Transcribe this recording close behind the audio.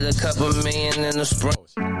A couple million in the spring.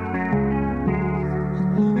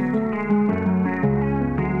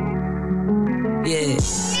 Yeah.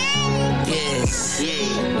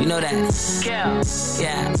 You know that? Yeah.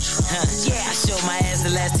 I showed my ass the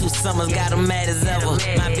last 2 summers, got them mad as ever.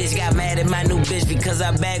 My bitch got mad at my new bitch because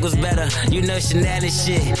our bag was better. You know Chanel and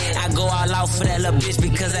shit. I go all out for that little bitch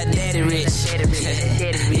because I daddy rich.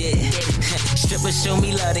 Yeah. Strippers show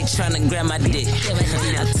me love, they tryna grab my dick.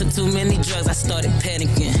 I took too many drugs, I started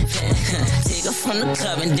panicking. Take her from the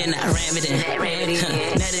club and then I ram it in.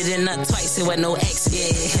 Nutted it up twice, it was no ex. Yeah.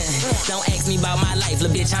 Don't ask me about my life,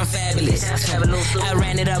 little bitch, I'm fabulous. I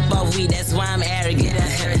ran it up off weed, that's why I'm arrogant.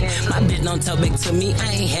 My bitch don't talk back to me,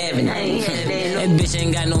 I ain't having it. That bitch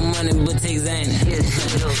ain't got no money but take Xanax.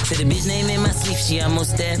 Said the bitch name in my sleep, she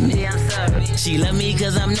almost stabbed me. She love me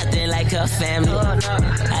cause I'm nothing like her family.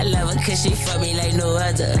 I love her cause she fuck me like no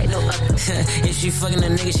other. If she fucking a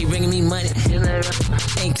nigga, she bringing me money.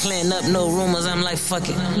 Ain't clearing up no rumors, I'm like fuck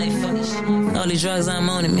it. All these drugs I'm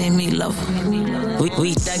on, it made me love her.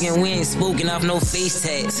 We thuggin', we ain't spooking off no face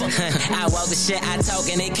tags. I walk the shit, I talk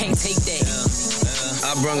and they can't take that.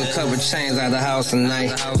 I brung a couple chains out the house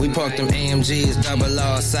tonight. We parked them AMGs, double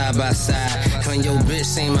R, side by side. When your bitch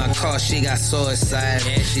seen my car, she got suicide.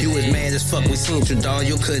 You was mad as fuck, we seen you, dawg,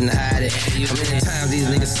 you couldn't hide it. How many times these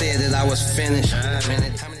niggas said that I was finished?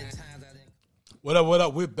 What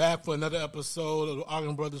up? We're back for another episode of the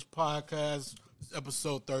Ogden Brothers Podcast. It's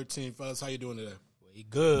episode 13, fellas. How you doing today? We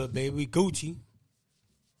good, baby. We Gucci.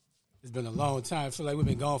 It's been a long time. I feel like we've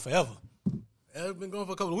been gone forever. Yeah, it's been going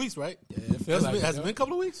for a couple of weeks, right? Yeah, it feels like has it been a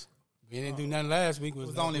couple of weeks? We didn't do nothing last week. It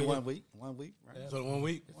was only 1 week. 1 week, right? Yeah. So 1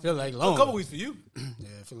 week? It feel like long. A couple of weeks for you. Yeah,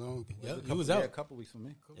 it feel long. Yeah, You was out. Yeah, a couple weeks for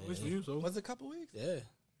me. A couple of weeks for you. So Was it a couple weeks? Yeah.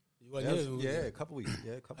 You wasn't here. A couple weeks.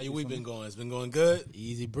 Yeah, a couple How your weeks week for been me. going? It's been going good?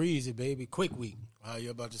 Easy breezy, baby. Quick week. How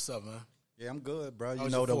you about yourself, man? Yeah, I'm good, bro. How You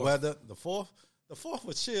was know, your the fourth? weather, the fourth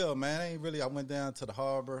was chill, man. I went down to the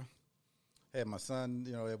harbor, had my son,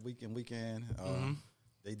 that weekend.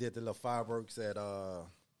 They did the little fireworks at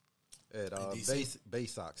DC?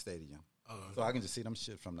 Baysock Stadium. So I can just see them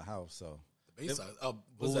shit from the house, so. What's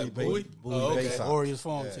that, Bowie? Okay. Okay. Warriors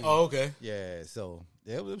farm team. Oh, okay. Yeah, so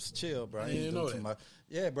it was chill, bro. I didn't ain't know do too that. much.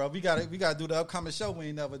 Yeah, bro. We gotta do the upcoming show we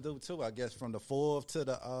ain't never do too. I guess from the 4th to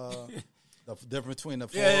the the difference between the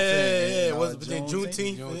 4th Yeah. and Was it between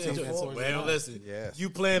Juneteenth? Juneteenth. Man, listen. Yes.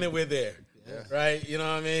 You planning, we're there. Yes. Right? You know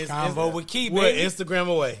what I mean? Combo with Key, We're baby. Instagram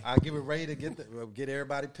away. I get it ready to get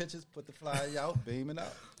everybody pictures, put the flyer out, beam it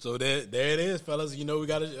out. So there it is, fellas. You know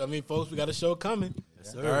folks, we got a show coming.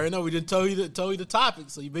 Yes, I sir. already know we didn't tell you the topic,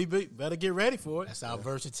 so you better get ready for it. That's our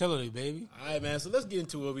versatility, baby. All right, man. So let's get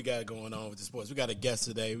into what we got going on with the sports. We got a guest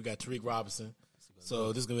today. We got Tarik Robinson.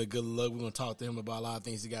 So this is gonna be a good look. We're gonna talk to him about a lot of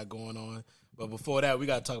things he got going on. But before that, we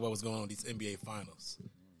gotta talk about what's going on with these NBA finals.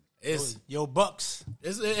 Yo, Bucks.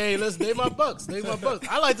 Hey, they my Bucks. They my Bucks.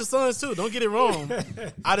 I like the Suns too. Don't get it wrong.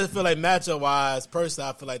 I just feel like matchup wise, personally,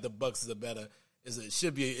 I feel like the Bucks is a better. It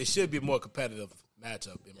should be a more competitive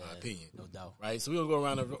matchup in my opinion. No doubt. Right. So we're gonna go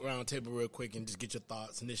around the round table real quick and just get your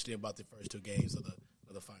thoughts initially about the first 2 games of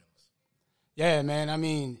the finals. Yeah, man. I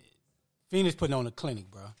mean, Phoenix putting on a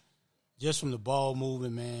clinic, bro. Just from the ball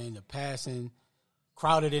movement, man, the passing.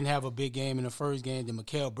 Crowder didn't have a big game in the first game. Then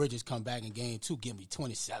Mikal Bridges come back in game 2, give me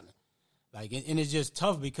 27. And it's just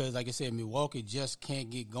tough because, like I said, Milwaukee just can't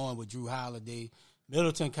get going with Drew Holiday.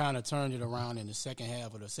 Middleton kind of turned it around in the second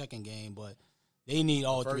half of the second game, but they need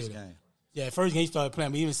all three of them. Game. Yeah, first game he started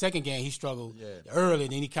playing, but even second game he struggled early.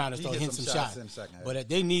 Then he kind of started hitting some shots. In the second half. But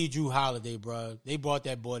they need Drew Holiday, bro. They brought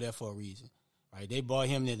that boy there for a reason, right? They brought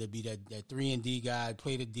him there to be that 3-and-D guy,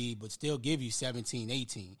 play the D, but still give you 17,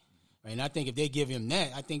 18. Right? And I think if they give him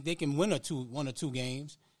that, I think they can win 1 or 2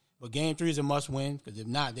 games. But game 3 is a must-win because if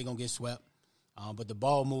not, they're going to get swept. But the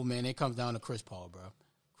ball movement, it comes down to Chris Paul, bro.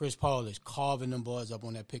 Chris Paul is carving them boys up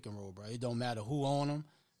on that pick and roll, bro. It don't matter who on him.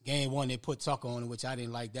 Game 1, they put Tucker on him, which I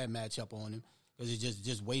didn't like that matchup on him because it's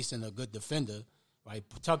just wasting a good defender, right?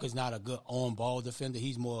 Tucker's not a good on-ball defender.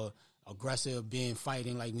 He's more aggressive,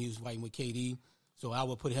 fighting like when he was fighting with KD. So I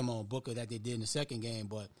would put him on Booker that they did in the second game.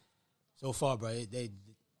 But so far, bro,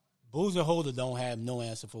 Bulls and Holder don't have no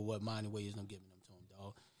answer for what Monty Williams is giving them to him,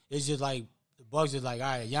 dog. It's just like the Bucks is like, all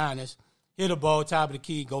right, Giannis, hit the ball, top of the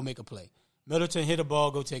key, go make a play. Middleton, hit the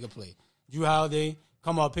ball, go take a play. Drew Holiday,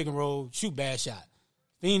 come out, pick and roll, shoot bad shot.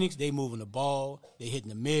 Phoenix, they moving the ball. They hitting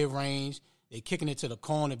the mid-range. They kicking it to the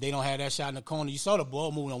corner. If they don't have that shot in the corner, you saw the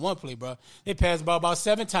ball moving on one play, bro. They passed the ball about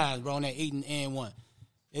 7 times, bro, on that 8-and-1.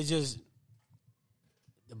 It's just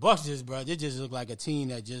the Bucks bro, they just look like a team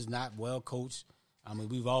that just not well coached. I mean,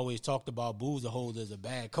 we've always talked about Bulls the Holder as a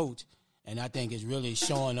bad coach. And I think it's really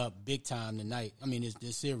showing up big time tonight. I mean,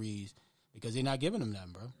 this series, because they're not giving him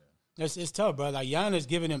nothing, bro. It's tough, bro. Like, Giannis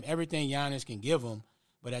giving him everything Giannis can give him,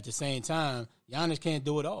 but at the same time, Giannis can't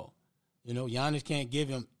do it all. You know, Giannis can't give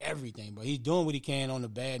him everything, but he's doing what he can on the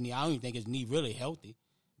bad knee. I don't even think his knee really healthy,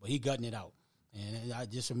 but he gutting it out.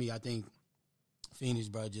 And for me, I think Phoenix,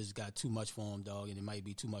 bro, just got too much for him, dog, and it might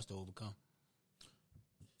be too much to overcome.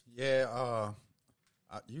 Yeah,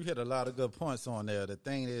 you hit a lot of good points on there. The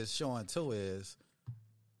thing is showing, too, is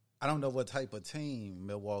I don't know what type of team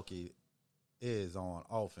Milwaukee is on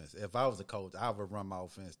offense. If I was a coach, I would run my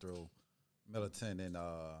offense through Middleton and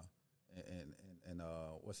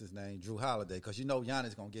what's his name, Drew Holiday, because you know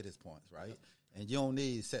Giannis going to get his points, right? And you don't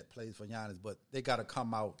need set plays for Giannis, but they got to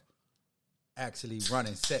come out actually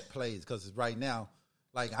running set plays, because right now,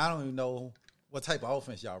 like, I don't even know what type of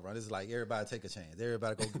offense y'all run. It's like everybody take a chance.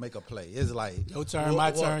 Everybody go make a play. It's like your turn,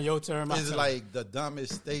 my turn, your turn, my turn. It's like the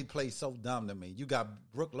dumbest. They play so dumb to me. You got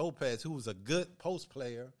Brook Lopez, who was a good post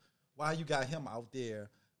player. Why you got him out there,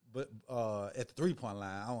 but at the 3-point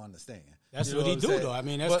line? I don't understand. That's what he do, though. I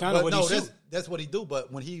mean, that's kind of what he do. That's what he do.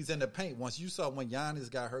 But when he's in the paint, once you saw when Giannis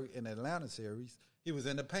got hurt in the Atlanta series, he was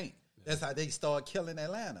in the paint. That's how they started killing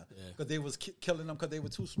Atlanta, because they was killing them because they were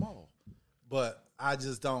too small. But I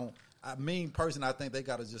just don't. I think they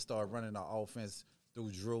got to just start running the offense through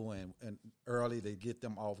Drew and early to get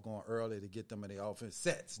them off going early to get them in the offense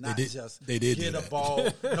sets, not just get a ball.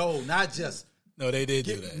 No, not just. No, they did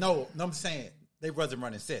do that. No, I'm saying they wasn't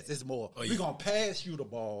running sets. It's more, we're going to pass you the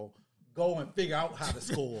ball, go and figure out how to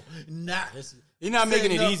score. You're not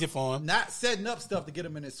making it easy for him. Not setting up stuff to get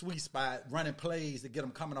them in a sweet spot, running plays to get them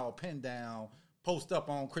coming all pinned down, post up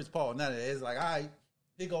on Chris Paul. None of that. It's like, all right,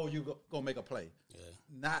 here go make a play. Yeah.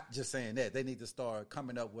 Not just saying that. They need to start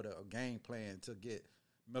coming up with a game plan to get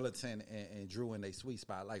Middleton and Drew in their sweet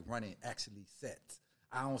spot, like running actually sets.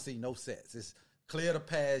 I don't see no sets. It's clear the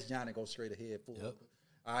pass, Giannis go straight ahead forward. Yep.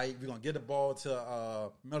 All right, we're going to get the ball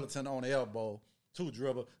to Middleton on the elbow, 2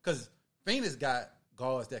 dribble, because Phoenix got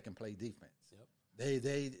guards that can play defense. Yep.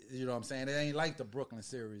 They, you know what I'm saying? It ain't like the Brooklyn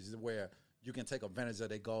series where you can take advantage of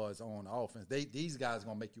their guards on offense. These guys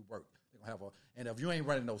going to make you work. They're going to have and if you ain't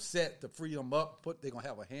running no set to free them up, they're going to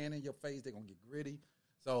have a hand in your face. They're going to get gritty.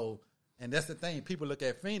 So, and that's the thing. People look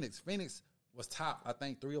at Phoenix. Phoenix was top, I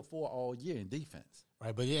think, 3 or 4 all year in defense.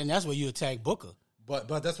 Right, and that's where you attack Booker. But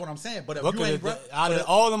that's what I'm saying. But if Booker, you ain't out of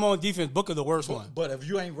all of them on defense, Booker the worst one. But if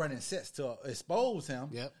you ain't running sets to expose him,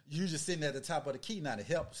 yep. You just sitting at the top of the key now to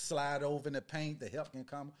help slide over in the paint. The help can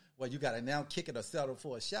come. Well, you got to now kick it or settle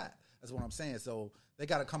for a shot. That's what I'm saying. So they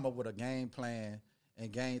got to come up with a game plan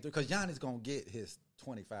and game through, because Giannis going to get his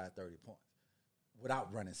 25, 30 points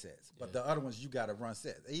without running sets. But the other ones, you got to run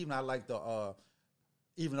sets. Even I like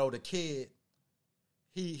even though the kid,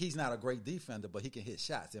 he's not a great defender, but he can hit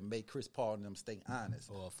shots and make Chris Paul and them stay honest.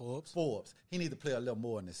 Or Forbes. He need to play a little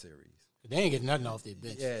more in this series. They ain't getting nothing off their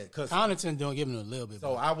bench. Yeah, because Connaughton don't give him a little bit.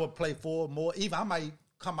 So I would play 4 more. Even I might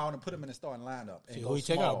come out and put him in the starting lineup. And who you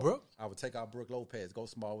take out, Brook? I would take out Brook Lopez. Go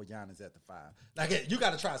small with Giannis at the 5. Like, you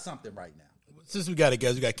got to try something right now. Since we got it,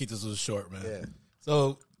 guys, we got to keep this a little short, man. Yeah.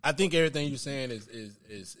 So I think everything you're saying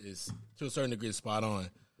is to a certain degree spot on.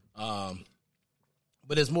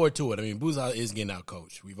 But there's more to it. I mean, Boozer is getting out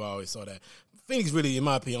coached. We've always saw that. Phoenix really, in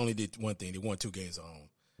my opinion, only did one thing. They won 2 games at home.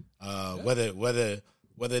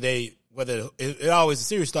 It always, the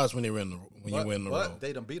series starts when you win the road. But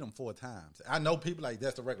they done beat them 4 times. I know people like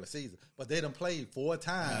that's the regular season, but they done played 4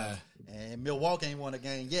 times, and Milwaukee ain't won a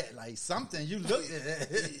game yet. Like, something you look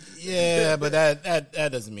at. Yeah, but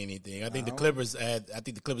that doesn't mean anything. I think the Clippers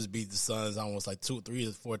beat the Suns almost like 2, 3,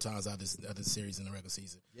 or 4 times out of the series in the regular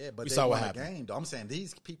season. Yeah, but we they saw won what a happened. game, though. I'm saying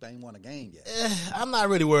these people ain't won a game yet. I'm not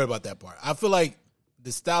really worried about that part. I feel like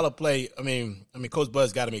the style of play, I mean, Coach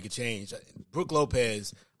Buzz got to make a change. Brook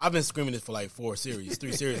Lopez, I've been screaming this for like 3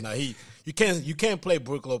 series now. You can't play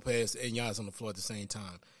Brook Lopez and Giannis on the floor at the same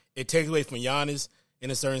time. It takes away from Giannis in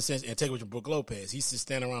a certain sense, and take away from Brook Lopez. He's just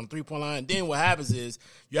standing around the 3-point line. And then what happens is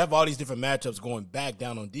you have all these different matchups going back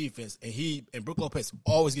down on defense, and Brook Lopez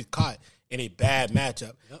always gets caught in a bad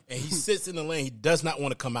matchup, and he sits in the lane. He does not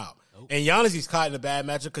want to come out. And Giannis gets caught in a bad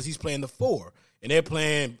matchup because he's playing the 4. And they're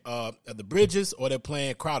playing at the Bridges, or they're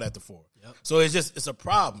playing Crowd at the 4. Yep. So it's a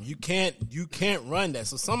problem. You can't run that.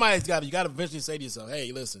 So you got to eventually say to yourself,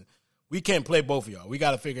 hey, listen, we can't play both of y'all. We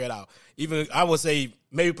got to figure it out. Even I would say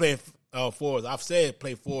maybe playing forwards. I've said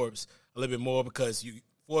play Forbes a little bit more, because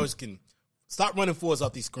Forbes can stop running forwards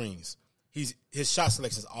off these screens. His shot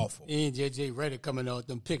selection is awful. And JJ Redick coming out with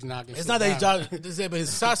them pick knocking. It's not that but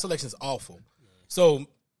his shot selection is awful. So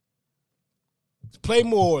play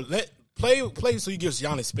more. Play so you give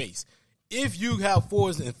Giannis space. if you have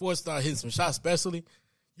fours and fours start hitting some shots, especially,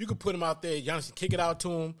 you could put him out there. Giannis can kick it out to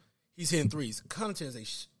him. He's hitting threes. Connaughton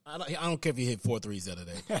is I don't care if he hit 4 threes the other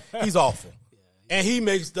day. He's awful, and he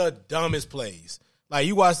makes the dumbest plays. Like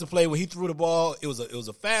you watched the play when he threw the ball. It was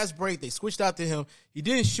a fast break. They switched out to him. He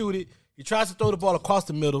didn't shoot it. He tries to throw the ball across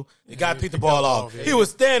the middle. The guy picked the ball off. He was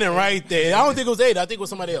standing right there. I don't think it was Aiden. I think it was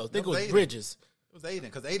somebody else. I think it was Bridges. It was Aiden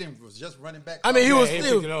because Aiden was just running back. I mean, he was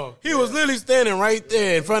literally standing right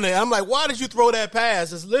there in front of it. I'm like, why did you throw that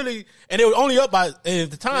pass? It's literally, and they were only up by, and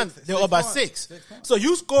at the time, they were up by 6. So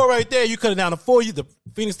you score right there, you cut it down to 4. The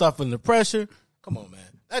Phoenix start feeling the pressure. Come on,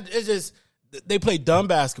 man. It's just, they play dumb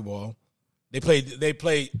basketball. They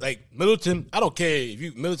play like Middleton. I don't care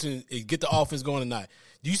if Middleton get the offense going or not.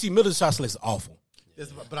 Do you see Middleton's shot selection is awful?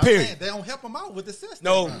 But I'm saying they don't help him out with the system.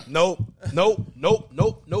 No.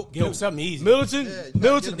 Give him something easy.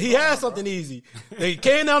 Middleton, he has something easy. They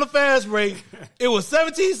came down the fast break. It was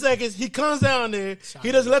 17 seconds. He comes down there.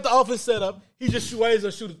 He doesn't let the offense set up. He just ways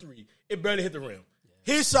to shoot a 3. It barely hit the rim.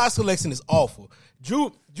 His shot selection is awful.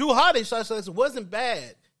 Drew Holiday's shot selection wasn't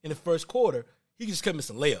bad in the first quarter. He just kept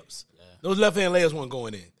missing layups. Yeah. Those left-hand layups weren't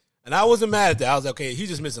going in. And I wasn't mad at that. I was like, okay, he's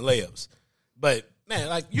just missing layups. But, man,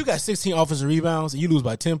 like, you got 16 offensive rebounds and you lose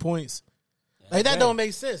by 10 points. Like, that don't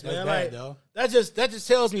make sense, man. That's like, bad, that just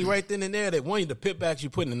tells me right then and there that, one, the putbacks you're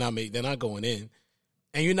putting in, they're not going in.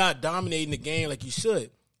 And you're not dominating the game like you should.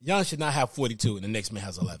 Giannis should not have 42 and the next man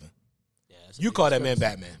has 11. Yeah, you call that man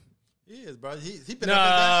Batman. He is, bro. He been up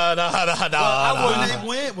and down.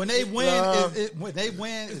 When they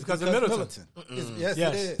win, it's because of Middleton. Yes,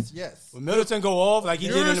 it is. Yes. When Middleton go off like he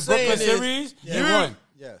did in the Brooklyn series, they won.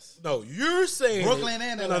 Yes. No, you're saying Brooklyn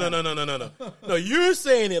and no. No, you're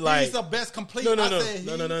saying it like he's the best complete.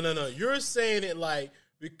 No. You're saying it like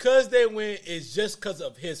because they win is just because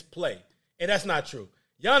of his play, and that's not true.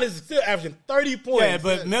 Giannis is still averaging 30 points. Yeah,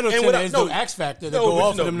 but Middleton is the X factor to go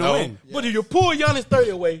off for them to win. Yeah. But if you pull Giannis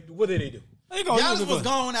 30 away, what did they do? Giannis was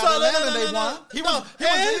gone out of Atlanta. They won.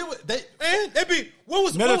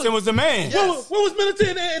 Middleton was the man. Yes. What was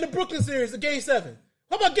Middleton in the Brooklyn series, the Game 7?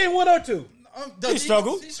 How about Game 1 or 2? He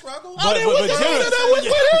struggled. He struggled. What is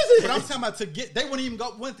it? But I'm talking about they wouldn't even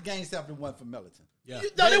went to Game 7 and won for Middleton. Yeah.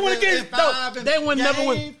 No, they wouldn't never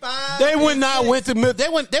win. They would not win to They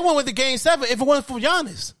went to Game 7 if it wasn't for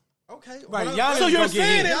Giannis. Okay, right. Giannis so you're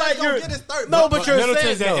saying it like you're get his third. No, but you're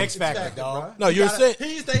Middleton's saying that X factor, dog. No, you're saying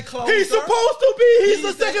he's their closer. He's supposed to be. He's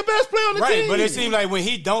the second best player on the team. Right, but it seems like when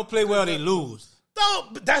he don't play well, they lose. No,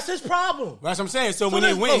 but that's his problem. That's what I'm saying. So when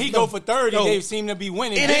they win, he go for 30. They seem to be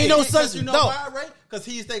winning. It ain't no such. You know why, Ray? Because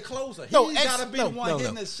he's their closer. He's got to be the one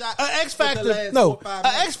hitting the shot. An X factor. No,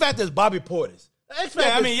 an X factor is Bobby Portis. X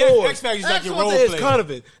factor X factor is like your role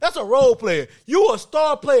player. That's a role player. You a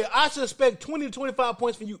star player. I should expect 20 to 25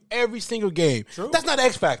 points from you every single game. True. That's not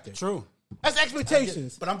X factor. True. That's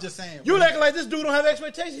expectations. But I'm just saying. You acting like this dude don't have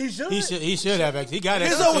expectations. He should. He should have. He got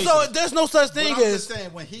expectations. So there's no such thing as. I'm just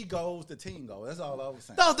saying when he goes, the team goes. That's all I was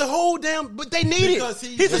saying. No, the whole damn. But they need it.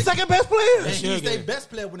 He's the second best player. And he's their best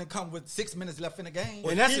player when it comes with 6 minutes left in the game.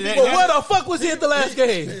 But where the fuck was he at the last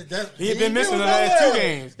game? He had been missing the last 2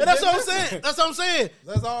 games. That's what I'm saying. That's what I'm saying.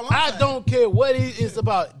 That's all I'm saying. I don't care what he is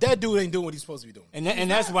about. That dude ain't doing what he's supposed to be doing. And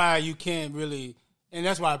that's why you can't really. And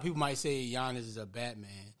that's why people might say Giannis is a Batman.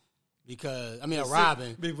 Because a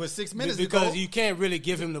Robin. With 6 minutes, because you can't really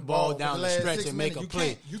give him the ball down the stretch and make a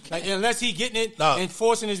play. Like, unless he getting it and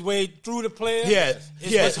forcing his way through the player.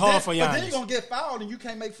 It's hard for Giannis. But then you're gonna get fouled and you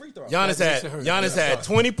can't make free throws. Giannis had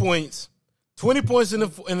 20 points. 20 points in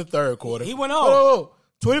the third quarter. He went off.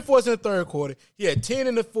 20 points in the third quarter. He had 10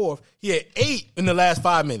 in the fourth. He had 8 in the last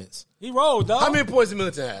 5 minutes. He rolled, dog. How many points did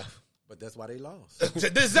Middleton have? But that's why they lost.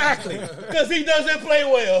 Exactly. Because he doesn't play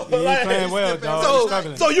well. He ain't playing well,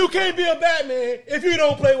 dog. So you can't be a Batman if you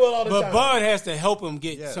don't play well all the time. But Bud has to help him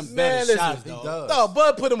get some better shots, dog. He does. No,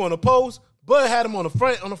 Bud put him on the post. Bud had him on the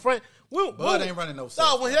front. Bud ain't running no sense.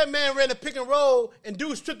 No, when that man ran the pick and roll and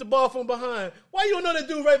dude stripped the ball from behind, why you don't know that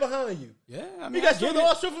dude right behind you? Yeah, he got stripped the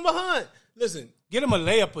ball straight from behind. Listen. Get him a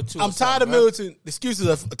layup or 2. I'm tired of Middleton. The excuses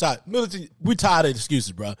are tired. Middleton, we tired of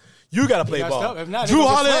excuses, bro. You got to play ball. Drew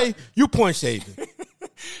Holiday, you point shaving.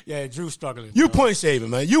 Yeah, Drew struggling. You point shaving,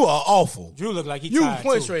 man. You are awful. Drew look like he tired, You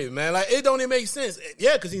point shaving, man. Like, it don't even make sense.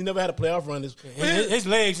 Yeah, because he never had a playoff run. His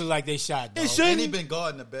legs look like they shot, dog. It shouldn't. And he been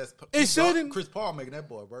guarding the best. It shouldn't. Chris Paul making that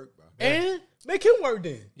boy work, bro. And make him work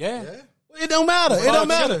then. Yeah. It don't matter. It don't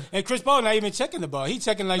matter. And Chris Paul not even checking the ball. He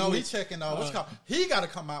checking like he checking. He got to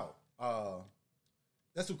come out.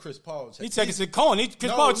 That's who Chris Paul checking. He checking the corner.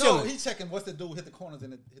 Chris Paul chilling. He checking what's the dude hit the corners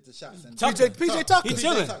and hit the shots. And PJ Tucker. He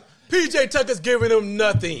chilling. PJ Tucker's giving him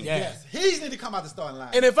nothing. Yes. He need to come out the starting line.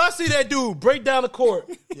 And if I see that dude break down the court,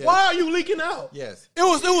 why are you leaking out? Yes. It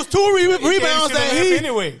was 2 rebounds that he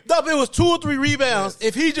anyway. It was 2 or 3 rebounds. Yes.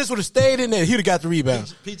 If he just would have stayed in there, he'd have got the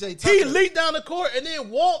rebound. PJ Tucker. He leaked down the court and then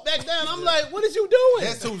walked back down. I'm like, what is you doing?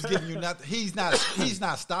 That's who's giving you nothing. He's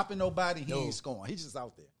not stopping nobody. He ain't scoring. He's just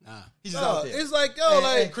out there. He's just out there. It's like,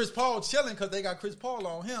 and Chris Paul chilling because they got Chris Paul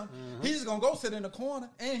on him. He's just gonna go sit in the corner,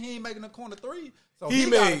 and he ain't making the corner 3. So he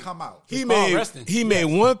gotta come out. He made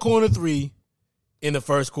 1 corner 3 in the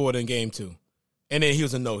first quarter in game 2, and then he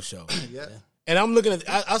was a no show. Yeah. And I'm looking at,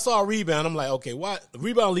 I saw a rebound. I'm like, okay, why? The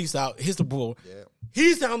rebound leaks out, hits the ball. Yeah.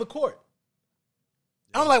 He's down the court.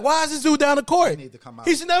 I'm like, why is this dude down the court? He need to come out.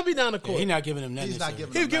 He should never be down the court. He's not giving him nothing.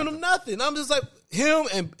 He's giving him nothing. I'm just like, him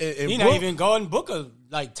and he not even guarding Booker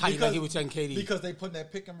like tight like he was checking KD. Because they putting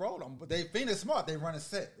that pick and roll on. But they Phoenix smart. They run a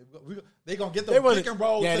set. They going to get the pick and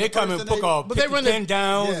roll. Yeah, they come and pick off. But they run the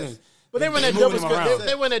downs. Yes. But they run that double.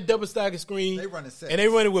 They run that double stagger screen. They run a set. And they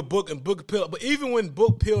run it with Book and Book peeled. But even when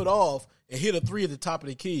Book peeled off and hit a 3 at the top of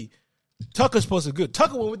the key, Tucker's supposed to be good.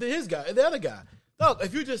 Tucker went with his guy, the other guy. Look,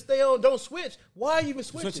 if you just stay on, don't switch, why are you even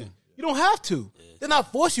switching? You don't have to. They're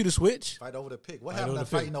not force you to switch. Fight over the pick. What happened to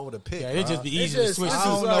fighting over the pick? Yeah, it'd just be easy to switch.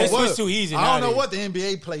 They switch too easy. I don't know what the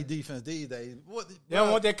NBA play defense these days. They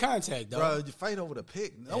don't want that contact, though. Bro, you fight over the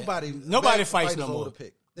pick. Nobody fights no more. Over the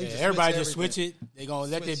pick. Everybody just switch it. They're going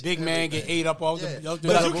to let their big man get ate up off the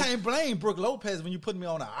But you can't blame Brook Lopez when you put me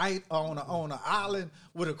on an island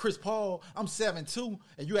with a Chris Paul. I'm 7'2",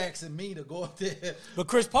 and you asking me to go up there. But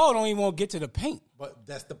Chris Paul don't even want to get to the paint. But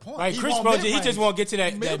that's the point. Right, Chris Paul, he just want to get to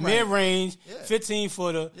that mid-range,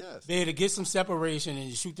 15-footer, be able to get some separation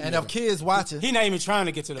and shoot the And if kids watching. He's not even trying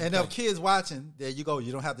to get to the paint. And if kids watching, there you go.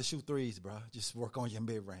 You don't have to shoot threes, bro. Just work on your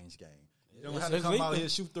mid-range game. You don't have to come out here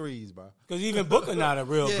and shoot threes, bro. Because even Booker not a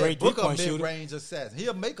real great three-point shooter. Mid-range assassin.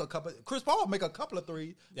 He'll make a couple. Chris Paul will make a couple of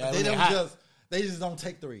threes. Yeah, but they just don't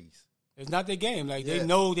take threes. It's not their game. Like they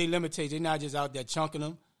know they limitate. They're not just out there chunking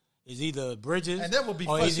them. It's either Bridges and that would be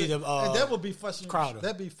frustrating. And that would be frustrating. Crowder.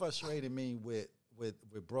 That'd be frustrating me with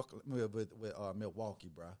Brooklyn with Milwaukee,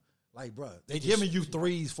 bro. Like, bro, they giving you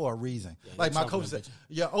threes for a reason. Yeah, like my coach said,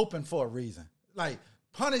 you're open for a reason. Like.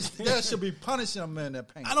 That should be punishing them in the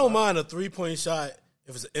paint. I don't mind a 3-point shot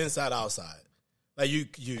if it's inside outside. Like you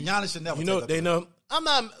Giannis should never. You know take they know. I'm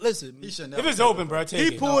not. Listen, he should never. If it's open, bro,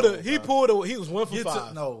 he pulled a. He He was 1 for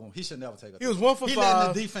 5. No, he should never take it. He was 1 for 5. He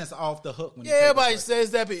letting the defense off the hook. When everybody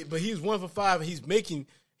says that, but he's 1 for 5, and he's making.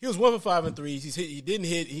 He was 1 for 5 in threes. He didn't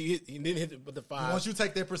hit but the 5. Once you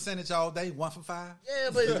take that percentage all day, 1 for 5. Yeah,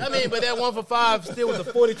 but that 1 for 5 still was a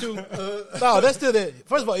 42. No, that's still that.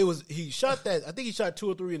 First of all, he shot that. I think he shot 2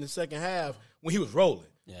 or 3 in the second half when he was rolling.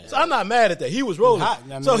 Yeah. So I'm not mad at that. He was rolling.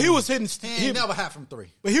 So he was hitting. He never had from 3.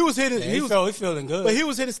 But he was hitting. Yeah, he's feeling good. But he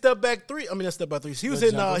was hitting step back 3. I mean, not step back 3. He was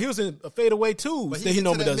hitting. He was in a fadeaway 2s that he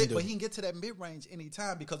normally doesn't do. But he can get to that mid range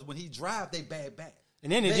anytime because when he drive, they bad back.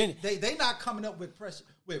 And then they not coming up with pressure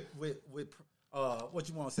with what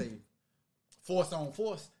you want to say, force on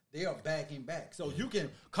force. They are backing back, so you can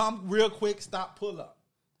come real quick, stop, pull up.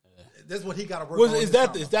 That's what he got to work on. Is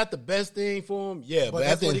that the best thing for him? Yeah, but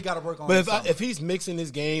that's what he got to work on. But if he's mixing his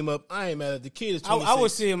game up, I ain't mad at the kid. Is 26. I would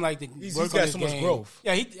see him like he's got so much growth.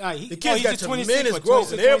 Yeah, the kid's got tremendous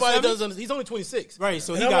growth, and everybody doesn't. He's only 26, right?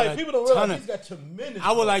 So and he got people don't realize he's got tremendous.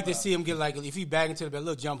 I would like to see him get like if he back into the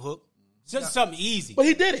little jump hook. Just something easy. But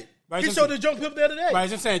he did it. Right, he showed the jump hook the other day. Right,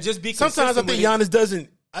 I'm saying just be sometimes I think Giannis doesn't.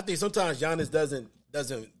 I think sometimes Giannis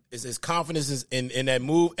doesn't. His confidence is in that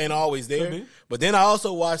move ain't always there. But then I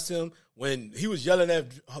also watched him when he was yelling at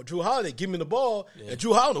Drew Holiday, "Give me the ball." And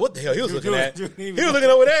Drew Holiday, what the hell he was looking at? He was looking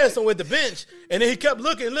over there somewhere at the bench, and then he kept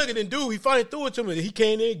looking, and dude, he finally threw it to him. And he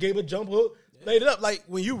came in, gave a jump hook, laid it up. Like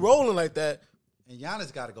when you rolling like that, and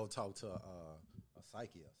Giannis got to go talk to a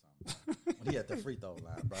psyche. When he at the free throw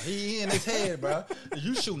line, bro. He in his head, bro.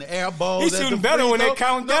 You shooting air balls. He's shooting better when they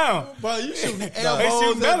count down. Bro, you shooting air balls. He's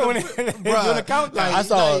shooting better when they doing the countdown. I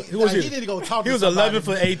saw he need to go talk he was 11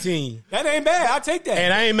 for 18. That ain't bad. I'll take that.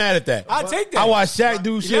 And I ain't mad at that. I'll take that. I watched Shaq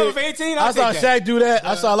do shit. 11 for 18, I saw Shaq do that.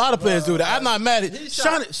 I saw a lot of players do that. I'm not mad at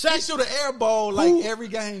Shaq. He shoot an air ball like every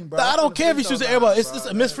game, bro. I don't care if he shoots an air ball. It's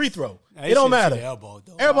a missed free throw. It don't matter.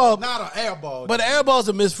 Air ball, not an air ball. But an air ball's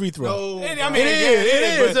a missed free throw. No, it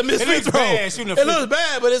is. It's a missed free throw. It looks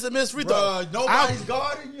bad, but it's a missed free throw. Nobody's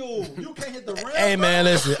guarding you. You can't hit the rim. Hey man,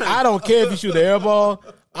 listen. I don't care if you shoot an air ball.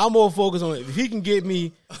 I'm more focused on if he can give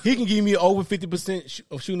me over 50%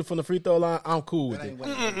 of shooting from the free throw line. I'm cool with it.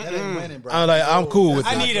 That ain't winning, bro. I'm cool with it.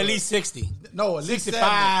 I need at least 60. No, at least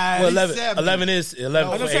 65. Well, 70. 11 is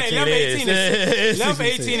 11 for 18 is. 11 for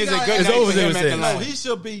 18 is a good It's night over for him at the 70%. No, line. he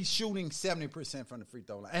should be shooting 70% from the free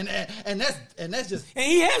throw line, and that's just And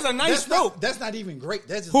he has a nice stroke. That's not even great.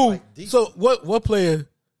 That's just Who? like decent. So what player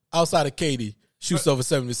outside of Katie shoots over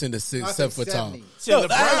 70% that's 7 foot tall? 70. Shit, No,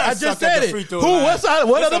 LeBron I suck just at said the it. free throw Who? line. What There's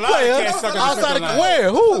other a lot of player cats suck at the outside free of throw line. where?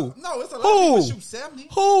 Who? No, it's a lot of people shoot 70.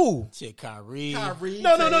 Who? Shit, Kyrie. Kyrie,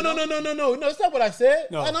 No. Tatum. No, that's not what I said.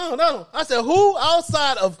 No. No. I said who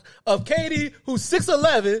outside of Katie, who's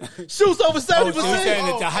 6'11", shoots over 70%. so you're saying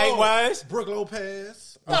that the height wise? Brooke Lopez.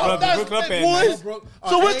 No, that's Brooke Lopez, Woods. Brooke-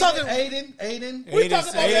 So we're Aiden- talking. Aiden. We're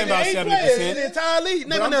talking about Aiden about 8 70%. players in the entire league. Name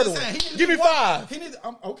But I'm another just one. saying, he needs Give me to work. 5. He needs.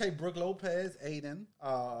 Okay, Brooke Lopez, Aiden.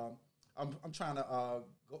 I'm trying to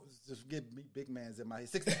go, just get me big man's in my head.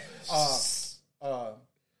 6.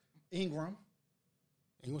 Ingram.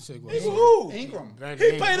 Who? Ingram. He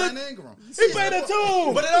played Brandon a. Ingram. He played a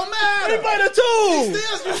 2. But it don't matter. He played a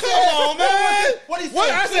 2. Come on, man. What he said? What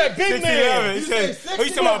I said, big man. He said said, oh, you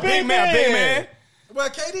talking about big big man, big man? Well,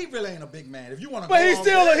 KD really ain't a big man. If you want to, But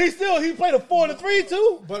he played a 4 and a 3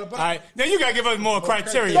 too. But All right, then you got to give us more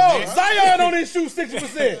criteria, Yo, man. Zion only shoot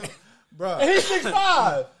 60%, bro. and he's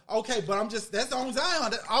 6'5". Okay, but that's on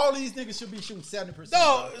Zion. All these niggas should be shooting 70%.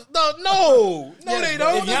 No, Yeah, they If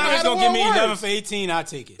don't. Giannis don't give me 11 for 18, I'll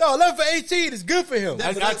take it. No, 11 for 18 is good for him.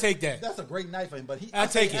 I'll take that. That's a great night for him. But I'll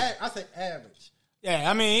take it. I say average.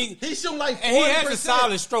 Yeah, I mean, He shooting like 40%. And he has a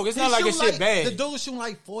solid stroke. It's not like his shit bad. The dude shooting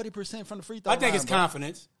like 40% from the free throw I think line, it's bro.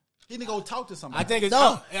 confidence. He need to go talk to somebody. I think it's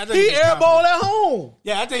No, I think he it's airballed confidence. at home.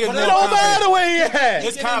 Yeah, I think it's But It more don't confidence. matter where he at.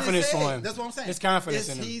 It's Get in confidence his for head. him. That's what I'm saying. It's confidence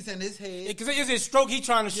in him. He's in his head. Because it's his stroke, he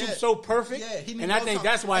trying to shoot so perfect, Yeah, he need and to I go think talk.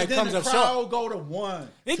 that's why And it then comes the up crowd short. go to 1.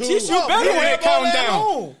 He 2. shoot better he when it airballed counting at down.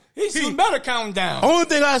 home. He shoot better counting down. Only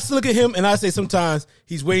thing I look at him and I say sometimes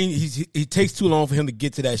he's waiting. He takes too long for him to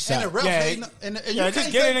get to that And the shot. refs Yeah, ain't- and you yeah, just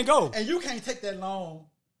can't get it take- and go. And you can't take that long.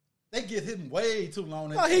 They get him way too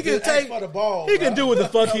long. No, he can take. for the ball. He bro. can do what the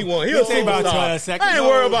fuck he want. He'll take about 12 superstar. seconds. I ain't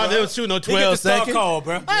worried about bro. them shooting no He get 12 the star seconds. call,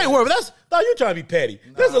 bro. I ain't worried. You trying to be petty.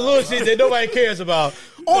 There's a little shit that nobody cares about.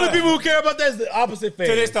 Only people who care about that is the opposite fan.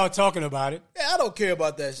 Till they start talking about it. Yeah, I don't care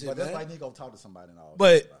about that shit, But that's man. why you go talk to somebody and all.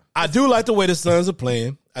 But I do like the way the Suns are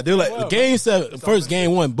playing. I do like the game 7, first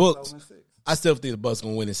game 1 booked. I still think the Bucks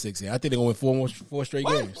gonna win in 6. I think they're gonna win 4 straight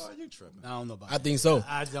games. Boy, you tripping. I don't know about I think so.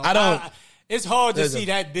 I don't. I don't. It's hard to There's see a-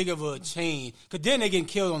 that big of a change because then they're getting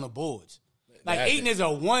killed on the boards. Like That- Ayton is a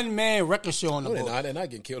one-man wrecking show on the No, they're board. not. They're not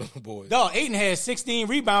getting killed on the boards. Dog, Ayton had 16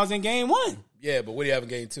 rebounds in game 1. Yeah, but what do you have in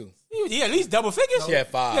game 2? He at least double figures. He had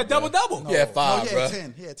 5. He had double-double. He had 5, No, he bro. had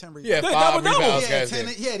 10. He had 10 rebounds. He had Yeah, 5 double-double. rebounds. He had guys. 10.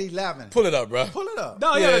 He had 11. Pull it up, bro. Pull it up.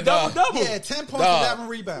 No, he had a Yeah, dog. double-double. He had 10 points, Dog. 11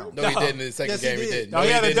 rebounds. No, he Dog. didn't in the second Yes, he game. He did. did. No, he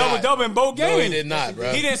had a did not. double-double in both games. No, he did not,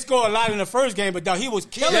 bro. He didn't score a lot in the first game, but dog, he was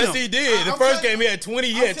killing Yes, them. he did. The I'm first telling- game, he had 20.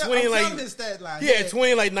 He had 20 I'm like telling his stat line. he had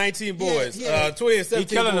 20 like 19 boards. he had- 20 and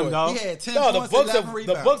 17 killing them, boards. dog. He had 10 No, the points, Bucks 11 have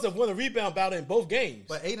rebounds. the Bucks have won a rebound battle in both games.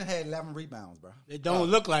 But Aiden had 11 rebounds, bro. It don't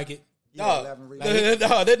look like it. He had 11 rebounds.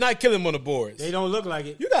 No, they're not killing him on the boards. They don't look like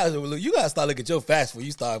it. You guys start looking at your fast before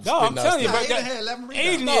you start. No, I'm spitting out telling you, stuff. but Aiden that, had 11 Aiden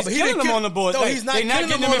rebounds. No, is but he killing didn't them kill- on the board. No, he's not They're not killing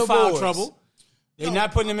getting them them in on the foul boards. trouble. They're No,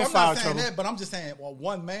 not putting them in I'm foul not saying trouble. that, but I'm just saying, well,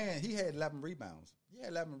 one man, he had 11 rebounds. He had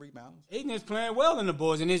 11 rebounds. Aiden is playing well in the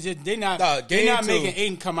boards, and it's just they're not game making 2.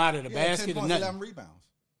 Aiden come out of the He had 10 basket or points, nothing. 11 rebounds.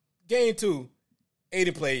 Game 2,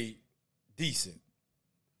 Aiden played decent.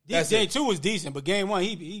 That's Game it. 2 was decent, but game 1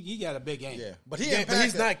 he got a big game. Yeah, but he Yeah, but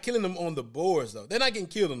he's impacted- not killing them on the boards though. They're not getting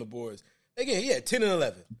killed on the boards. Again, he had 10 and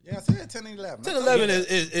 11. Yeah, I said 10 and 11. 10 and 11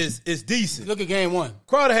 is decent. Look at game 1.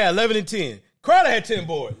 Crowder had 11 and 10. Crowder had 10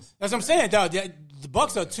 boards. That's what I'm saying, dog. The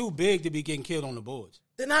Bucks are too big to be getting killed on the boards.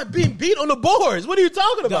 They're not being beat on the boards. What are you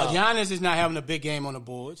talking Dog, about? Giannis is not having a big game on the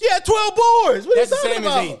boards. He had 12 boards. What are you That's the talking same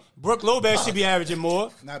about? as Aiden. Brooke Lopez should be averaging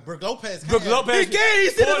more. Now, Brooke Lopez. Brooke Lopez.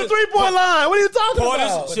 He's sitting at the 3-point line. What are you talking Portis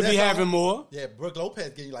about? should be that's having all- more. Yeah, Brooke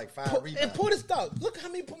Lopez gave you like 5 And rebounds. Portis stop. Look how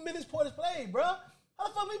many minutes Portis played, bro. How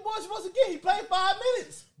the fuck many boards supposed to get? He played 5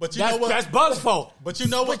 minutes. But you know what? That's Bug's fault. But you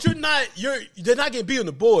know what? But they're not getting beat on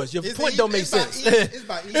the boards. Your It's point even- don't make it's about sense. even. It's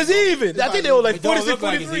about even. It's even. It's I about think they were even. like It don't 46, look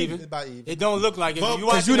like it's 43. even. It's about even. It don't look like it. But- If you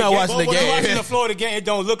 'cause you're not watching the When you're game. watching the Florida game, it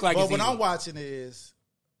don't look like But it's when even. I'm watching is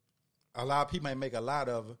a lot of people may make a lot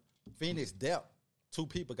of Phoenix depth. 2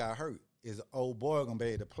 people got hurt. Is old boy gonna be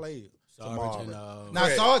able to play tomorrow? and, Now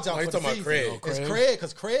Craig. Sarge Oh, out you for the talking about season. Craig. It's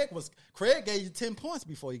Craig because Craig gave you 10 points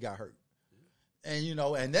before he got hurt. And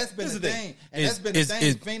and that's been This the is the thing. thing. And that's been the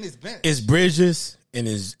thing. Phoenix bench. Is Bridges and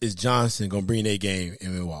is Johnson gonna bring their game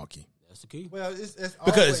in Milwaukee? That's the key. Well,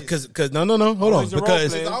 it's because no, hold on, Always a role because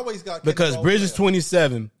player. it's always got because role Bridges players.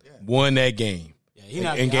 27 won that game. Yeah, he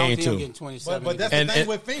not in I don't game think he'll two. get 27. But that's And- the thing and-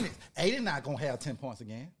 with Phoenix. Aiden not gonna have 10 points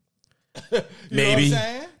again. You Maybe. know what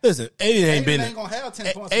I'm saying? Listen, Aiden ain't been. ain't gonna have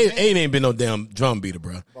 10 points Aiden again. ain't been no damn drum beater,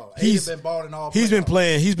 bro. Bro, He's Aiden been balling all He's been playoffs.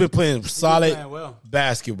 playing. He's been playing solid playing well.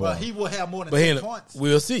 basketball. But he will have more than But 10 he- points.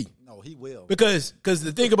 we'll see. No, he will. Because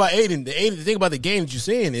the thing about Aiden, the thing about the game that you're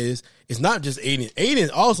saying is it's not just Aiden. Aiden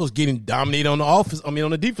also is getting dominated on the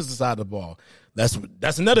on the defensive side of the ball.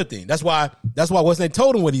 That's another thing. That's why Weston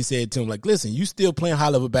told him what he said to him. Like, listen, you still playing high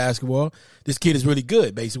level basketball. This kid is really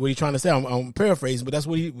good. Basically, what he's trying to say. I'm paraphrasing, but that's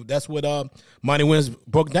what Monty Williams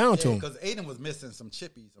broke down to him. Because Aiden was missing some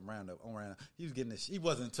chippies around. He was getting this. He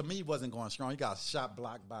wasn't going strong. He got shot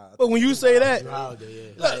blocked by. But when you say that,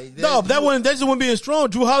 Like, no, that just wasn't being strong.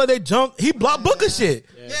 Drew Holiday jumped. He blocked Booker shit.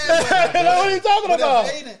 What are you talking about?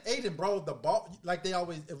 Aiden brought the ball like they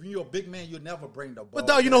always. If you're a big man, you never bring the ball. But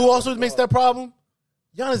dog, you know who also makes that problem?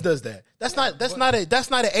 Giannis does that. That's not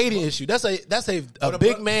an Aiden issue. That's a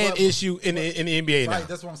big man issue in the NBA now. Right,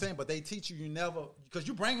 that's what I'm saying. But they teach you never because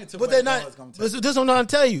you bring it to. But they're not. This is what I'm trying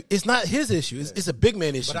to tell you. It's not his issue. It's a big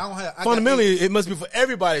man issue. But I don't have. Fundamentally, it must be for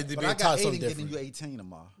everybody to be But I got taught Aiden something getting different. you 18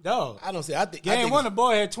 tomorrow. No, I don't say. I think game one, the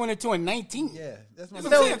boy had 22 and 19. Yeah, that's what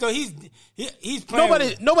That's I'm what I'm saying. saying. So he's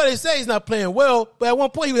playing. Nobody say he's not playing well. But at one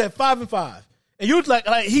point, he was at 5-5, and you was like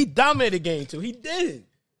he dominated game two. He didn't.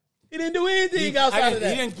 He didn't do anything outside of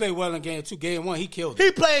that. He didn't play well in game two. Game one, he killed it.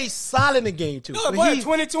 He played solid in game two. No, But boy, he- had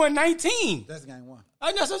 22 and 19. That's game one.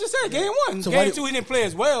 That's what I just said. Game one. So Game why did- two, he didn't play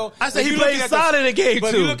as well. I said If he you played looking at solid in game But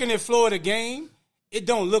if two. you're looking at Florida game, it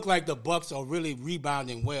don't look like the Bucks are really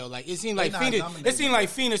rebounding well. Like it seemed like not Phoenix. dominating. It seemed like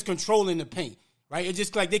Phoenix controlling the paint. Right, it's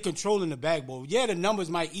just like they controlling the backboard. Yeah, the numbers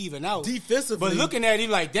might even out Defensively- but looking at it,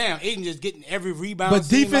 like damn, Aiden just getting every rebound. But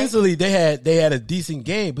seemed like. defensively, they had a decent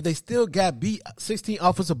game, but they still got beat 16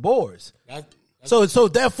 offensive boards. So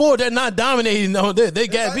therefore, they're not dominating. No, they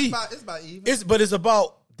got beat. It's about even. But it's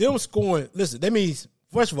about them scoring. Listen, that means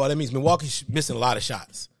first of all, that means Milwaukee's missing a lot of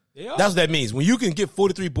shots. They are. That's what that means. When you can get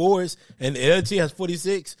 43 boards and the other team has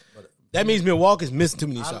 46, that means Milwaukee's missing too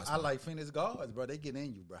many shots. I like Phoenix guards, bro. They get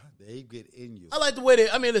in you, bro. They get in you. I like the way they.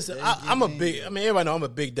 I mean, listen, I'm a get big. in. I mean, everybody know I'm a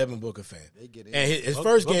big Devin Booker fan. They get in. And his Book-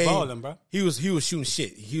 first Book game, balling, bro. he was shooting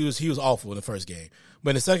shit. He was awful in the first game. But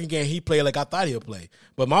in the second game, he played like I thought he'd play.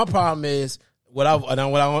 But my problem is what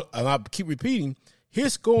I keep repeating.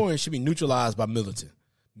 His scoring should be neutralized by Middleton.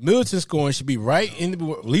 Middleton's scoring should be right in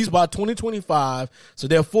at least by 20-25. So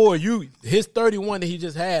therefore, his 31 that he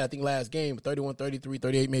just had, I think last game, 31, 33,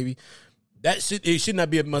 38 maybe. It should not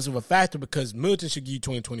be much of a factor because Middleton should give you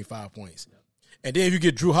 20-25 points. And then if you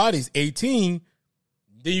get Drew Holiday's 18,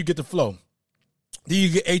 then you get the flow. Then you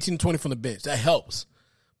get 18-20 from the bench. That helps.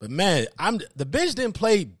 But man, the bench didn't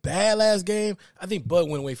play bad last game. I think Bud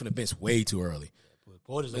went away from the bench way too early.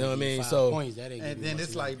 Porter's You know what I only mean? 5 So- points. That ain't And giving then much it's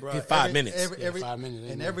of like, bro, Get 5 minutes. Every 5 minutes, ain't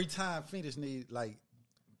and much. every time Phoenix need like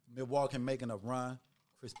Milwaukee making a run,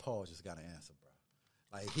 Chris Paul just got to answer,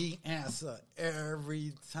 bro. Like he answer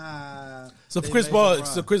every time. So they Chris make Paul, a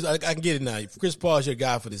run. I can get it now. Chris Paul is your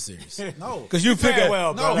guy for this series. No, Because you pick playing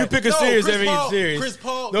well, bro. you pick a series Chris every Paul- series. Chris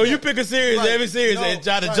Paul, no, yeah. you pick a series Right. every series No, and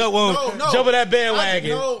try to right. jump on that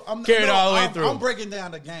bandwagon, carry it all the way through. I'm breaking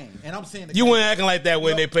down the game, and I'm saying the You game. weren't acting like that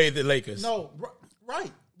when No. they played the Lakers. No,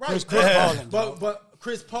 right. Chris balling, bro. but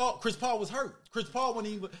Chris Paul was hurt. Chris Paul when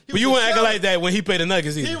he was But you a weren't acting shell. like that when he played the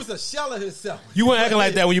Nuggets either. He was a shell of himself. You weren't acting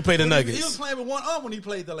like that when you played the He Nuggets. was playing with one arm when he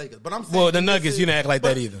played the Lakers. But I'm saying Well, the in this Nuggets, you didn't act like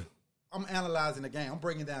but that either. I'm analyzing the game. I'm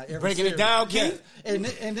breaking down every Breaking it series. down, King? Yes. And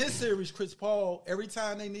in this series, Chris Paul, every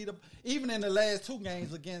time they need even in the last 2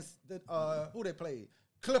 games against who they played,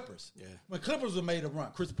 Clippers. Yeah. When Clippers were made a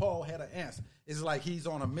run, Chris Paul had an answer. It's like he's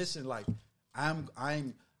on a mission. Like I'm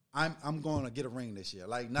going to get a ring this year.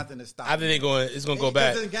 Like nothing is stopping. I think it's going to go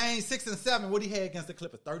back. Because in game 6 and 7, what he had against the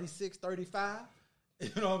Clippers, 36, 35. You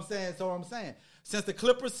know what I'm saying? So I'm saying since the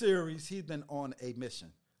Clippers series, he's been on a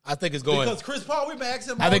mission. I think it's going. Because Chris Paul, we've been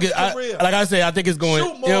asking him I think all his career. like I say, I think it's going.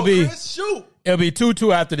 Shoot more, it'll be Chris, shoot. it'll be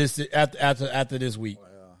 2-2 after this after this week.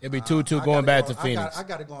 It'll be 2-2 going back to Phoenix. I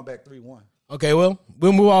got it going back 3-1. Okay, well,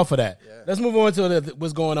 we'll move on for that. Yeah. Let's move on to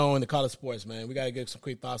what's going on in the college sports, man. We got to get some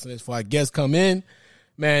quick thoughts on this before our guests come in.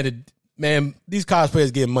 Man, these college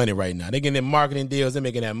players getting money right now. They're getting their marketing deals. They're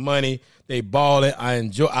making that money. They balling.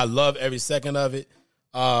 I love every second of it.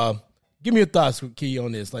 Give me your thoughts, Key,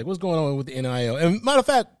 on this. Like, what's going on with the NIL? And matter of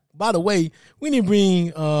fact, by the way, we need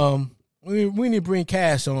to bring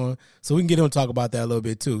Cash on so we can get him to talk about that a little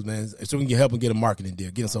bit too, man. So we can help him get a marketing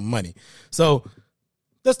deal, get him some money. So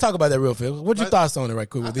let's talk about that real quick. What's your thoughts on it, right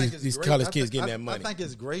quick, with these college kids getting that money? I think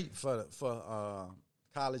it's great for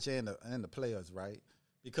college and the players, right?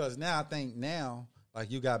 Because now I think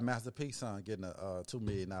like you got Master P's son getting a $2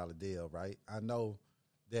 million deal, right? I know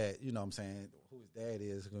that, you know what I'm saying, who his dad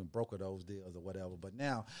is going to broker those deals or whatever. But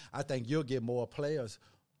now I think you'll get more players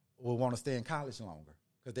who will want to stay in college longer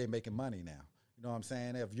because they're making money now. You know what I'm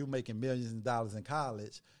saying? If you're making millions of dollars in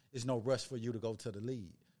college, it's no rush for you to go to the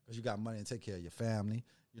league because you got money to take care of your family.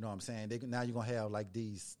 You know what I'm saying? Now you're going to have like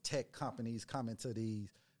these tech companies coming to these,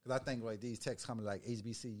 because I think like these tech companies like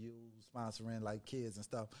HBCU sponsoring like kids and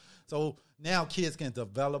stuff. So now kids can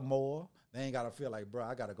develop more. They ain't got to feel like, bro,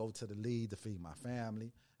 I got to go to the league to feed my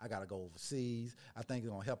family. I got to go overseas. I think it's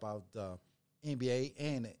going to help out the NBA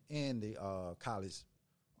and the college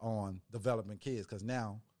on developing kids because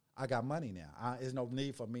now I got money now. There's no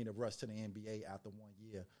need for me to rush to the NBA after 1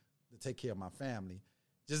 year to take care of my family.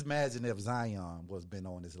 Just imagine if Zion was been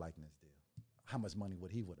on this likeness deal. How much money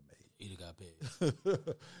would have made? He'd have got paid.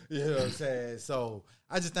 You know what I'm saying? So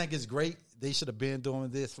I just think it's great. They should have been doing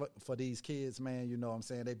this for these kids, man. You know what I'm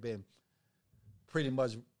saying? They've been pretty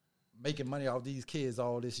much making money off these kids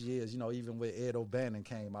all this years. You know, even when Ed O'Bannon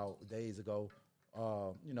came out days ago,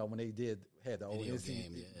 you know, when they had the old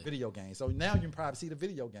video game. So now you can probably see the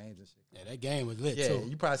video games and shit. Yeah, that game was lit, too. too. Yeah,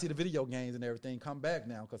 you probably see the video games and everything come back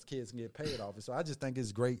now because kids can get paid off it. So I just think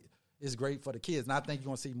it's great. It's great for the kids. And I think you're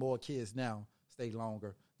going to see more kids now stay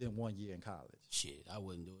longer than 1 year in college. Shit, I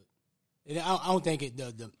wouldn't do it. And I don't think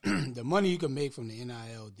the money you can make from the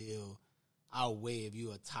NIL deal outweigh if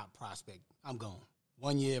you're a top prospect. I'm gone.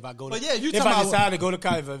 1 year if I go to if I decide to go to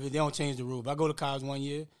college, if they don't change the rule. If I go to college 1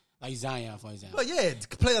 year, like Zion, for example. But yeah,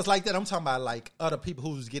 players like that, I'm talking about like other people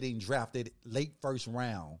who's getting drafted late first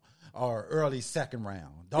round or early second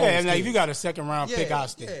round. Yeah, now if you got a second round pick, I'll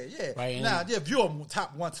stay. Yeah. Right? Now, if you're a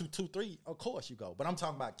top 1, 2, 2, 3, of course you go. But I'm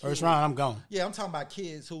talking about kids. First round, I'm gone. Yeah, I'm talking about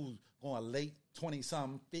kids who's going late,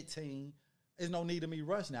 20-something, 15. There's no need of me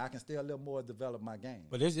rushing now. I can still a little more develop my game.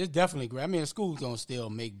 But it's definitely great. I mean, schools don't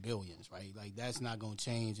still make billions, right? Like, that's not going to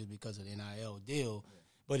change just because of the NIL deal. Yeah.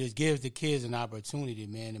 But it gives the kids an opportunity,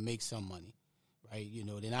 man, to make some money, right? You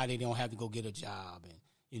know, now they don't have to go get a job and,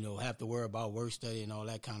 you know, have to worry about work study and all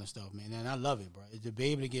that kind of stuff, man. And I love it, bro. To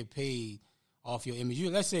be able to get paid off your image.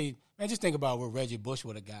 Let's say, man, just think about what Reggie Bush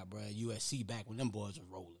would have got, bro, at USC back when them boys were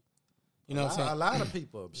rolling. You know what I'm saying? A lot of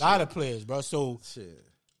people. A lot of players, bro. So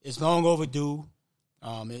it's long overdue.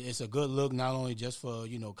 It's a good look not only just for,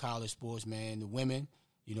 you know, college sports, man. The women,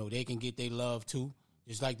 you know, they can get their love, too.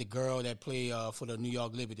 Just like the girl that played for the New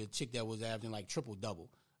York Liberty, the chick that was averaging like triple-double.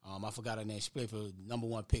 I forgot her name. She played for the number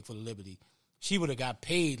 1 pick for the Liberty. She would have got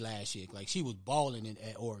paid last year. Like, she was balling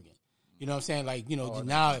at Oregon. You know what I'm saying? Like, you know,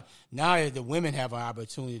 now the women have an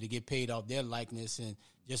opportunity to get paid off their likeness and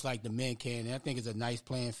just like the men can. And I think it's a nice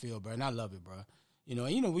playing field, bro. And I love it, bro.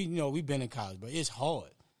 We've been in college, bro. It's hard.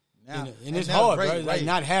 Now, and it's hard, bro. It's like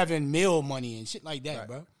not having meal money and shit like that,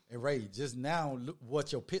 bro. And Ray, just now, look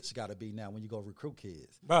what your pitch got to be now when you go recruit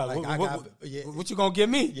kids. Bro, like what you going to give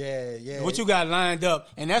me? Yeah. What you got lined up?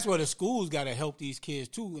 And that's where the schools got to help these kids,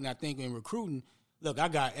 too. And I think in recruiting, look, I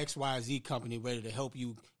got XYZ company ready to help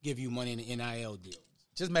you, give you money in the NIL deal.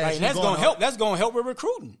 Just imagine that's going to help. That's going to help with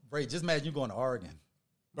recruiting. Ray, just imagine you going to Oregon.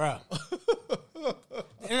 Bro.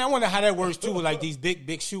 And I wonder how that works, too, with like these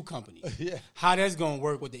big shoe companies. Yeah. How that's going to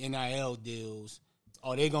work with the NIL deals.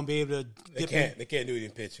 Are they going to be able to They can't do it in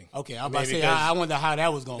pitching. Okay, I'm about to say, I wonder how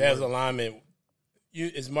that was going to work. There's alignment.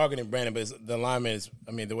 It's marketing branding, but the alignment is,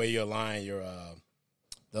 I mean, the way you align your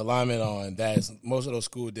the alignment on that is most of those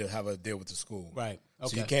schools have a deal with the school. Right. Okay.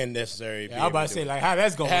 So you can't necessarily I was about to say, like, how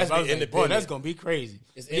that's going to work. I was like, boy, that's going to be crazy.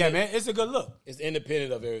 Man, it's a good look. It's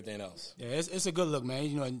independent of everything else. Yeah, it's a good look, man.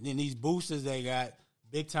 You know, in these boosters, they got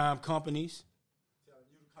big-time companies.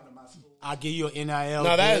 I'll give you an NIL.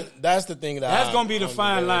 No, that's the thing. That's going to be the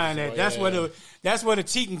fine line. That's where the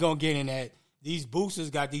cheating going to get in at. These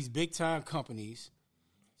boosters got these big-time companies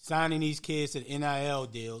signing these kids to the NIL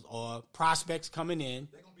deals or prospects coming in.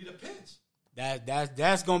 They're going to be the pitch.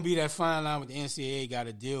 That's going to be that fine line with the NCAA got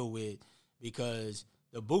to deal with because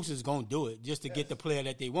the boosters going to do it just to get the player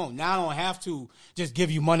that they want. Now I don't have to just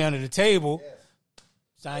give you money under the table. Yes.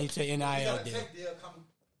 Sign you to NIL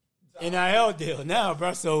deal. NIL deal now,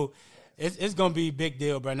 bro. So it's gonna be a big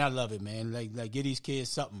deal, bro. And I love it, man. Like give these kids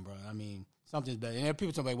something, bro. I mean, something's better. And then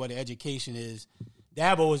people talk about what the education is.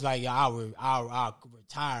 Dabo was like, I'll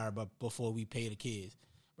retire, but before we pay the kids,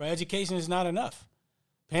 bro. Education is not enough.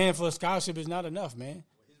 Paying for a scholarship is not enough, man.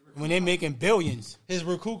 When they making billions, his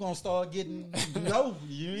recruit gonna start getting no.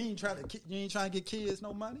 You ain't trying to get kids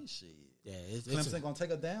no money, shit. Yeah, Clemson going to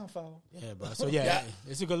take a downfall. Yeah, bro. So,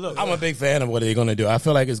 it's a good look. I'm a big fan of what they're going to do. I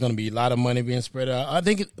feel like it's going to be a lot of money being spread out. I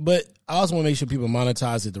think, but I also want to make sure people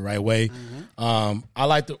monetize it the right way. Mm-hmm. I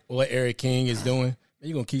like what Eric King is doing.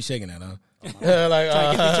 You're going to keep shaking that, huh?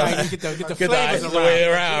 Trying to get the flavors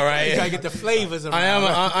around, right? Trying to get the flavors around.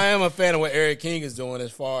 I am a fan of what Eric King is doing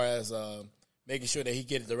as far as making sure that he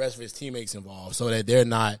gets the rest of his teammates involved so that they're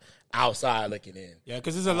not outside looking in. Yeah,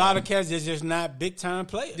 because there's a lot of cats that's just not big-time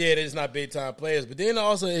players. Yeah, they're just not big-time players. But then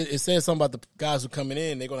also it says something about the guys who coming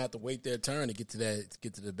in, they're going to have to wait their turn to get to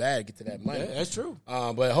that money. Yeah, that's true.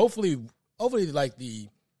 But hopefully, I hope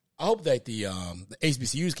that the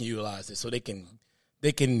HBCUs can utilize it so they can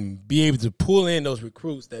be able to pull in those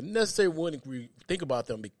recruits that necessarily wouldn't think about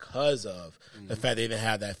them because of the fact they didn't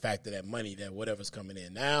have that factor, that money, that whatever's coming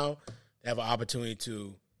in. Now they have an opportunity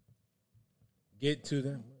to get to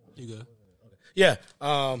them. You good? Yeah,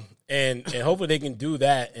 and hopefully they can do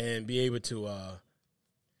that and be able to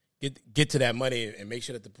get to that money and make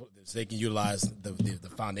sure that they can utilize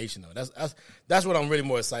the foundation. Though that's what I'm really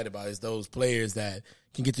more excited about is those players that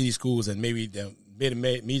can get to these schools and maybe the mid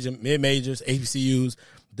majors, HBCUs,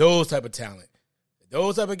 those type of talent,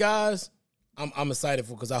 those type of guys. I'm excited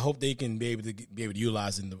for because I hope they can be able to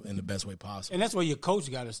utilize it in the best way possible. And that's where your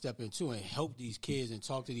coach got to step into and help these kids and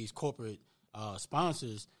talk to these corporate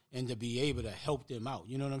sponsors and to be able to help them out.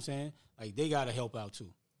 You know what I'm saying? Like, they got to help out, too.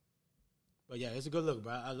 But, yeah, it's a good look,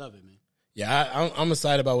 bro. I love it, man. Yeah, I'm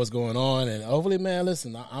excited about what's going on. And hopefully, man,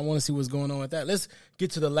 listen, I want to see what's going on with that. Let's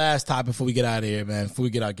get to the last topic before we get out of here, man. Before we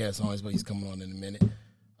get our guest on, but he's coming on in a minute.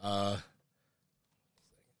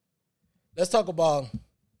 Let's talk about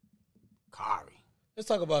Kari. Let's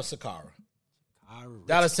talk about Sakara. Kari.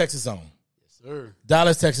 Dallas, Texas zone. Yes, sir.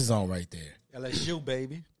 Dallas, Texas zone right there. LSU,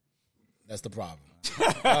 baby. That's the problem.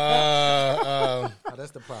 That's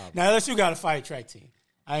the problem. Now, LSU got a fire track team.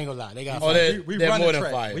 I ain't gonna lie. They got they're more than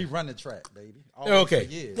fire. We run the track, baby. Always they're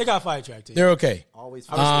okay. They got a fire track team. They're okay. Always.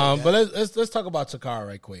 But let's talk about Sakara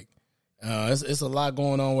right quick. It's a lot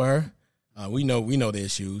going on with her. We know the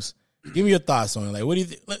issues. Give me your thoughts on it. Like, what do you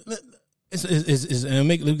think?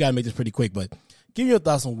 We gotta make this pretty quick, but give me your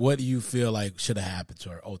thoughts on what do you feel like should have happened to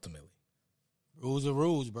her ultimately. Rules are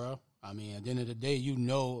rules, bro. I mean, at the end of the day,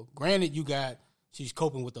 granted, she's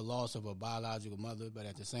coping with the loss of a biological mother, but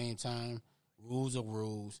at the same time, rules are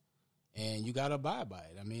rules, and you got to abide by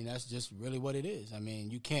it. I mean, that's just really what it is. I mean,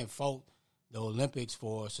 you can't fault the Olympics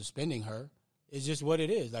for suspending her. It's just what it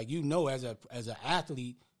is. Like, as an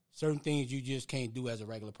athlete, certain things you just can't do as a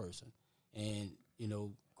regular person. And,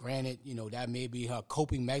 granted, that may be her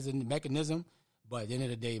coping mechanism, but at the end of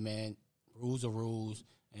the day, man, rules are rules,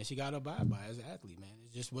 and she got to abide by it as an athlete, man.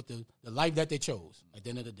 It's just what the life that they chose at the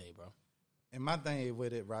end of the day, bro. And my thing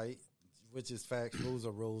with it, right, which is facts, rules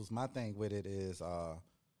are rules. My thing with it is,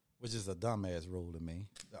 which is a dumbass rule to me,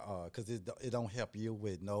 because it don't help you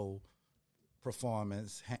with no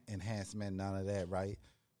performance enhancement, none of that, right?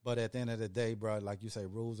 But at the end of the day, bro, like you say,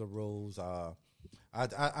 rules are rules.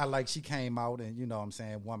 I like she came out and,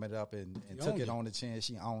 warm it up and took it on the chin.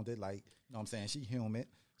 She owned it. Like, she human.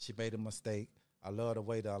 She made a mistake. I love the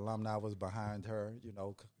way the alumni was behind her,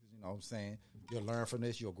 You'll learn from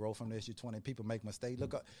this. You'll grow from this. You're 20. People make mistakes.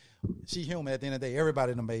 Look, she human. At the end of the day,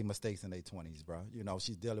 everybody done made mistakes in their 20s, bro.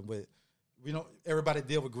 She's dealing with, everybody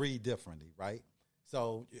deal with greed differently, right?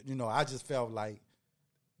 So, I just felt like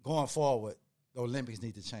going forward, the Olympics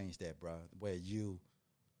need to change that, bro, where you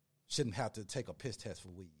shouldn't have to take a piss test for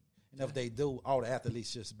weed. And if they do, all the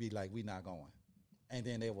athletes just be like, we not going. And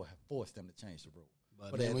then they will force them to change the rule.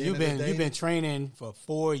 But when you've been training for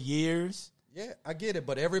 4 years. Yeah, I get it,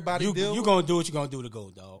 but everybody you're gonna do what you're gonna do to go,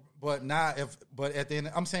 dog. But at the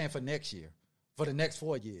end, I'm saying for next year, for the next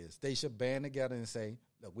 4 years, they should band together and say,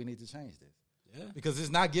 look, we need to change this. Yeah, because it's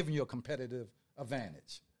not giving you a competitive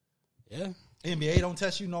advantage. Yeah, NBA don't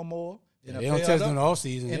test you no more. Yeah, they don't test them all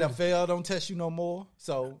season. NFL don't test you no more,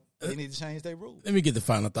 so they need to change their rules. Let me get the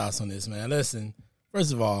final thoughts on this, man. Listen,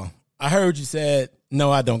 first of all, I heard you said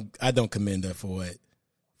no. I don't commend her for it.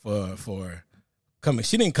 For coming,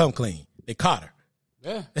 she didn't come clean. They caught her.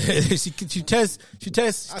 Yeah, she tests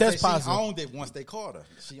positive. She owned it once they caught her.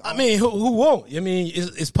 Who won't? I mean,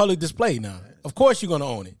 it's public display now. Of course, you're gonna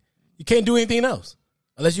own it. You can't do anything else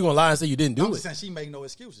unless you're gonna lie and say you didn't do it. Saying she make no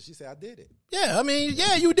excuses. She said, "I did it." Yeah, I mean,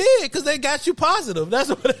 yeah, you did because they got you positive. That's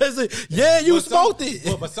what it is. Yeah, you smoked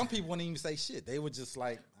it. But some people wouldn't even say shit. They were just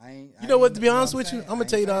like, "I ain't." You know what? To be honest with you, I'm gonna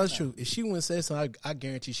tell you the honest truth. If she wouldn't say something, I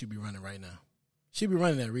guarantee she'd be running right now. She'd be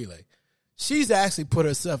running that relay. She's actually put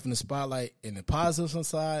herself in the spotlight in the positive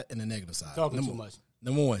side and the negative side. Talking too much.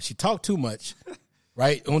 Number one, she talked too much,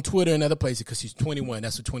 right, on Twitter and other places because she's 21.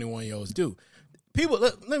 That's what 21-year-olds do. people.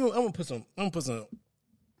 Let me. I'm gonna put some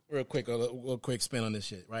real quick spin on this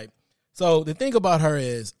shit, right? So the thing about her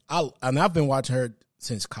is, I've been watching her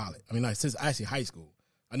since college. I mean, like since actually high school.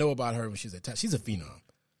 I know about her when she's a phenom.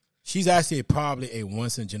 She's actually probably a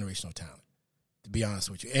once in a generational talent, to be honest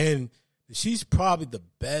with you, and she's probably the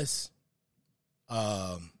best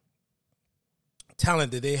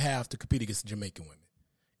talent that they have to compete against Jamaican women.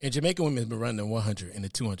 And Jamaican women have been running the 100 and the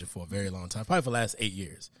 200 for a very long time, probably for the last 8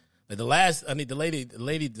 years. Like the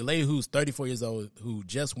lady who's 34 years old who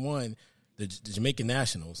just won the Jamaican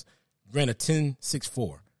Nationals ran a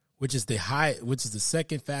 10.64, which is the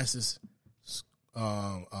second fastest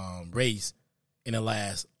race in the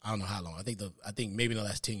last, I don't know how long. I think maybe in the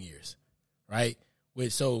last 10 years, right?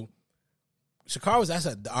 So Sha'Carri was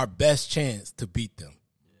actually our best chance to beat them.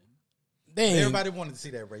 Everybody wanted to see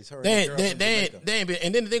that race. And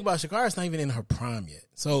then the thing about Sha'Carri, it's not even in her prime yet.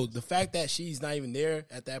 So the fact that she's not even there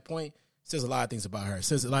at that point says a lot of things about her. It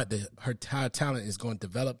says a lot that her talent is going to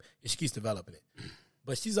develop, and she keeps developing it.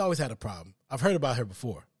 But she's always had a problem. I've heard about her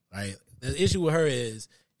before, right? The issue with her is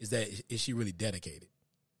that is she really dedicated?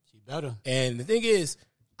 She better. And the thing is,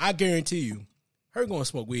 I guarantee you, her going to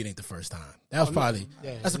smoke weed ain't the first time. That was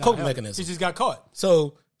that's a coping mechanism. She just got caught.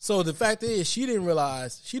 So the fact is, she didn't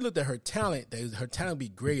realize, she looked at her talent, that her talent would be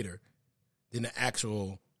greater than the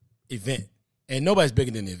actual event. And nobody's bigger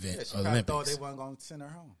than the event. She probably thought they weren't going to send her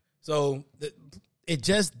home. So it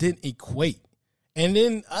just didn't equate. And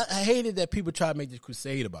then I hated that people try to make this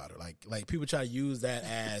crusade about her. Like people try to use that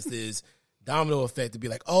as this domino effect to be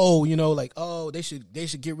like, they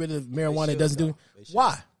should get rid of marijuana. It doesn't do it.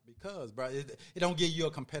 Why? Because, bro, it don't give you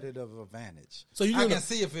a competitive advantage. So I can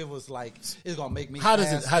see if it was like it's gonna make me.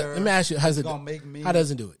 Let me ask you, how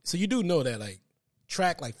does it do it? So you do know that like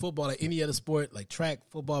track, like football, like any other sport, like track,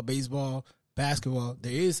 football, baseball, basketball,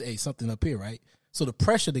 there is something up here, right? So the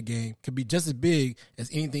pressure of the game can be just as big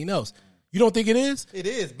as anything else. You don't think it is? It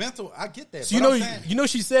is mental. I get that.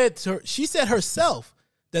 So she said herself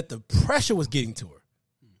that the pressure was getting to her.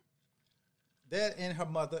 That and her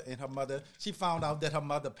mother, she found out that her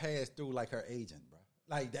mother passed through like her agent, bro.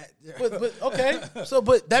 Like that. But okay. So,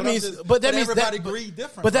 but that means everybody agreed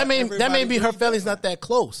different. But that may be her family's not that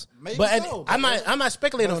close. Maybe but so. I'm not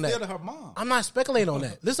speculating on that. Still her mom. I'm not speculating on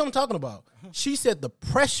that. Listen, what I'm talking about. She said the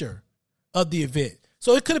pressure of the event.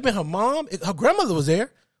 So it could have been her mom. Her grandmother was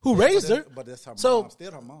there. Who raised her? But that's her mom.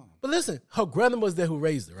 Still her mom. But listen, her grandmother was there who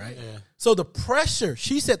raised her, right? Yeah. So the pressure,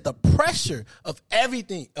 she said the pressure of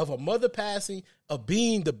everything, of her mother passing, of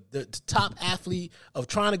being the top athlete, of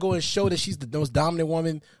trying to go and show that she's the most dominant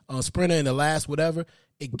woman sprinter in the last whatever,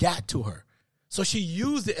 it got to her. So she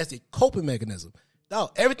used it as a coping mechanism. No,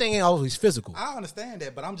 everything ain't always physical. I understand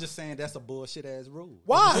that, but I'm just saying that's a bullshit ass rule.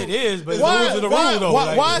 Why? It is, but why, rules are the why, rule, though.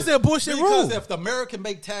 Why is there a bullshit rule? Because if the American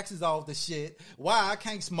make taxes off the shit, why I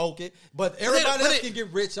can't smoke it, but everybody else can get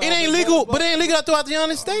rich off it? It ain't legal, but it ain't legal throughout the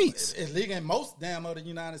United States. It's legal in most damn of the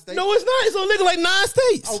United States. No, it's not. It's illegal like 9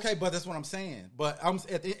 states. Okay, but that's what I'm saying. But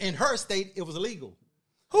in her state, it was illegal.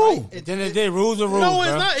 Who? Right? Then rules are rules. No,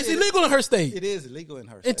 it's not. It's illegal in her state. It is illegal in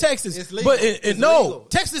her state. In Texas. It's legal. But no,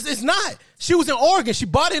 Texas is not. She was in Oregon. She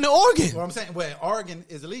bought it in Oregon. What I'm saying, Oregon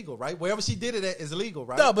is illegal, right? Wherever she did it at is illegal,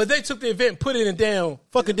 right? No, but they took the event and put it in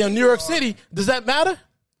fucking New York City. Does that matter?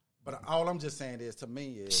 But all I'm just saying is, to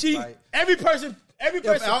me, is every person.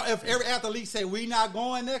 If every athlete say we not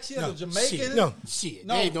going next year, the Jamaicans, shit,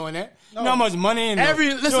 they ain't doing that. You know how much money in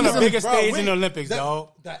listen, the biggest stage in the Olympics,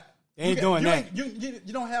 dog. They ain't doing that.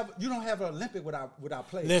 You don't have an Olympic without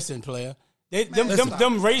players. Listen, player.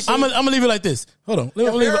 Them races. I'm gonna leave it like this. Hold on.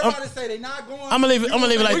 Everybody say they not going. I'm gonna leave it like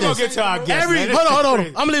this. We're gonna get to our guest. Hold on.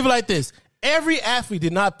 I'm gonna leave it like this. Every athlete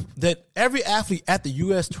at the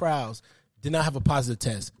U.S. trials did not have a positive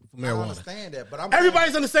test for marijuana. I understand that, but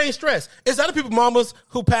everybody's under the same stress. It's other people, mamas,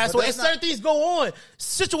 who pass away. And certain things go on.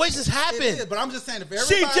 Situations happen. It is, but I'm just saying, if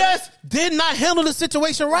everybody, she just did not handle the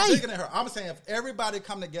situation right. I'm saying, if everybody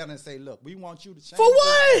come together and say, "Look, we want you to change." For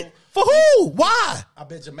what? For who? Why? I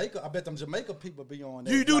bet them Jamaica people be on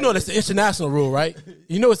that. You do know that's the international rule, right?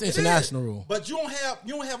 You know it's the international rule. But you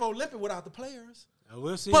don't have Olympic without the players.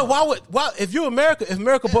 We'll see. But why? If America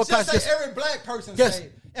boycotts, just say every black person say.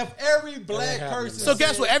 If every black person, so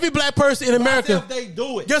guess what? Every black person in America, if they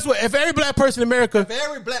do it. Guess what? If every black person in America, if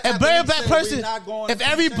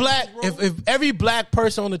every black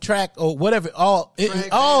person on the track or whatever,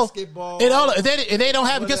 basketball, if they don't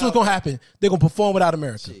have it, guess what's gonna happen? They're gonna perform without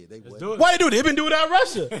America. Why they do it? They've been doing it without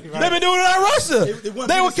Russia. They've been doing it without Russia.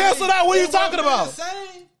 They were canceled out. What are you talking about?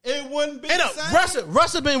 It wouldn't be And the same.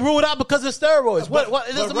 Russia been ruled out because of steroids. What?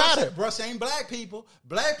 It doesn't matter. Russia ain't black people.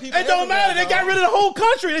 Black people. It don't matter. They got rid of the whole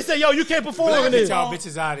country. They said, "Yo, you can't perform in Get this." y'all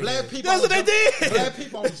bitches out of Black here. people. That's what they did. Black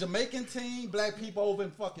people on the Jamaican team. Black people over in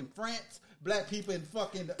fucking France. Black people in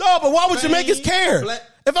fucking. No, but why would Spain, Jamaicans care?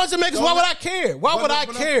 If I'm Jamaicans, why would I care? Why would I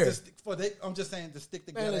care? I'm just saying to stick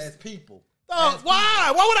together as people. Why?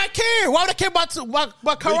 Why would I care? Why would I care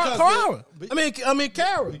about Kara? I mean,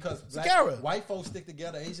 Kara. Because white folks stick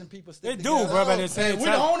together, Asian people stick They together. do, bro, but at the same we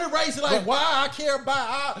time. the only race like why I care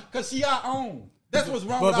about because she our own. That's what's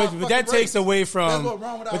wrong with our But that fucking takes race. away from. That's what's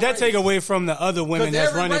wrong with our But that race. take away from the other women 'Cause that's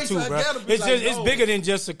every running race too, I bro. gotta be It's like, just it's yo. bigger than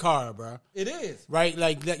just Sakara, bro. It is. Right,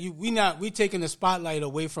 like that. We taking the spotlight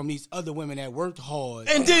away from these other women that worked hard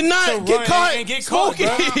And did not to get run caught and get caught, smoking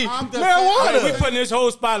bro. marijuana. Like, we putting this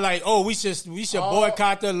whole spotlight. Oh, we should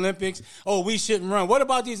boycott the Olympics. Oh, we shouldn't run. What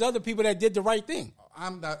about these other people that did the right thing?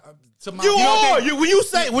 I'm not. To my, You know, are. When you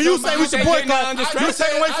say we should boycott, you take away from I just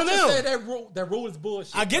said them. that rule is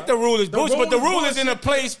bullshit. I get bro. the rule is bullshit, but the rule is bullshit. in a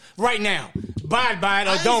place right now. Abide by it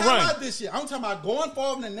I or ain't don't talking run. about this shit. I'm talking about going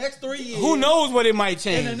forward in the next 3 years. Who knows what it might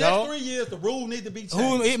In the change, next dog? 3 years, the rule need to be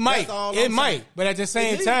changed. It might. That's all It I'm might. saying. But at the same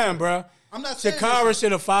It needs time, to. bro, I'm not saying Shakara this.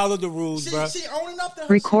 should have followed the rules, bro. She owning up to her.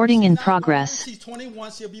 Recording shit. in She's not progress. wrong. She's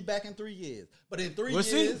 21. She'll be back in 3 years. But in 3 We'll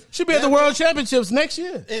see. years, She'll be at the World Championships next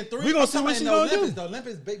year. In 3, We're gonna see what she's gonna do. The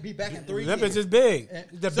Olympics be back in 3 Olympics years. is big.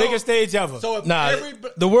 The biggest stage ever. So if Nah,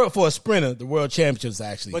 the world for a sprinter, the World Championships is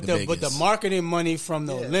actually But the the biggest. marketing money from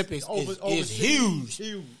the Yes. Olympics is Overseas, huge.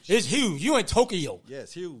 huge. It's huge. You in Tokyo.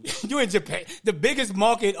 Yes, huge. You in Japan. The biggest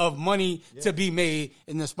market of money to be made,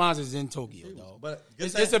 and the sponsors in Tokyo, dog. But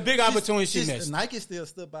It's a big opportunity she missed. Nike still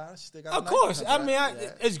stood by. She still got Of a Nike course. I contract. mean,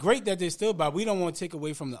 Yeah. it's great that they still buy. We don't want to take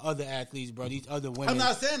away from the other athletes, bro. These other women. I'm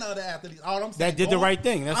not saying other athletes. All I'm saying That did the right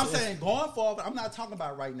thing. I'm saying going forward. I'm not talking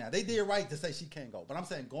about right now. They did right to say she can't go, but I'm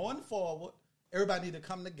saying going forward, everybody need to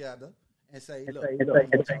come together and say, look,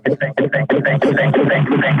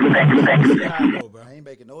 I ain't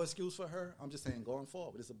making no excuse for her. I'm just saying going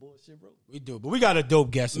forward, it's a bullshit rule. We do, but we got a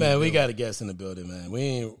dope guest. Man, we in the got a guest in the building, man. We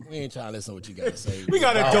ain't trying to listen to what you got to say. We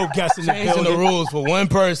got a dope guest in the Changing building. the rules for one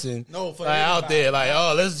person. No, for like, out everybody. there, like,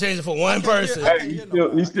 oh, let's change it for one person. Hey,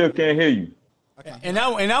 He still can't hear you. And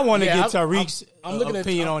I want to Yeah, get Tariq's I'm looking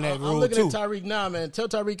opinion at, on that I'm rule looking too. at Tarik now, man. Tell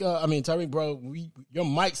Tarik, Tarik, bro, your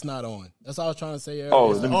mic's not on. That's all I was trying to say earlier. Oh,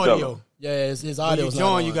 It's- let me tell Audio. him. yeah, his When audio. you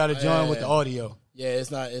join, you got to join with the audio. Yeah, it's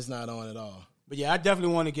not on at all. But yeah, I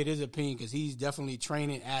definitely want to get his opinion because he's definitely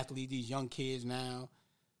training athletes, these young kids now.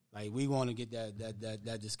 Like we want to get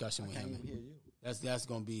that discussion with him. That's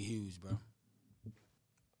gonna be huge, bro.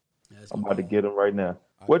 I'm about to get him right now.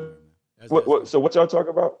 What? That's- So what y'all talking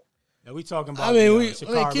about? Yeah, we talking about. I mean,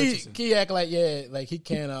 Shakara Richardson. Key act like he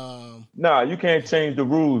can't Nah, you can't change the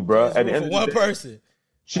rules, bro. At the end for of one the day, person.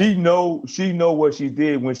 she know what she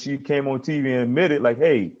did when she came on TV and admitted, like,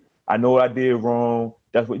 hey, I know what I did wrong.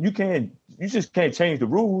 That's what you can't. You just can't change the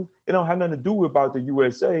rules. It don't have nothing to do about the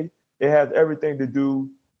USA. It has everything to do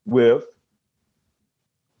with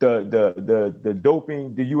the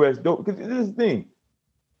doping, the US dope. Because this is the thing.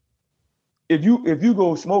 If you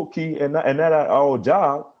go smoke, Key, and not all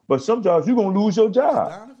job, but some jobs you're gonna lose your job.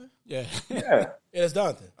 Donovan? Yeah. Yeah. Yeah, it's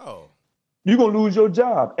Donovan. Oh, You're going to lose your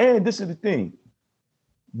job. And this is the thing.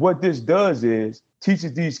 What this does is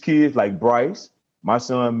teaches these kids like Bryce, my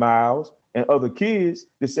son Miles, and other kids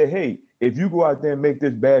to say, hey, if you go out there and make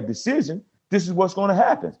this bad decision, this is what's going to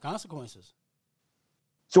happen. Consequences.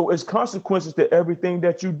 So it's consequences to everything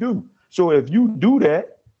that you do. So if you do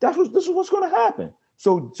that, this is what's going to happen.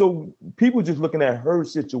 So people just looking at her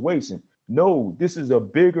situation. No, this is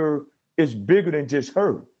it's bigger than just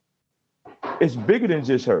her. It's bigger than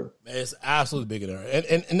just her. Man, it's absolutely bigger than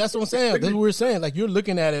her. And that's what I'm saying. That's what we're saying. Like, you're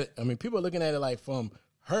looking at it. I mean, people are looking at it like from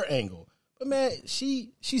her angle. But, man,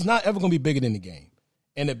 she's not ever going to be bigger than the game.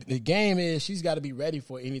 And the game is she's got to be ready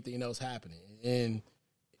for anything else happening. And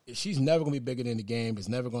she's never going to be bigger than the game. It's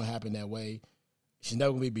never going to happen that way. She's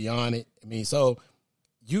never going to be beyond it. I mean, so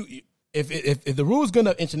if the rule is good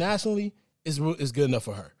enough internationally, it's good enough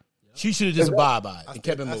for her. She should have just abide by it and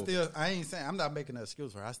kept it moving. I ain't saying I'm not making an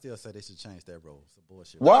excuse for her. I still say they should change that rule. It's a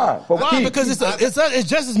bullshit. Why? But Why? Because it's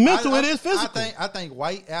just as mental it is physical. I think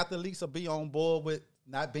white athletes will be on board with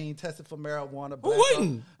not being tested for marijuana. Who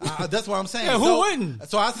wouldn't? That's what I'm saying. Yeah, who wouldn't?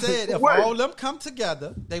 So I said if all of them come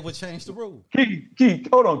together, they would change the rule. Key,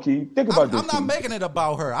 hold on, Key. Think about this. I'm not Key. making it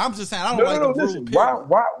about her. I'm just saying I don't like the rule. Listen, period.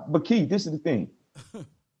 why? But Key, this is the thing.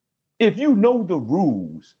 If you know the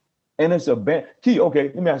rules and it's a band. Key,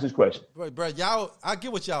 okay, let me ask this question. Bro, y'all, I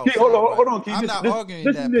get what y'all. Key, hold on, Key. I'm not arguing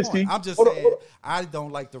that point. Key. I'm just Hold on, saying hold on. I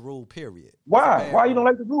don't like the rule. Period. Why? Why you don't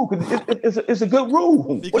like the rule? Because it's a good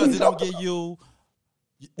rule. Because it don't get you.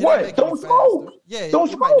 What? Don't smoke. Yeah,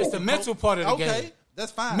 don't smoke. It's the mental part of the game. Okay,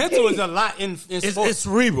 that's fine. Mental is a lot in sports. It's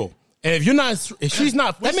cerebral. And if you're not, if she's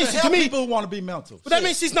not, that means to me, people want to be mental. but that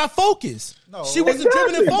means she's not focused. No. She wasn't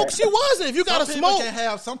Exactly. driven and focused. She wasn't. If you got to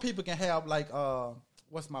smoke, Some people can have like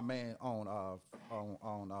what's my man on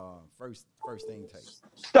first thing tape?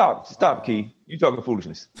 Stop, Key. You talking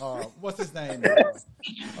foolishness. What's his name?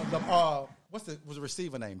 Was the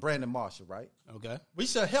receiver name? Brandon Marshall, right? Okay. We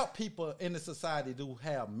should help people in the society to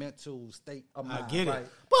have mental state of mind. I get it. Right?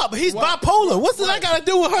 but he's bipolar. What's that got to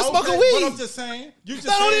do with her smoking weed? But I'm just saying. That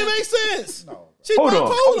don't even make sense. No. She's Hold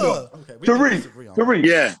bipolar. on. Okay, we can disagree on that. Tariq.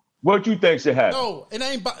 Yeah. What you think should happen? No, it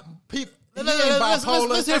ain't people.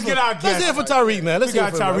 Let's hear get our Let's guest. hear from Tariq, man. Let's We hear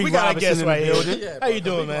got from Tarik We got a Robinson guest in right the here. building. Yeah, How you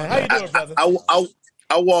doing, man? How you doing, brother?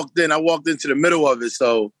 I walked in. I walked into the middle of it,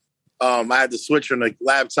 so I had to switch from the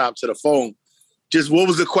laptop to the phone. Just what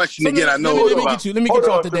was the question again? I know. Let me get you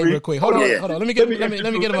off the date Tariq. real quick. Hold on. Let me get him. Let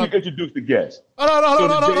me introduce the guest. Hold on.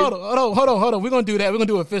 We're gonna do that. We're gonna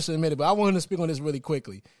do it officially in a minute, but I want him to speak on this really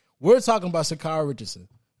quickly. We're talking about Sha'Carri Richardson.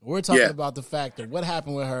 We're talking about the fact of what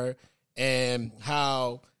happened with her and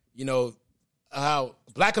how how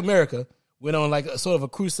Black America went on like a sort of a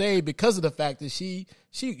crusade because of the fact that she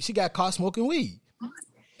got caught smoking weed,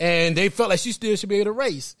 and they felt like she still should be able to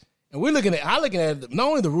race. And I looking at not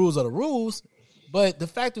only the rules are the rules, but the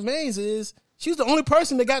fact remains is she was the only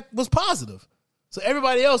person that was positive. So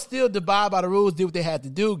everybody else still abide by the rules, did what they had to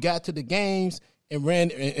do, got to the games, and ran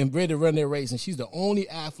to run their race. And she's the only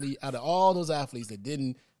athlete out of all those athletes that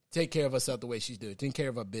didn't take care of herself the way she did, taking care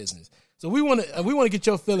of her business. So we want to get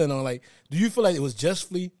your feeling on, like, do you feel like it was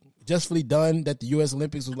justly done that the U.S.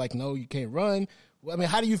 Olympics was like, no, you can't run? I mean,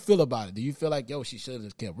 how do you feel about it? Do you feel like, yo, she should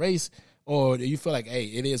have kept race, or do you feel like, hey,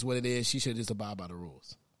 it is what it is, she should just abide by the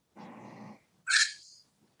rules?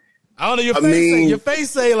 I don't know. Your face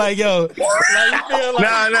say like, yo, like you feel like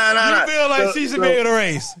No. feel like she should be able to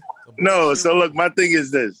race. No, so look, my thing is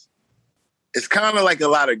this. It's kind of like a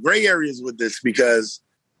lot of gray areas with this because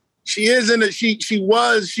she was in a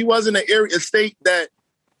state that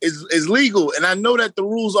is legal, and I know that the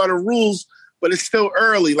rules are the rules, but it's still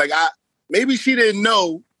early. Like maybe she didn't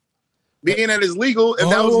know being that it's legal if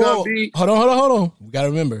that was going to be. Hold on. We got to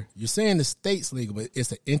remember, you're saying the state's legal, but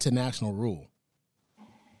it's an international rule.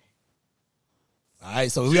 All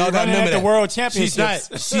right, so we all got to remember the that. World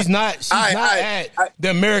Championships. She's not at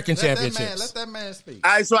the American Championships. Let that man speak.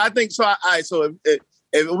 All right, so I think so. All right, so if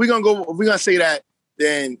we're gonna say that,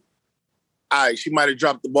 then she might have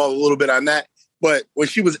dropped the ball a little bit on that. But when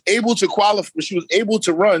she was able to qualify, when she was able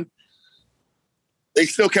to run, they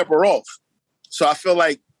still kept her off. So I feel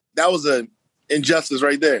like that was an injustice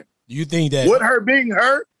right there. Do you think that with her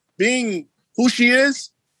being who she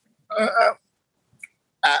is, I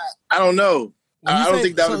don't know. I don't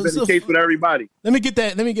think that would have been the case with everybody. Let me get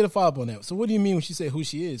a follow up on that. So what do you mean when she said who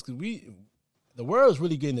she is? Because the world's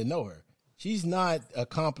really getting to know her. She's not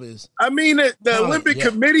accomplished. I mean, the Olympic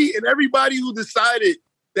Committee and everybody who decided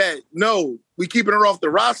that, no, we keeping her off the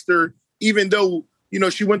roster, even though,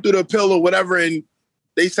 she went through the appeal or whatever, and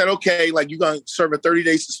they said, okay, like, you're going to serve a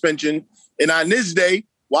 30-day suspension. And on this day,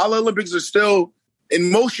 while the Olympics are still in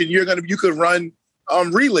motion, you could run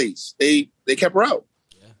relays. They kept her out.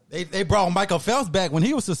 They brought Michael Phelps back when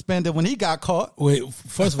he was suspended when he got caught. Wait,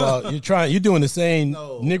 first of all, you're doing the same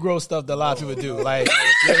Negro stuff that a lot of people do. Like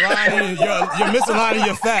you're misaligning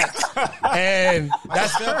your facts, and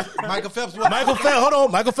Michael Phelps. Michael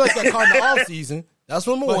Phelps got caught in the off season. That's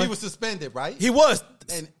one more. But he was suspended, right? He was.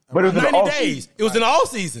 But it was 90 days. It was in the off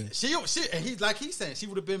season. And he's saying she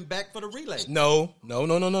would have been back for the relay. No.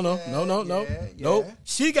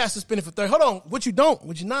 She got suspended for 30. Hold on. What you're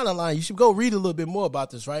not aligned. You should go read a little bit more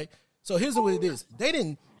about this, right? So here's what it is. They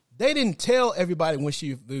didn't tell everybody when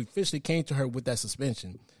she officially came to her with that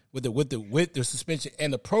suspension, with the suspension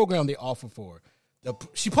and the program they offered for her.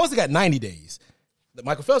 She supposed to got 90 days.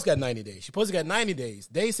 Michael Phelps got 90 days. She supposed to got 90 days.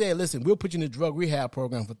 They said, listen, we'll put you in the drug rehab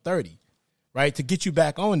program for 30. Right, to get you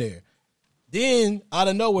back on there. Then, out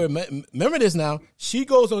of nowhere, remember this now, she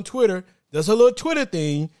goes on Twitter, does her little Twitter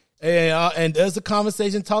thing, and does the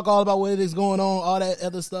conversation, talk all about what is going on, all that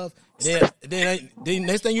other stuff. Then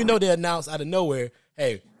next thing you know, they announce out of nowhere,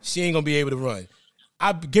 hey, she ain't going to be able to run.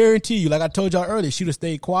 I guarantee you, like I told y'all earlier, she'd have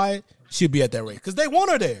stayed quiet, she'd be at that race. Because they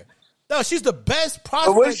want her there. No, she's the best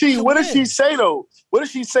prospect. But what does she say, though? What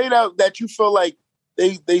does she say that you feel like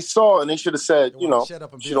they saw and they should have said, you know,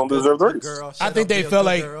 she don't deserve the race. I think they felt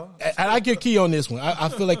like, and I give Key on this one. I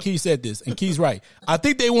feel like Key said this, and Key's right. I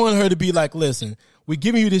think they wanted her to be like, listen, we're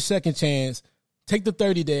giving you this second chance. Take the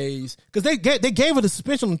 30 days. Because they gave her the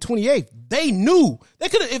suspension on the 28th. They knew. They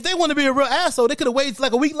could have, if they wanted to be a real asshole, they could have waited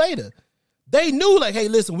like a week later. They knew, like, hey,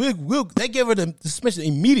 listen, they gave her the suspension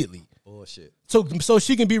immediately. Bullshit. So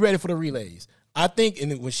she can be ready for the relays. I think,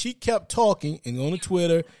 and when she kept talking and on the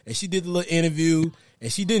Twitter, and she did the little interview,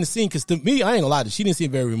 and she didn't seem, because to me, I ain't gonna lie to you, she didn't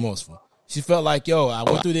seem very remorseful. She felt like, yo, I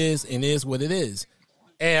went through this, and it is what it is.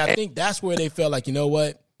 And I think that's where they felt like, you know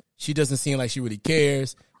what? She doesn't seem like she really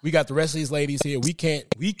cares. We got the rest of these ladies here. We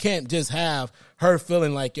can't just have her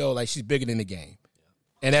feeling like, yo, like she's bigger than the game.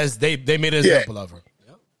 And as they made an example of her.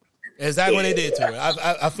 Exactly what they did to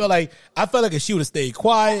her. I felt like if she would have stayed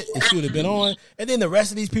quiet and she would have been on, and then the rest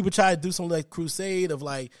of these people try to do some like crusade of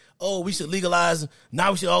like, oh, we should legalize, now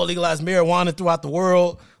we should all legalize marijuana throughout the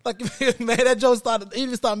world. Like, man, that joke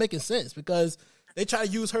even started making sense because they try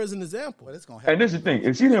to use her as an example. But it's gonna happen. And this is the thing: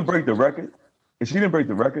 if she didn't break the record,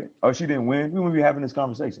 or she didn't win, we wouldn't be having this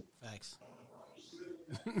conversation. Facts.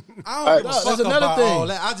 I don't give a fuck that's another about thing. all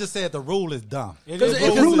that. I just said the rule is dumb. But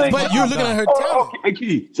you're looking at her talent. Hey,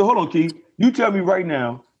 Key. So hold on, Key. You tell me right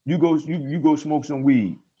now, you go smoke some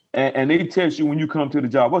weed, and they test you when you come to the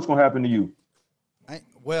job. What's gonna happen to you?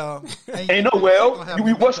 What's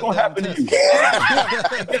gonna happen to you?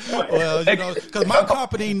 Well, you know, because my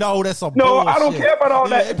company know that's some No, bullshit. I don't care about all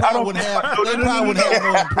that. They probably wouldn't have no employees.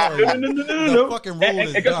 No. The fucking rule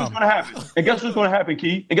is and guess dumb. what's gonna happen? And guess what's gonna happen,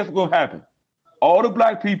 Key? And guess what's gonna happen? All the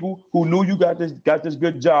black people who knew you got this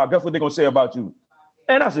good job, guess what they're gonna say about you?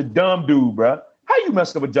 And that's a dumb dude, bro. How you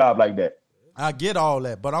mess up a job like that? I get all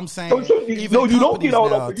that, but I'm saying You don't get all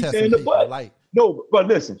that. You saying the butt. Like, no, but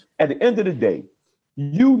listen. At the end of the day,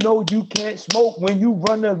 you know you can't smoke when you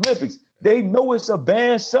run the Olympics. They know it's a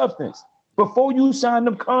banned substance. Before you sign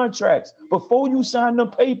them contracts, before you sign them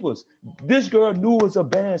papers, this girl knew it was a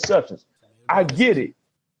banned substance. I get it.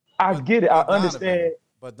 I understand.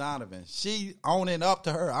 But Donovan, she owning up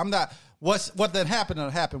to her. I'm not. What that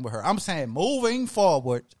happened with her. I'm saying moving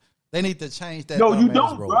forward, they need to change that. No, you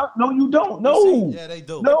don't, rule. bro. No, you don't. No. Yeah, they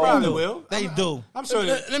do. No. They probably will. They do. I'm sure.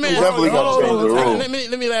 Let me definitely gotta change the rule. Let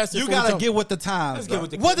me ask you. You gotta get with the times. Let's get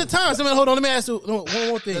with the What the times? I mean, hold on. Let me ask you one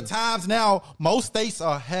more thing. The times now. Most states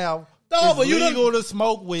have. No, but it's you legal to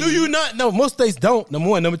smoke weed. Do you not? No, most states don't. Number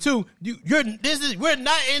one, number two. This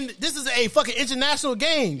is a fucking international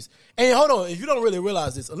games. And hold on, if you don't really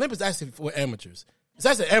realize this, Olympics actually for amateurs. It's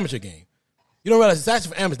actually an amateur game. You don't realize it's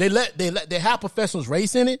actually for amateurs. They have professionals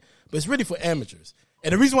race in it, but it's really for amateurs.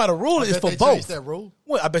 And the reason why the rule is for both. That rule?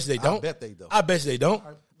 Well, I bet you they don't. I bet they do. I bet you they don't.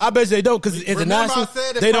 I bet you they don't because it's international. I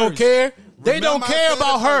said it They don't first. care. They Remember don't I care said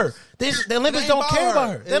about it her. first. The Olympics It don't ain't care about about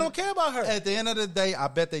her. her. They don't care about her. At the end of the day, I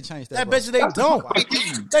bet they changed that. I bet you they That's the don't. problem.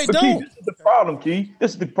 They But don't. Key, this is the problem, Key.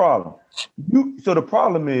 This is the problem. So the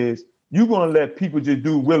problem is you're gonna let people just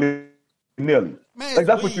do willy-nilly. Man, Like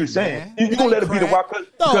that's it's what you're weed, saying. man. You're It gonna ain't let it be the crack. wild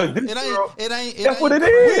No, because this girl. It That's what it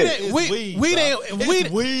ain't- is. It's We- weed, we bro. ain't- It's we-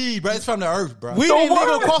 weed, bro. It's from the earth, bro. Weed So ain't legal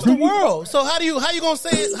what? across the world. So how you gonna say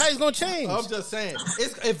it? How it's gonna change? I'm just saying,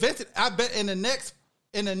 it's invented. I bet in the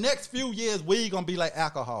next few years, weed gonna be like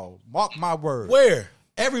alcohol. Mark my word. Where?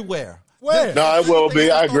 Everywhere. Where? No, it will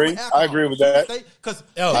be. I agree. I agree with that. Because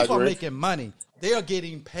I people are agree. making money. They are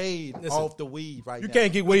getting paid off the weed right now. You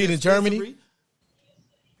can't get weed in Germany.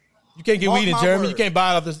 You can't get Mark weed in my Germany. word. You can't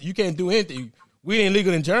buy it off this. You can't do anything. Weed ain't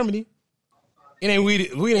legal in Germany. It ain't weed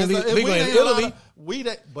ain't legal in Italy. Weed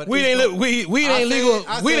ain't legal.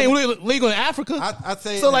 Weed ain't legal in Africa. I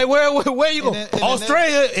say so. Like where you go? in the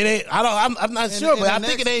Australia. It ain't. I'm not sure, but I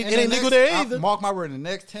think it ain't legal there either. Mark my word. In the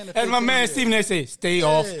next 10 to 15 As my man years, Stephen A. said, stay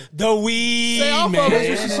off the weed, Stay off of man. it. That's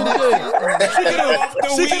what she should have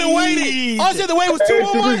did. She could have waited. All she had to wait was 2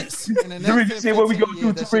 more months. in the next Tariq, 10, see what we go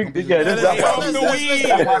 15 through, years, that shit Tariq. gonna be Yeah,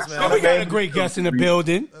 legal. that's Stay off the weed. We got a great guest in the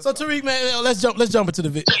building. So Tarik, man, let's jump into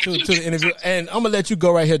the interview, and I'm gonna let you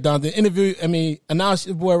go right here, Don. The interview. I mean, announce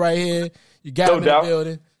your boy right here. You got No him in doubt. the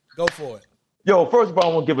building. Go for it. Yo, first of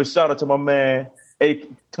all, I want to give a shout out to my man,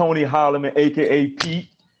 Tony Holloman, aka Pete.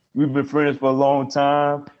 We've been friends for a long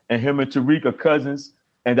time, and him and Tarik are cousins,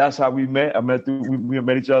 and that's how we met. We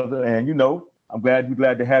met each other, and I'm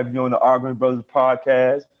glad to have you on the Arguing Brothers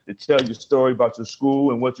podcast to tell your story about your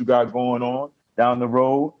school and what you got going on down the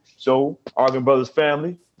road. So, Arguing Brothers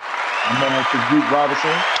family, my man Tarik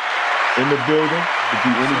Robinson in the building to be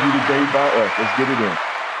interviewed today by us. Let's get it in.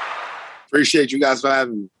 Appreciate you guys for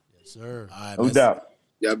having me. Yes, sir. All right, No doubt.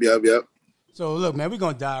 Yep. So, look, man, we're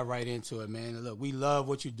going to dive right into it, man. Look, we love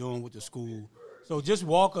what you're doing with the school. So just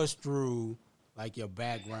walk us through like your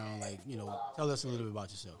background, like, tell us a little bit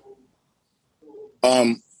about yourself.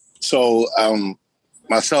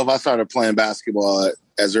 Myself, I started playing basketball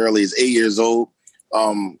as early as 8 years old.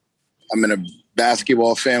 I'm in a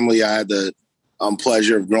basketball family. I had the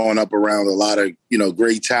pleasure of growing up around a lot of,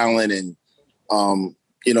 great talent and,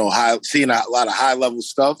 seeing a lot of high level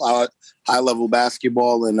stuff, high level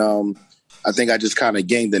basketball. And I think I just kind of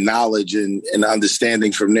gained the knowledge and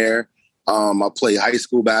understanding from there. I played high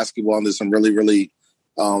school basketball under some really, really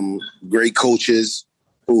great coaches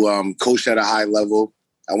who coached at a high level.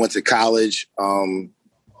 I went to college. I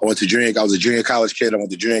was a junior college kid. I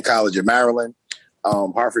went to junior college in Maryland,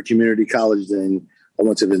 Hartford Community College. Then I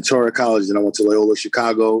went to Ventura College. Then I went to Loyola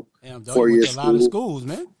Chicago. Damn, 4 years. A lot of schools,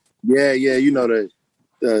 man. Yeah.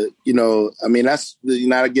 That's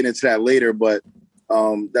not to get into that later, but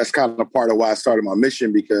that's kind of part of why I started my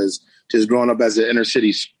mission, because just growing up as an inner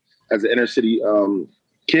city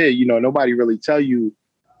kid, nobody really tell you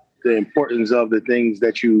the importance of the things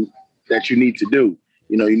that you need to do.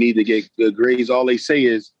 You need to get good grades. All they say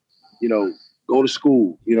is, go to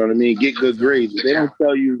school. You know what I mean? Get good grades. But they don't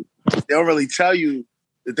really tell you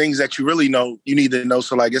the things that you really know you need to know.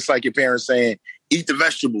 So like, it's like your parents saying, eat the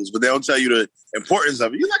vegetables, but they don't tell you the importance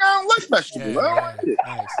of it. You're like, I don't like vegetables. I don't like it.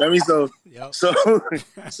 Nice. I mean, so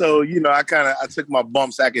I took my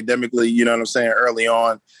bumps academically, you know what I'm saying, early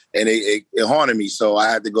on, and it haunted me. So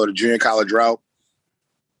I had to go to junior college route.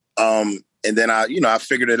 And then I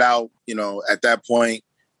figured it out, at that point,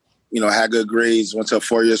 had good grades, went to a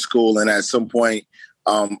 4-year school. And at some point,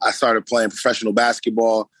 I started playing professional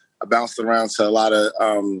basketball. I bounced around to a lot of,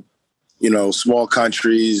 small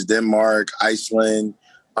countries, Denmark, Iceland,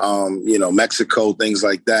 Mexico, things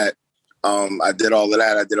like that. I did all of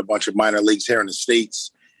that. I did a bunch of minor leagues here in the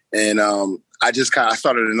States. And I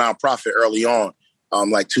started a nonprofit early on,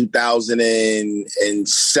 like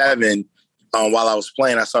 2007. While I was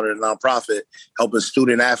playing, I started a nonprofit helping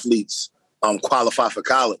student athletes qualify for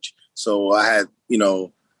college. So I had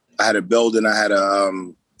a building, I had a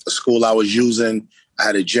school I was using, I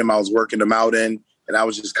had a gym I was working them out in, and I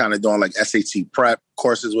was just kind of doing like SAT prep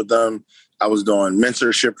courses with them. I was doing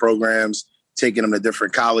mentorship programs, taking them to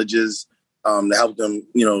different colleges to help them,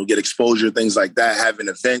 get exposure, things like that, having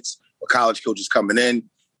events with college coaches coming in.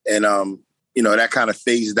 And, that kind of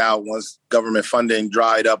phased out once government funding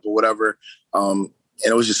dried up or whatever. And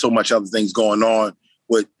it was just so much other things going on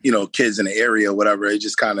with, kids in the area or whatever. It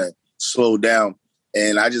just kind of slowed down.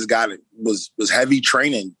 And I just was heavy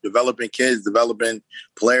training, developing kids, developing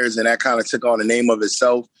players. And that kind of took on the name of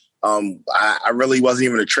itself. I really wasn't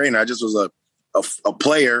even a trainer. I just was a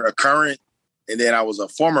player, a current. And then I was a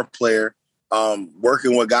former player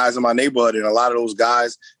working with guys in my neighborhood. And a lot of those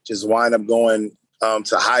guys just wind up going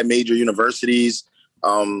to high major universities,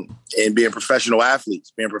 and being professional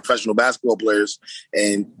athletes, being professional basketball players.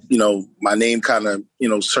 And, my name kind of,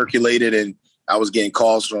 circulated, and I was getting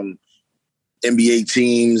calls from NBA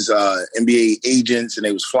teams, NBA agents, and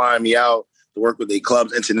they was flying me out to work with their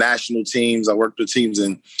clubs, international teams. I worked with teams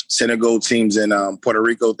in Senegal, teams in Puerto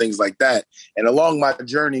Rico, things like that. And along my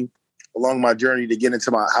journey to get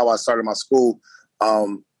into how I started my school,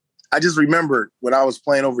 I just remember when I was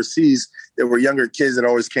playing overseas, there were younger kids that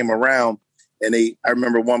always came around. And I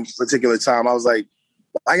remember one particular time I was like,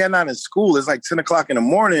 why y'all not in school? It's like 10 o'clock in the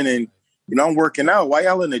morning and, I'm working out. Why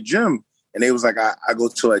y'all in the gym? And they was like, I go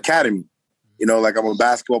to an academy. Like I'm a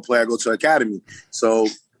basketball player, I go to an academy. So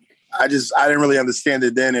I didn't really understand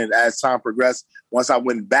it then. And as time progressed, once I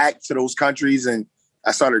went back to those countries and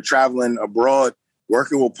I started traveling abroad,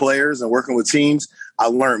 working with players and working with teams, I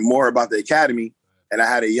learned more about the academy. And I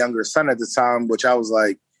had a younger son at the time, which I was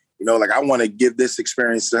like, I want to give this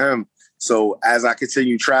experience to him. So as I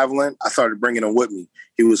continued traveling, I started bringing him with me.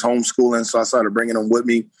 He was homeschooling, so I started bringing him with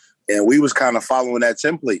me. And we was kind of following that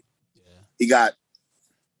template. Yeah.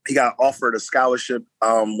 He got offered a scholarship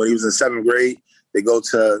when he was in 7th grade. They go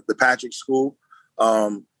to the Patrick School.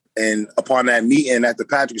 And upon that meeting at the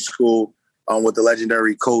Patrick School with the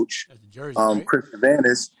legendary coach, Jersey, right? Chris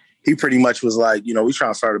Vanis, he pretty much was like, we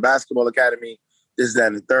trying to start a basketball academy, this, that,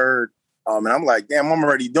 and the third. And I'm like, damn, I'm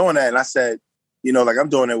already doing that. And I said, I'm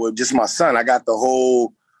doing it with just my son. I got the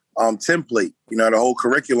whole template, the whole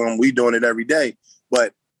curriculum. We doing it every day.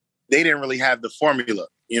 But they didn't really have the formula.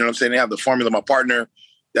 You know what I'm saying? They have the formula. My partner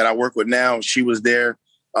that I work with now, she was there.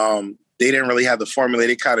 They didn't really have the formula.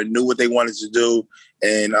 They kind of knew what they wanted to do.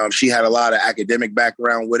 And she had a lot of academic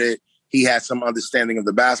background with it. He had some understanding of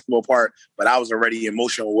the basketball part, but I was already in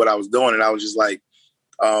motion with what I was doing. And I was just like,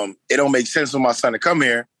 it don't make sense for my son to come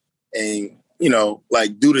here and,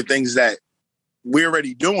 do the things that we're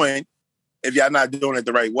already doing if y'all not doing it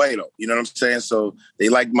the right way, though. You know what I'm saying? So they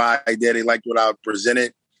liked my idea. They liked what I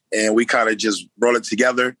presented. And we kind of just brought it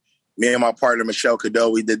together. Me and my partner, Michelle Cadeau,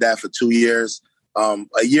 we did that for 2 years. A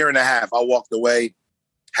year and a half, I walked away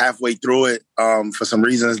halfway through it for some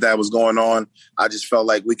reasons that was going on. I just felt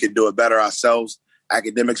like we could do it better ourselves.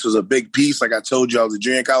 Academics was a big piece. Like I told you, I was a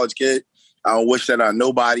junior college kid. I don't wish that on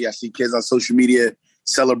nobody. I see kids on social media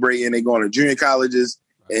celebrating. They going to junior colleges.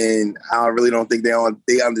 And I really don't think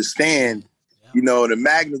they understand, you know, the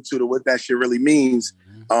magnitude of what that shit really means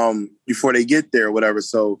before they get there or whatever.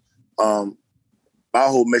 So my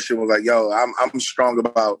whole mission was like, yo, I'm strong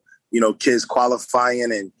about, you know, kids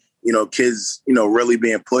qualifying and, you know, kids, you know, really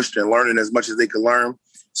being pushed and learning as much as they could learn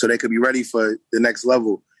so they could be ready for the next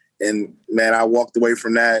level. And, man, I walked away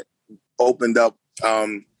from that, opened up,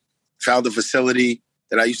 found a facility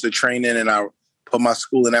that I used to train in, and I put my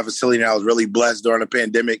school in that facility, and I was really blessed during the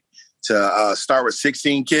pandemic to start with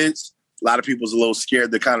 16 kids. A lot of people was a little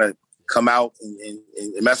scared to kind of come out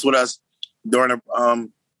and mess with us during the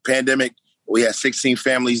pandemic. We had 16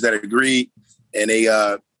 families that agreed, and they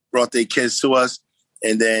brought their kids to us.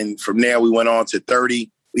 And then from there, we went on to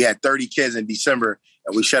 30. We had 30 kids in December,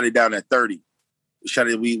 and we shut it down at 30.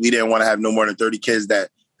 We didn't want to have no more than 30 kids that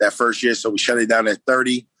first year, so we shut it down at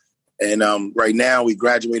 30. And right now, we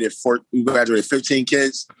graduated 15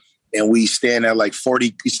 kids, and we stand at like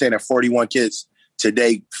 40. We stand at 41 kids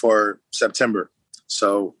today for September.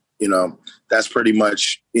 So, you know, that's pretty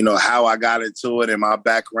much, you know, how I got into it and my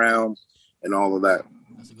background and all of that.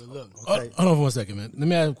 That's a good look. Okay. Hold on for 1 second, man. Let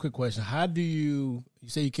me ask a quick question. How do you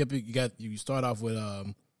say you start off with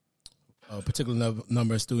a particular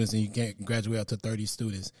number of students and you can't graduate up to 30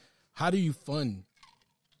 students. How do you fund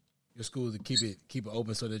your school to keep it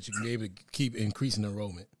open so that you can be able to keep increasing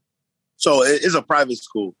enrollment? So it's a private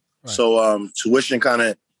school. Right. So tuition kind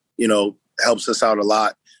of, you know, helps us out a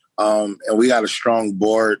lot. And we got a strong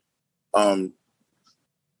board. Our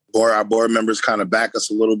board members kind of back us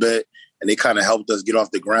a little bit, and they kind of helped us get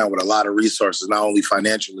off the ground with a lot of resources, not only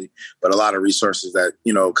financially, but a lot of resources that,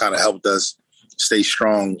 you know, kind of helped us stay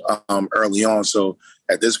strong early on. So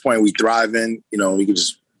at this point, we thrive in, you know, we can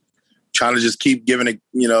just trying to just keep giving it,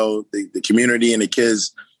 you know, the community and the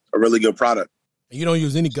kids a really good product. And you don't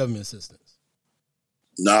use any government assistance?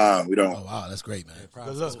 Nah, we don't. Oh, wow, that's great, man.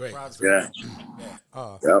 That's great. Yeah.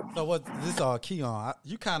 Yep. So what this key on,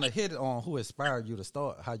 you kind of hit on who inspired you to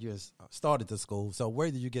start, how you started the school. So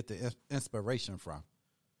where did you get the inspiration from?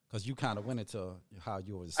 Because you kind of went into how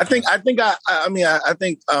you was. I think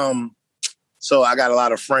so I got a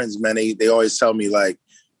lot of friends, man. They always tell me like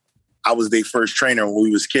I was their first trainer when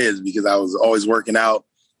we was kids because I was always working out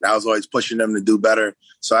and I was always pushing them to do better.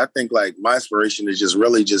 So I think like my inspiration is just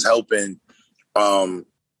really just helping,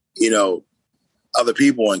 you know, other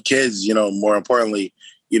people and kids, you know, more importantly,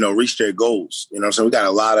 you know, reach their goals. You know, so we got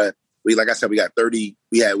a lot of, like I said, we got 30,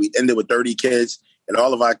 we ended with 30 kids, and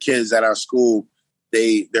all of our kids at our school,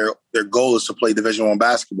 their goal is to play Division I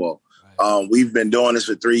basketball. Right. We've been doing this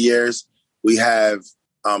for 3 years. We have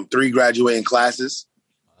 3 graduating classes,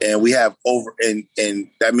 and we have and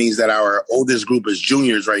that means that our oldest group is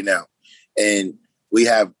juniors right now. And we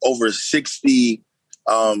have over 60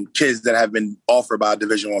 kids that have been offered by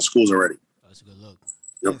Division I schools already. That's a good look.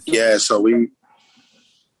 Yeah,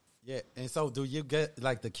 and so do you get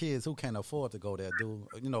like the kids who can't afford to go there?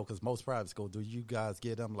 Because most private schools, do you guys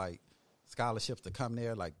get them like scholarships to come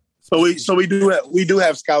there? Like, we do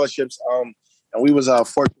have scholarships. And we was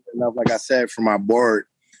fortunate enough, like I said, from our board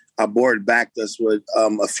backed us with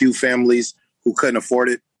a few families who couldn't afford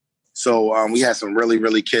it. So we had some really,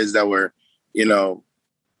 really kids that were, you know,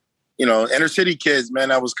 inner city kids, man,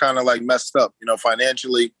 that was kind of like messed up, you know,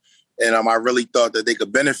 financially. And I really thought that they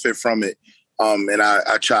could benefit from it. And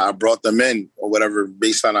I brought them in or whatever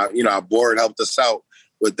based on our board helped us out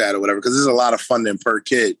with that or whatever, because there's a lot of funding per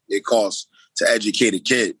kid it costs to educate a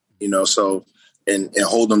kid, you know, so and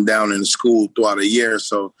hold them down in the school throughout a year.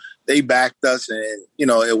 So they backed us and, you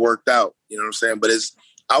know, it worked out, you know what I'm saying? But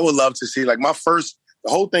I would love to see like the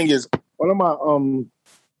whole thing is one of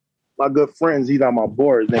my good friends, he's on my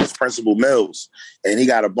board. His name is Principal Mills, and he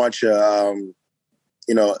got a bunch of,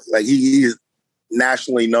 you know, like he is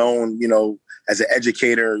nationally known, you know, as an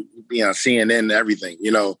educator, you know, CNN and everything,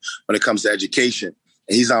 you know, when it comes to education.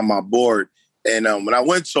 And he's on my board. And when I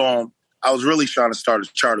went to him, I was really trying to start a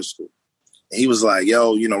charter school. And he was like,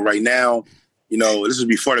 yo, you know, right now, you know, this was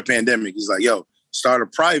before the pandemic. He's like, yo, start a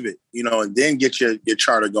private, you know, and then get your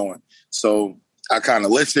charter going. So I kind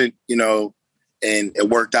of listened, you know, and it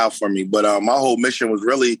worked out for me. But my whole mission was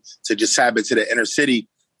really to just tap into the inner city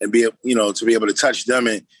and be, you know, to be able to touch them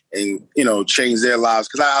and you know, change their lives.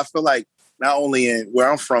 Because I feel like not only in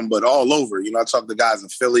where I'm from, but all over. You know, I talk to guys in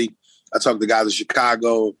Philly. I talk to guys in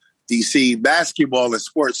Chicago, D.C. Basketball and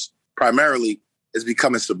sports primarily is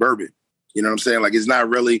becoming suburban. You know what I'm saying? Like, it's not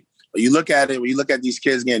really – when you look at it, when you look at these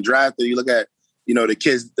kids getting drafted, you look at, you know, the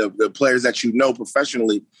kids, the players that you know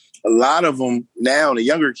professionally, a lot of them now, the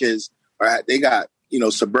younger kids, they got, you know,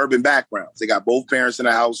 suburban backgrounds. They got both parents in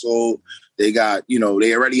the household. They got, you know,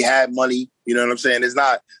 they already had money. You know what I'm saying? There's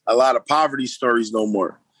not a lot of poverty stories no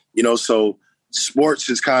more. You know, so sports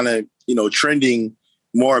is kind of, you know, trending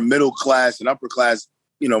more middle class and upper class,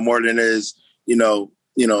 you know, more than it is, you know,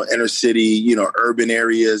 inner city, you know, urban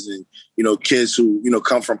areas and, you know, kids who, you know,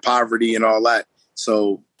 come from poverty and all that.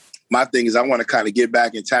 So my thing is I want to kind of get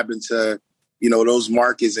back and tap into, you know, those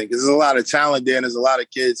markets. And because there's a lot of talent there and there's a lot of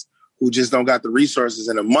kids who just don't got the resources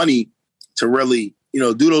and the money to really, you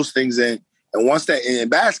know, do those things. And once that, and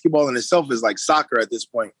basketball in itself is like soccer at this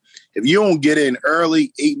point. If you don't get in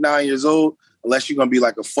early, 8, 9 years old, unless you're going to be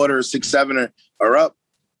like a footer, 6, 7 or up,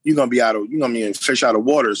 you're going to be a fish out of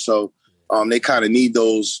water. So they kind of need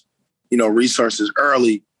those, you know, resources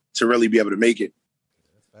early to really be able to make it.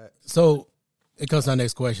 So it comes to our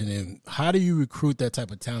next question. And how do you recruit that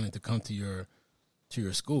type of talent to come to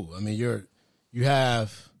your school? I mean, you're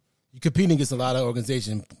competing against a lot of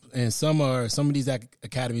organizations, and some of these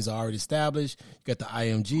academies are already established. You got the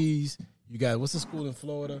IMGs. You got, what's the school in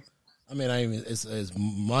Florida? I mean, it's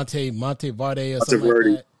Monte Verde or something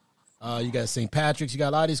like that. You got St. Patrick's. You got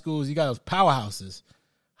a lot of these schools. You got powerhouses.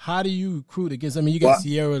 How do you recruit against? I mean, you got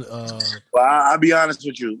Sierra. Well, I'll be honest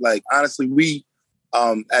with you. Like, honestly, we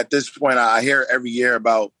at this point, I hear every year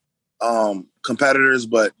about competitors,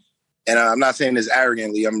 and I'm not saying this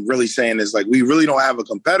arrogantly. I'm really saying this, like, we really don't have a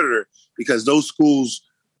competitor because those schools,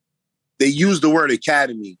 they use the word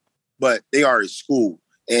academy, but they are a school.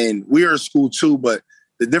 And we are a school too, but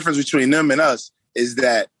the difference between them and us is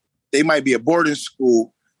that they might be a boarding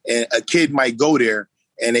school and a kid might go there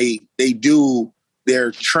and they do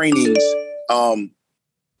their trainings,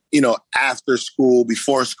 you know, after school,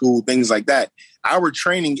 before school, things like that. Our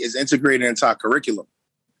training is integrated into our curriculum,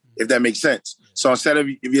 if that makes sense. So instead of,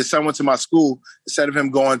 if your son went to my school, instead of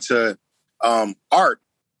him going to art,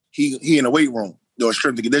 he in a weight room doing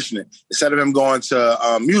strength and conditioning. Instead of him going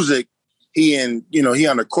to music, he on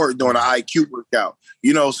the court doing an IQ workout.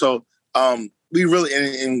 You know, so we really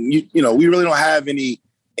we really don't have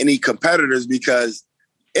any competitors because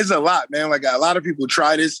it's a lot, man. Like, a lot of people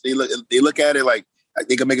try this, they look at it like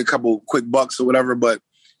they can make a couple quick bucks or whatever, but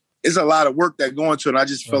it's a lot of work that go into it. And I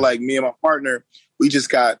just feel like me and my partner,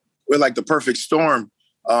 we're like the perfect storm.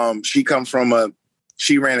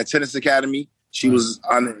 She ran a tennis academy. She was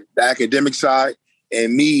on the academic side,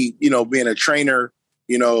 and me, you know, being a trainer,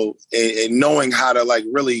 you know, and knowing how to, like,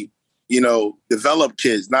 really, you know, develop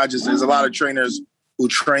kids. Not just, there's a lot of trainers who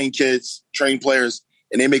train kids, train players,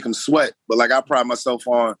 and they make them sweat. But, like, I pride myself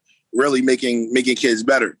on really making kids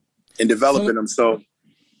better and developing them. So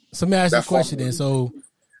let me ask you a question then. So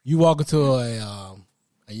you walk into a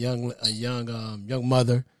young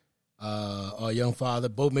mother or a young father,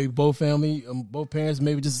 both parents,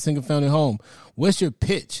 maybe just a single family home. What's your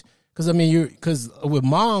pitch? Because I mean, because with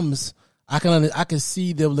moms, I can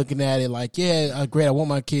see them looking at it like, yeah, great. I want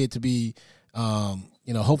my kid to be,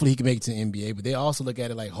 you know, hopefully he can make it to the NBA. But they also look at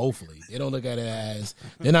it like, hopefully. They don't look at it as,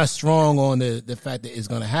 they're not strong on the fact that it's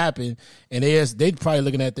going to happen. And they probably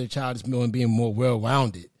looking at their child as being more well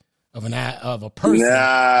rounded of a person.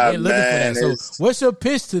 They're looking for that. So what's your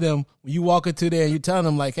pitch to them when you walk into there and you tell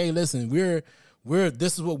them, like, hey, listen, we're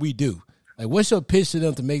this is what we do. Like, what's your pitch to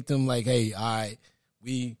them to make them like, hey, all right,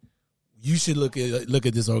 you should look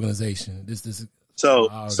at this organization.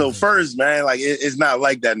 So first, man, like, it's not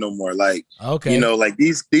like that no more. Like, okay, you know, like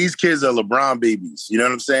these kids are LeBron babies. You know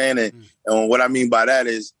what I'm saying? And what I mean by that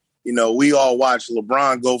is, you know, we all watch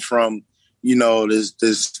LeBron go from, you know,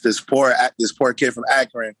 this poor kid from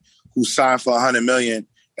Akron who signed for $100 million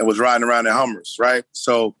and was riding around in Hummers, right?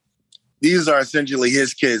 So these are essentially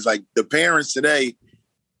his kids. Like, the parents today,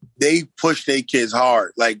 they push their kids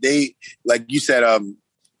hard. Like you said, you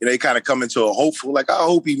know, they kind of come into a hopeful, like, I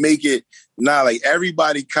hope he make it. Nah, like,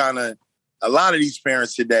 everybody a lot of these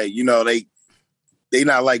parents today, you know, they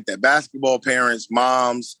not like that. Basketball parents,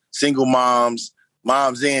 moms, single moms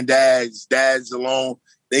and dads alone,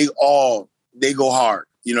 they go hard.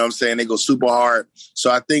 You know what I'm saying? They go super hard.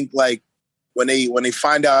 So I think, like, when they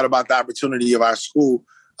find out about the opportunity of our school,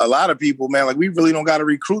 a lot of people, man, like, we really don't got to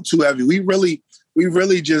recruit too heavy. We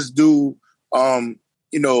really just do,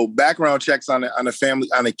 you know, background checks on the family,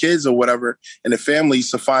 on the kids or whatever, and the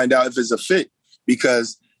families to find out if it's a fit,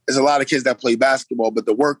 because there's a lot of kids that play basketball, but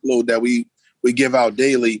the workload that we give out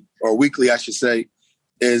daily or weekly, I should say,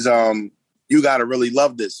 is you got to really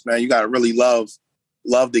love this, man. You got to really love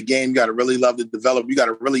the game. You got to really love to develop. You got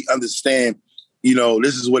to really understand,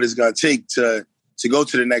 this is what it's going to take to go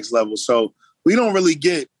to the next level. So we don't really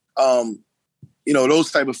get,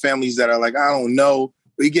 those type of families that are like, I don't know.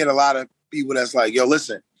 We get a lot of people that's like, yo,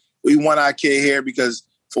 listen, we want our kid here because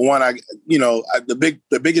for one,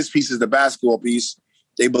 the biggest piece is the basketball piece.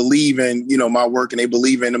 They believe in, my work, and they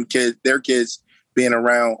believe in their kids being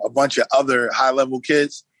around a bunch of other high level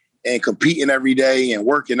kids and competing every day and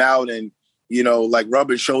working out and, like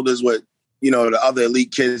rubbing shoulders with, the other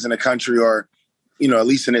elite kids in the country or, at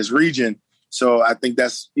least in this region. So I think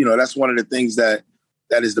that's one of the things that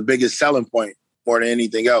is the biggest selling point more than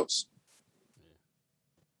anything else.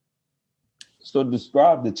 So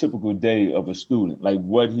describe the typical day of a student, like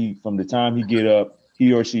from the time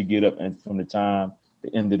he or she get up and from the time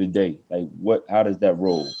the end of the day, like how does that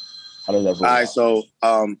roll? All right. So,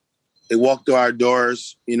 they walk through our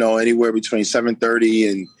doors, anywhere between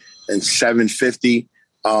 7:30 and 7:50.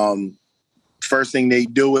 First thing they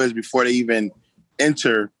do is before they even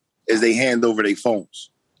enter is they hand over their phones.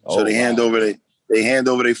 So they hand over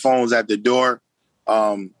their phones at the door.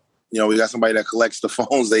 We got somebody that collects the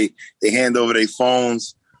phones. They hand over their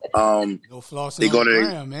phones. No flossing they go on to the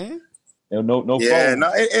ground, man. No yeah, phone.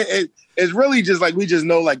 no, it's really just like we just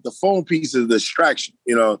know like the phone piece is a distraction,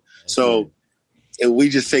 So we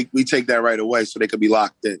take that right away so they could be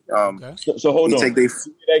locked in. Okay. So hold on.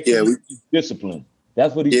 Discipline.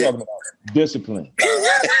 That's what he's talking about. Discipline.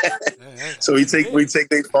 So we take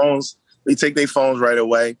their phones. We take their phones right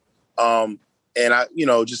away. And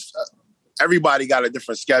everybody got a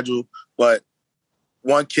different schedule, but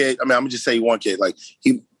one kid, I'm gonna just say one kid, like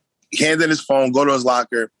he hands in his phone, go to his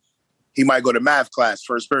locker. He might go to math class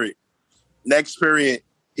first period. Next period,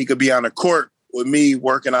 he could be on the court with me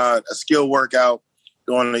working on a skill workout,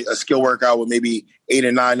 doing a skill workout with maybe 8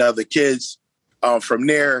 or 9 other kids. From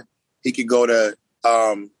there, he could go to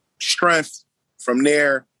strength. From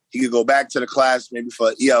there, he could go back to the class, maybe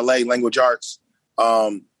for ELA, language arts,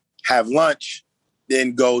 have lunch,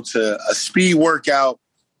 then go to a speed workout,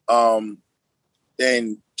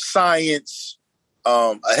 then science,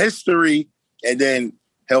 a history, and then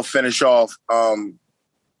he'll finish off on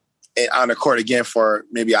the court again for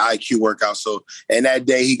maybe an IQ workout. So, and that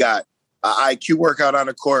day he got an IQ workout on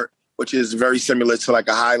the court, which is very similar to like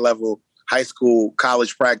a high-level high school,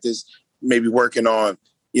 college practice, maybe working on,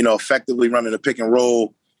 effectively running a pick and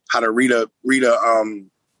roll, how to read a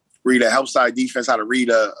help side defense, how to read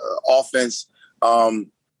a offense,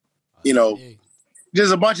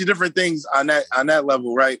 just a bunch of different things on that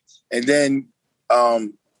level, right? And then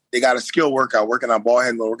they got a skill workout, working on ball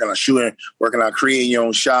handling, working on shooting, working on creating your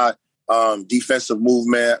own shot, defensive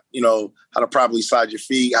movement, how to properly slide your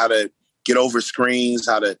feet, how to get over screens,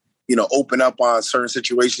 how to, open up on certain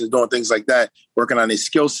situations, doing things like that, working on their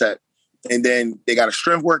skill set. And then they got a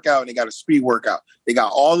strength workout and they got a speed workout. They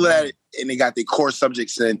got all of that and they got their core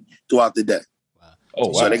subjects in throughout the day. Wow. Oh,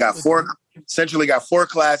 wow. So they got four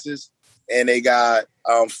classes and they got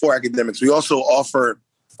 4 academics. We also offer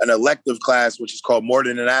an elective class, which is called More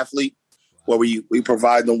Than an Athlete, where we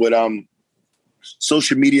provide them with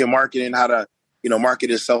social media marketing, how to,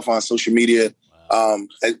 market itself on social media,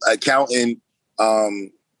 accounting,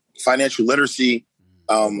 financial literacy,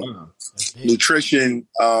 nutrition,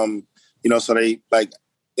 so they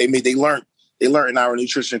learned in our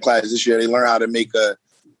nutrition class this year, they learned how to make a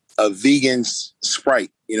vegan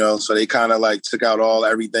Sprite, so they kind of like took out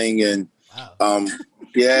everything and,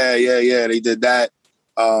 they did that.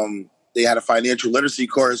 They had a financial literacy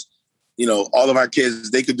course. All of our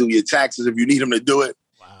kids, they could do your taxes if you need them to do it.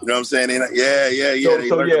 Wow. You know what I'm saying? They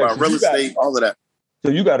learned about real estate, all of that. So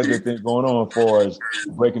you got a good thing going on for us,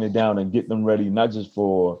 breaking it down and getting them ready, not just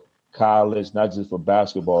for college, not just for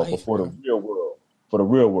basketball, but for the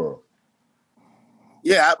real world.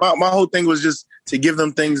 Yeah, my whole thing was just to give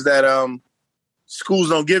them things that schools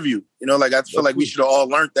don't give you. I feel like we should have all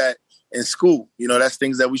learned that in school. That's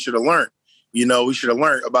things that we should have learned. We should have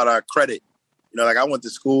learned about our credit. I went to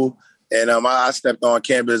school and I stepped on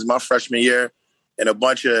campus my freshman year and a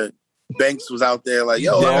bunch of banks was out there like,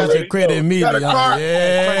 yo, that's your credit immediately. Got a car.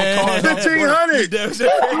 Yeah. 1,500. That was your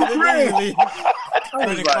credit immediately.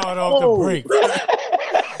 Credit card off the break.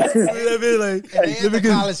 Let me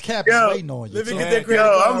get college cap waiting on you. Let me get that credit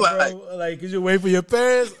card, bro. Like, cause you wait for your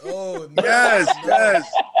parents? Oh, no. Yes.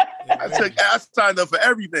 I signed up for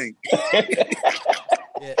everything.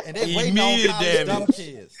 Yeah, and they waiting on college dumb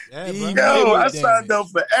kids. I signed up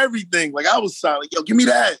for everything. Like I was signed. Like, yo, give me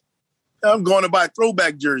that. I'm going to buy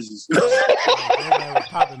throwback jerseys. Everybody was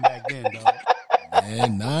popping back then, dog.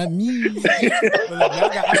 Man, not me. But look, man,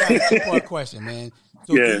 I got a 2-part question, man.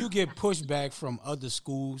 So do you get pushback from other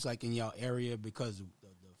schools like in your area because of the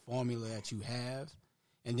formula that you have?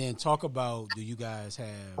 And then talk about, do you guys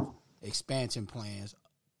have expansion plans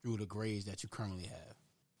through the grades that you currently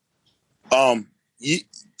have?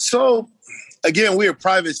 So again, we're a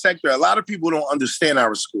private sector. A lot of people don't understand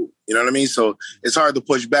our school. You know what I mean? So it's hard to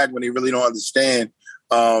push back when they really don't understand.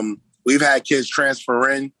 We've had kids transfer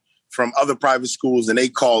in from other private schools and they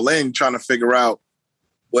call in trying to figure out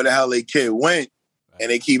where the hell their kid went. And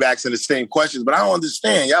they keep asking the same questions. But I don't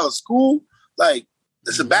understand. Y'all at school? Like,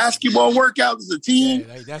 it's a basketball workout. It's a team.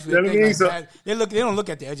 Yeah, like that's what they mean? Like they don't look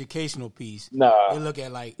at the educational piece. Nah. They look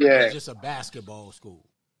at it's just a basketball school.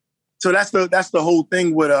 So that's the whole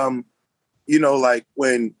thing with like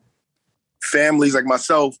when families like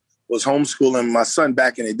myself was homeschooling my son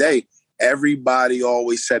back in the day, everybody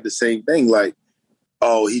always said the same thing, like,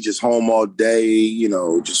 oh, he just home all day,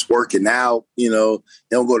 just working out, he don't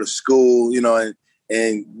go to school,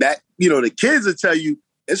 and that, the kids will tell you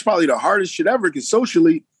it's probably the hardest shit ever because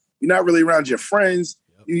socially you're not really around your friends.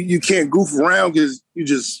 You can't goof around because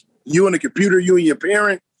you and the computer, you and your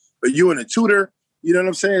parent, or you and a tutor. You know what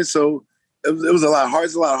I'm saying? So it was a lot hard.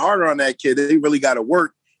 It's a lot harder on that kid. They really got to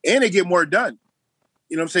work and they get more done.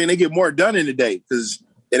 You know what I'm saying? They get more done in the day because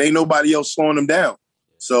it ain't nobody else slowing them down.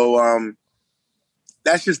 So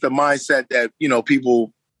that's just the mindset that,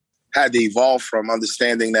 people had to evolve from,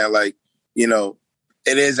 understanding that,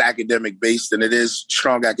 it is academic based and it is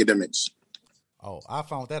strong academics. Oh, I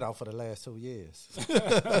found that out for the last 2 years.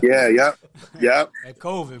 Yep. At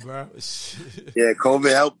COVID, bro. Yeah,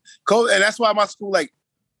 COVID helped. And that's why my school,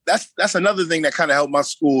 that's another thing that kind of helped my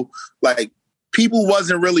school. Like, people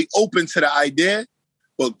wasn't really open to the idea,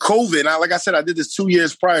 but COVID, like I said, I did this 2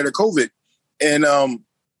 years prior to COVID. And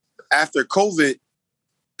after COVID,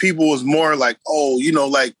 people was more like, oh,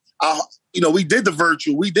 we did the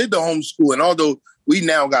virtual, we did the homeschool. And although we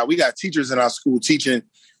got teachers in our school teaching,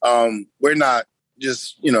 we're not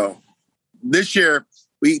just, this year,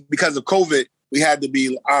 because of COVID, we had to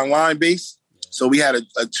be online based. So we had a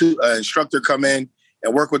instructor come in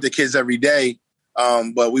and work with the kids every day.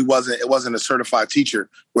 But it wasn't a certified teacher.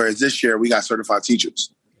 Whereas this year we got certified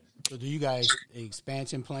teachers. So do you guys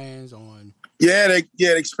expansion plans on? Yeah.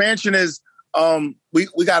 The expansion is,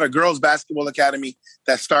 we got a girls basketball academy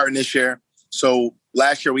that's starting this year. So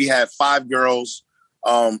last year we had 5 girls,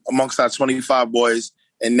 amongst our 25 boys.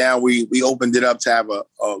 And now we opened it up to have a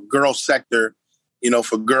girls sector,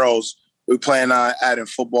 for girls. We plan on adding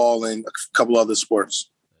football and a couple other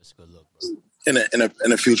sports. That's a good look, bro.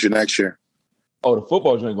 In the future next year. Oh, the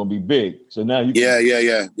football joint gonna be big. So now you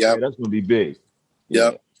yeah. That's gonna be big.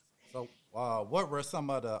 Yep. So what were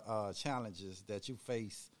some of the challenges that you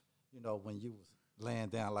faced, when you was laying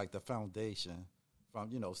down like the foundation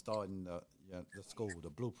from, starting the school,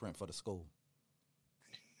 the blueprint for the school?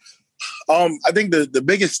 I think the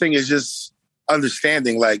biggest thing is just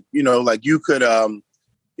understanding, you could,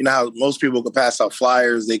 how most people could pass out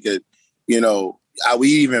flyers. They could, we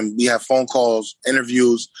have phone calls,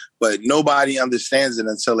 interviews, but nobody understands it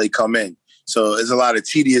until they come in. So it's a lot of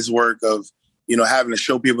tedious work of, having to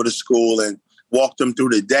show people the school and walk them through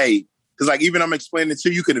the day. Because even I'm explaining it to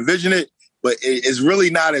you, you can envision it, but it's really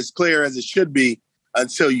not as clear as it should be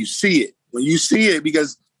until you see it. When you see it,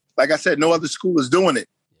 because like I said, no other school is doing it.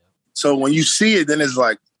 So when you see it, then it's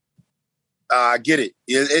like, I get it.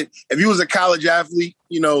 If you was a college athlete,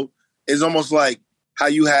 it's almost like how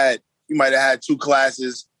you might have had 2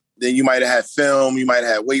 classes, then you might have had film, you might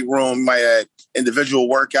have had weight room, you might have had individual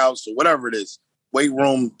workouts or whatever it is, weight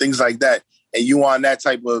room, things like that. And you on that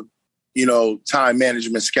type of, time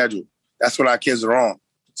management schedule. That's what our kids are on.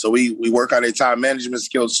 So we work on their time management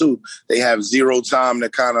skills too. They have 0 time to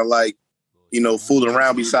kind of fool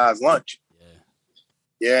around besides lunch.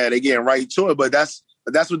 Yeah, they getting right to it, but that's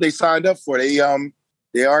what they signed up for. They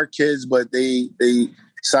are kids, but they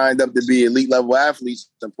signed up to be elite level athletes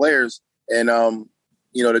and players. And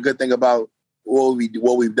the good thing about what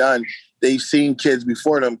we've done, they've seen kids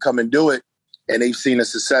before them come and do it, and they've seen the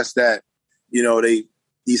success that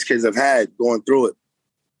these kids have had going through it.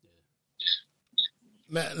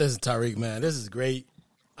 Man, listen, Tarik, man, this is great.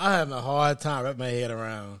 I'm having a hard time wrapping my head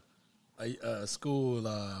around a school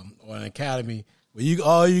or an academy where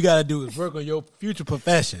all you got to do is work on your future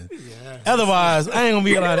profession. Yeah. Otherwise, I ain't going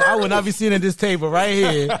to be like, I would not be sitting at this table right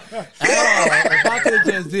here at all if I could have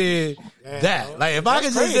just did that. Like, if I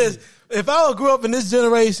could just, if I grew up in this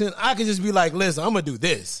generation, I could just be like, listen, I'm going to do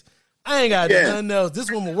this. I ain't got to do nothing else.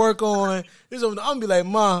 This one I'm going to work on. This one, I'm going to be like,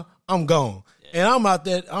 Ma, I'm gone. And I'm out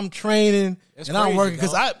there, I'm training, and I'm working.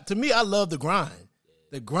 Because to me, I love the grind.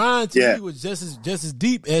 The grind to me was just as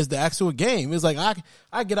deep as the actual game. It's like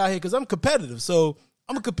I get out here because I'm competitive. So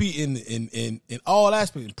I'm gonna compete in all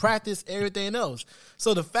aspects, in practice, everything else.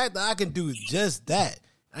 So the fact that I can do just that,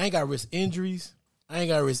 I ain't gotta risk injuries. I ain't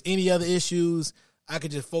gotta risk any other issues. I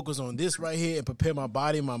can just focus on this right here and prepare my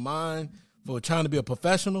body and my mind for trying to be a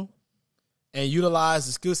professional and utilize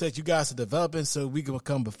the skill sets you guys are developing so we can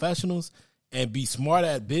become professionals and be smart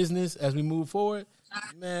at business as we move forward.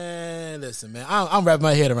 Man, listen, man, I'm wrapping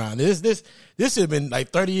my head around this. This should have been like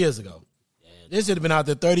 30 years ago. This should have been out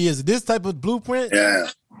there 30 years. This type of blueprint,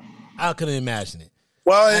 I couldn't imagine it.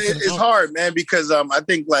 Well, it's hard, man, because I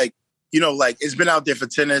think like it's been out there for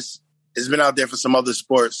tennis. It's been out there for some other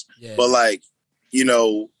sports. Yeah. But like,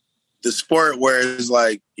 the sport where it's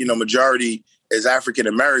like, majority is African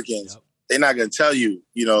Americans, they're not going to tell you,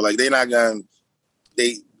 like they're not going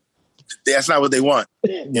to, that's not what they want.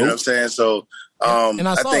 You know what I'm saying? So, and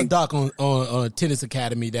I saw a doc on a tennis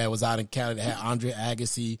academy that was out in Canada that had Andre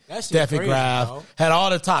Agassi, Steffi Graf, had all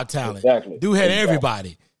the top talent. Exactly. Dude had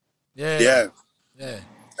everybody. Yeah.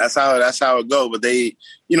 That's how it go. But they,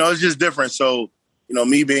 it's just different. So,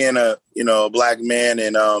 me being a black man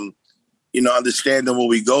and understanding what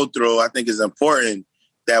we go through, I think is important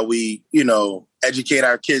that we educate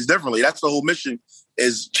our kids differently. That's the whole mission,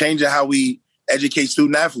 is changing how we educate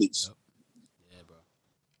student athletes. Yep. Yeah, bro.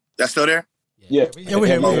 That's still there? Yeah, we're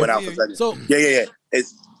here. So yeah.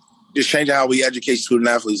 It's just changing how we educate student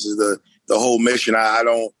athletes is the whole mission. I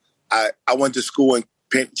went to school and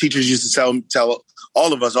teachers used to tell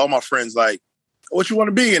all of us, all my friends, like, what you want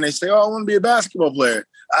to be? And they say, oh, I want to be a basketball player.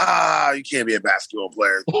 You can't be a basketball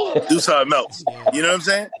player. Do something else. You know what I'm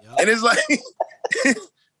saying? Yep. And it's like,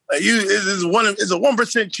 it's a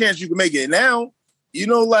 1% chance you can make it. Now, it's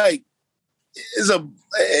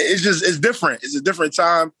different. It's a different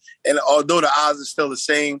time. And although the odds are still the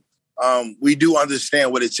same, we do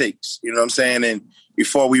understand what it takes. You know what I'm saying? And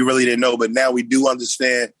before we really didn't know, but now we do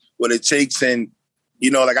understand what it takes. And,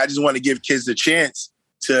 I just want to give kids the chance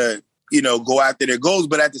to, go after their goals.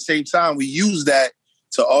 But at the same time, we use that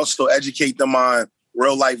to also educate them on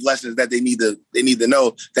real life lessons that they need to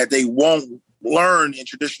know that they won't learn in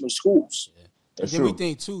traditional schools. Yeah. And then we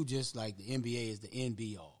think too, just like the NBA is the end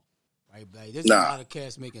be all, right? Like there's a lot of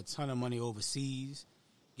cats making a ton of money overseas,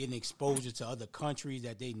 getting exposure to other countries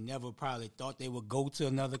that they never probably thought they would go to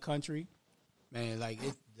another country. Man, like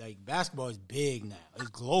basketball is big now. It's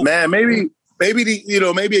global. Man, maybe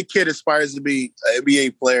a kid aspires to be an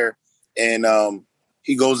NBA player and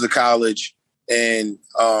he goes to college and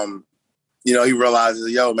he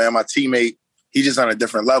realizes, yo, man, my teammate, he's just on a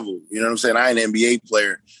different level. You know what I'm saying? I ain't an NBA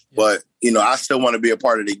player, but I still want to be a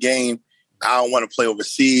part of the game. I don't want to play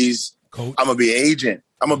overseas. Coach. I'm gonna be an agent.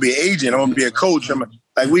 I'm gonna be a coach.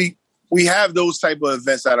 We have those type of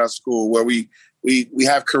events at our school where we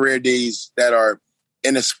have career days that are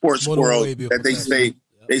in the sports world that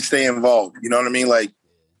they stay involved. You know what I mean? Like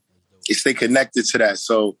they stay connected to that.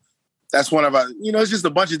 So that's one of our, it's just a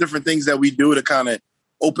bunch of different things that we do to kind of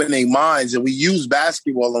open their minds, and we use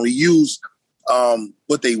basketball and we use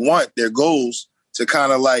what they want, their goals, to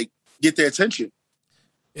kind of like get their attention.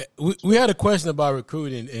 Yeah, we had a question about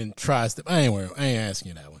recruiting and tri-step. I ain't asking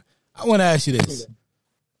you that one. I want to ask you this.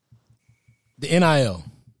 The NIL.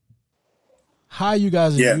 How you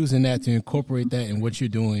guys are using that to incorporate that in what you're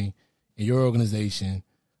doing in your organization.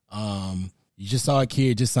 You just saw a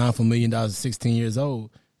kid just signed for $1 million at 16 years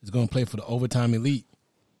old. Is going to play for the Overtime Elite.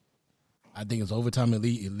 I think it's Overtime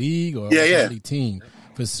Elite League or Elite team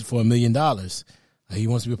for $1 million. He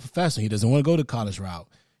wants to be a professional. He doesn't want to go the college route.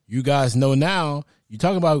 You guys know now. You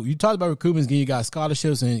talked about recruitment, getting you guys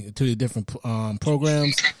scholarships and to the different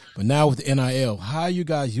programs, but now with the NIL, how are you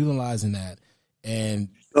guys utilizing that? And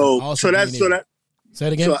say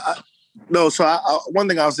it again. One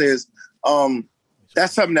thing I'll say is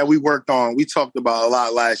that's something that we worked on. We talked about a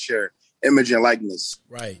lot last year. Image and likeness,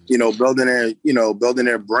 right? Building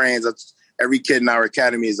their brands. Every kid in our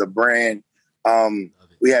academy is a brand.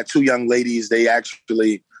 We had two young ladies. They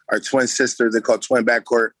actually are twin sisters. They're called Twin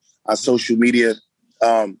Backcourt on social media.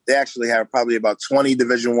 They actually have probably about 20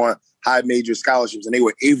 Division I high major scholarships, and they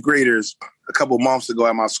were 8th graders a couple months ago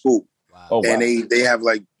at my school. Wow. Oh, and they have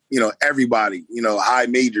everybody, high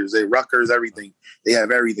majors, they Rutgers, everything. They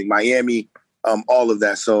have everything. Miami, all of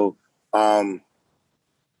that. So.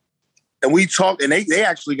 And we talked, and they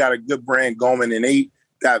actually got a good brand going, and they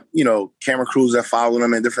got, camera crews that follow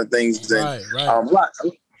them and different things. Right.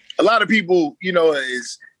 A lot of people, we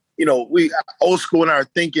old school in our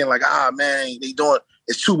thinking, like, man, they doing,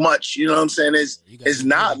 it's too much. You know what I'm saying? It's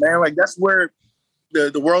not, man. Like, that's where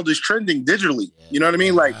the world is trending digitally. You know what I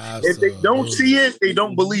mean? Like, if they don't see it, they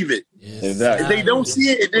don't believe it. Exactly. If they don't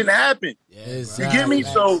see it, it didn't happen. You get me?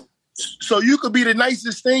 So you could be the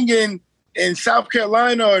nicest thing, and in South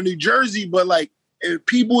Carolina or New Jersey, but like if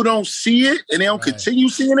people don't see it and they don't continue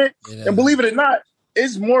seeing it, and believe it or not,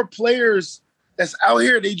 it's more players that's out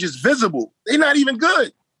here. They just visible. They're not even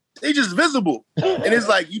good. They just visible. And it's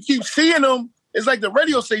like you keep seeing them. It's like the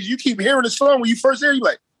radio station. You keep hearing the song when you first hear it, you're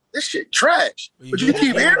like, this shit trash. But you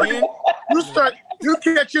keep hearing it, you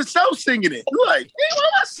catch yourself singing it. You're like, hey, why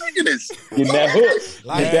am I singing this? Get that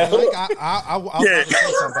hook. I want to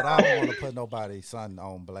say something, but I don't want to put nobody's son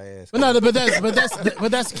on blast.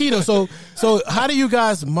 But that's key though. So how do you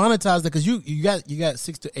guys monetize that? Because you got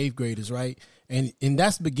 6th to 8th graders, right? And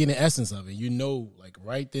that's the beginning essence of it. You know, like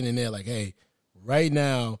right then and there, like, hey, right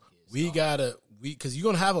now because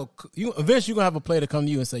you're gonna eventually you're gonna have a player to come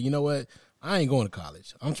to you and say, you know what, I ain't going to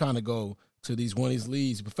college. I'm trying to go to one of these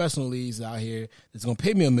leagues, professional leagues out here that's going to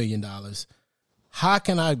pay me $1 million. How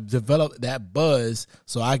can I develop that buzz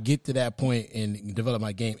so I get to that point and develop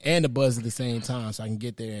my game and the buzz at the same time so I can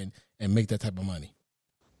get there and make that type of money?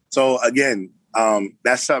 So again,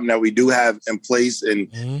 that's something that we do have in place, and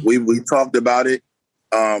we talked about it.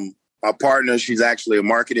 My partner, she's actually a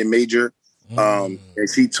marketing major, and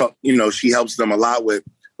she helps them a lot with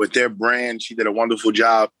their brand. She did a wonderful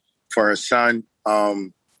job for her son.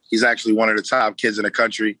 He's actually one of the top kids in the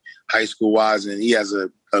country, high school wise, and he has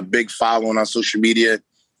a big following on social media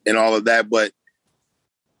and all of that. But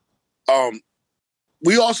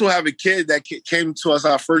we also have a kid that came to us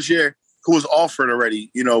our first year who was offered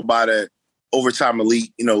already, by the Overtime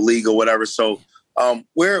Elite, league or whatever. So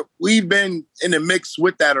we've been in the mix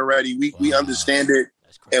with that already. We understand it,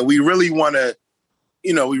 and we really want to,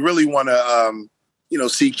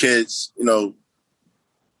 see kids,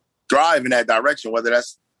 drive in that direction, whether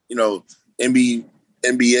that's, NBA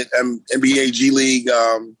G League,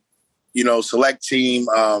 select team,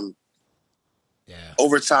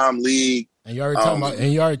 overtime league. And you're already talking about,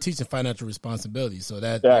 and you're already teaching financial responsibility, so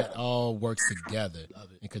that all works together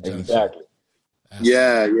in conjunction. Exactly.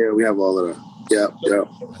 Yeah, we have all of that. Yeah.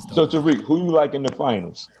 So Tarik, who you like in the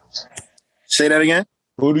finals? Say that again.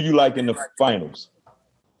 Who do you like in the finals?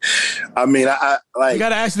 I mean, I like. You got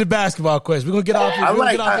to ask you the basketball question. We're gonna get off. I'm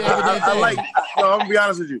gonna be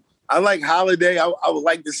honest with you. I like Holiday. I would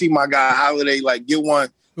like to see my guy Holiday get one.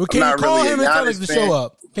 Well, can you call him and tell him to show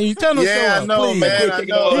up? Can you tell him to show up? I know, please? Man. I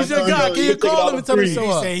know. He's your guy. Can you call him and tell him to show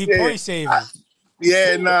up? He point shaving.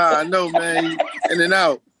 I know, man. In and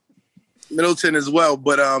out. Middleton as well.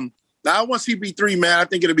 But now I want CP3, man. I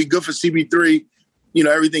think it'll be good for CP3.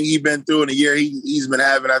 Everything he's been through in the year he's been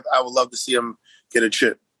having. I would love to see him get a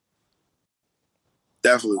chip.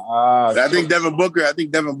 Definitely. I think Devin Booker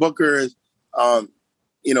is,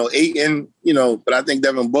 Ayton, but I think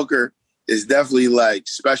Devin Booker is definitely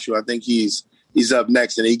special. I think he's up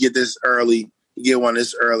next, and he get this early. He get one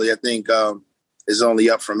this early. I think it's only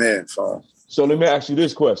up from here. So let me ask you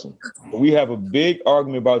this question. We have a big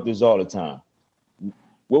argument about this all the time.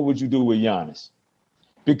 What would you do with Giannis?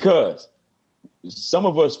 Because some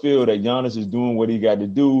of us feel that Giannis is doing what he got to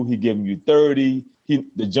do. He giving you 30.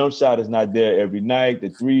 The jump shot is not there every night. The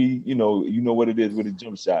three, you know what it is with a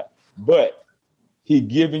jump shot. But he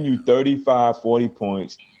giving you 35, 40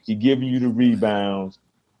 points. He giving you the rebounds.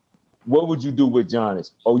 What would you do with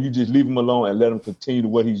Giannis? Or you just leave him alone and let him continue to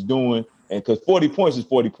what he's doing? And because 40 points is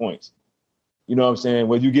 40 points. You know what I'm saying?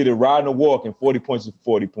 Whether you get it riding or walking, 40 points is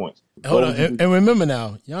 40 points. Hold on. And remember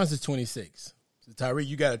now, Giannis is 26. So Tarik,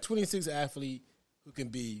 you got a 26 athlete who can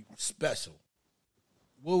be special.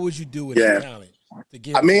 What would you do with his talent? I think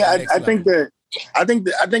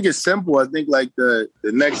it's simple. I think the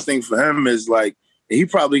next thing for him is he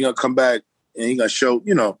probably gonna come back and he gonna show,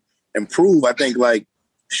 improve. I think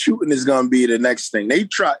shooting is gonna be the next thing.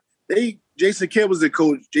 Jason Kidd was the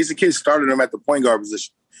coach. Jason Kidd started him at the point guard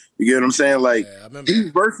position. You get what I'm saying? He's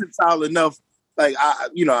versatile enough. I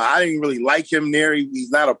didn't really like him there.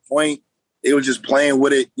 He's not a point. They were just playing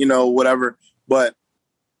with it, whatever. But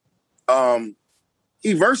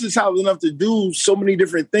he's versatile enough to do so many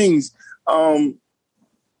different things. I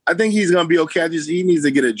think he's gonna be okay. He needs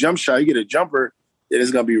to get a jump shot. You get a jumper, then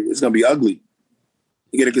it's gonna be ugly.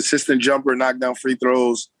 You get a consistent jumper, knock down free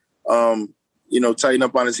throws. Tighten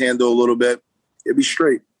up on his handle a little bit. It'll be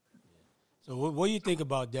straight. So what do you think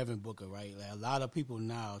about Devin Booker, right? A lot of people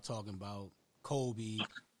now are talking about Kobe,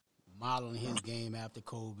 modeling his game after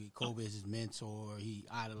Kobe. Kobe is his mentor. He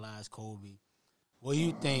idolized Kobe. What do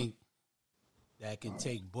you think that can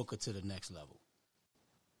take Booker to the next level?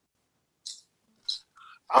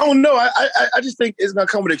 I don't know. I just think it's gonna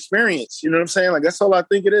come with experience. You know what I'm saying? That's all I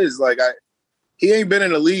think it is. He ain't been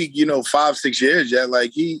in the league, 5-6 years yet.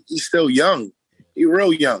 He's still young. He's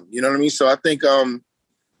real young. You know what I mean? So I think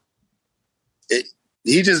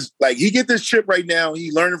he just like he get this chip right now.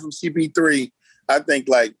 He learning from CP3. I think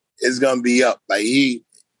like it's gonna be up. Like he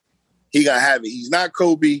gonna have it. He's not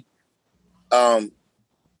Kobe.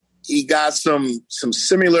 He got some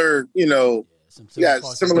similar, he got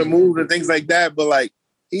similar moves and things like that. But like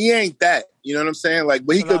he ain't that. You know what I'm saying? Like,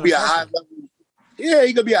 but he could be a high level. Yeah,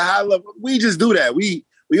 he could be a high level. We just do that. We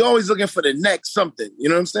always looking for the next something. You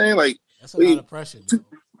know what I'm saying? Like that's a lot of pressure. Though.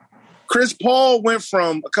 Chris Paul went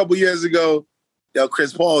from a couple years ago. Yo,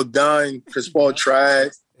 Chris Paul done. Chris Paul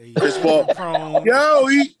trash. Chris Paul. Yo,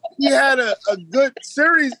 he had a good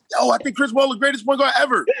series. Yo, I think Chris Paul the greatest point guard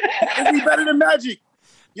ever. Is he better than Magic?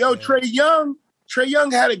 Yo, Trae Young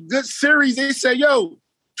had a good series. They said, yo,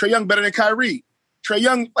 Trae Young better than Kyrie. Trae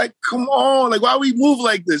Young, like, come on. Like, why we move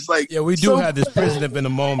like this? Like, yeah, we do have this prisoner in the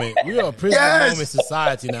moment. We are a prisoner in the moment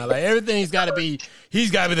society now. Like, everything's got to be, he's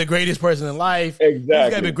got to be the greatest person in life. Exactly. He's got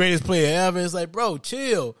to be the greatest player ever. It's like, bro,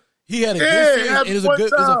 chill. He had a good series, and it was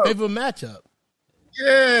a favorable matchup.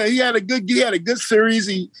 Yeah, he had a good series.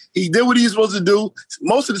 He did what he was supposed to do.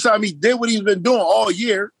 Most of the time, he did what he's been doing all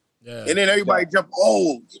year. Yeah. And then everybody jumped,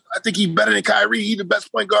 I think he's better than Kyrie. He's the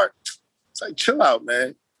best point guard. It's like, chill out,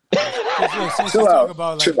 man. Since you talk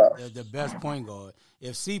about the best point guard,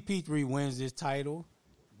 if CP3 wins this title,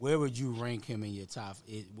 where would you rank him in your top?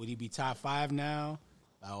 Would he be top 5 now,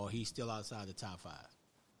 or he's still outside the top 5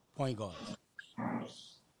 point guards?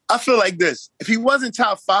 I feel like this: if he wasn't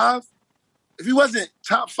top 5, if he wasn't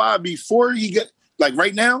top 5 before he get like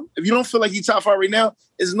right now, if you don't feel like he's top 5 right now,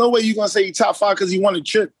 there's no way you're gonna say he's top 5 because he won a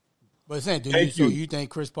chip. But saying, so you think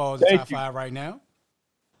Chris Paul is top 5 right now?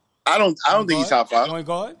 I don't think he's top 5. Point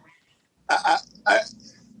guard? I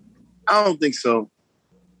don't think so.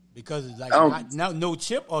 Because it's like no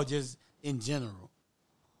chip or just in general?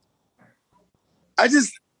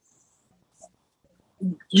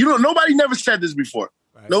 Nobody never said this before.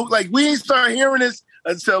 Right. No, like we ain't started hearing this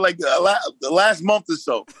until like the last month or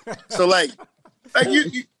so. So like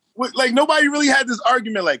nobody really had this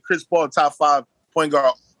argument like Chris Paul top 5 point guard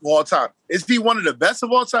of all time. Is he one of the best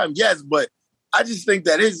of all time? Yes, but I just think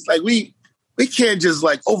that it's like we can't just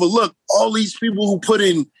like overlook all these people who put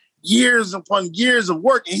in years upon years of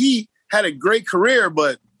work, and he had a great career,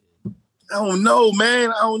 but I don't know,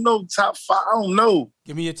 man. I don't know top 5. I don't know.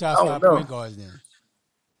 Give me your top 5 point guards then.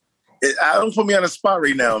 I don't put me on the spot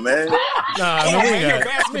right now, man. We ain't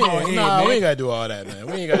got to do all that, man.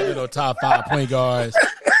 We ain't got to do no top 5 point guards.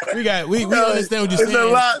 We understand what you're saying. It's a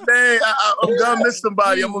lot, man. I'm gonna miss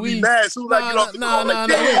somebody. I'm gonna be mad as soon as I get off the call. We ain't got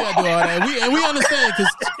to do all that. We understand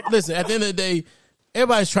because listen, at the end of the day,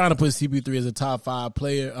 everybody's trying to put CP3 as a top 5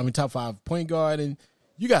 player. I mean, top 5 point guard, and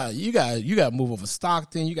you got to move over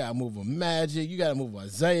Stockton. You got to move over Magic. You got to move over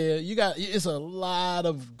Isaiah. It's a lot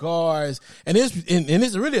of guards, and it's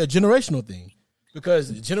really a generational thing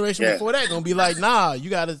because the generation before that gonna be like, nah, you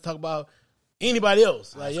got to talk about anybody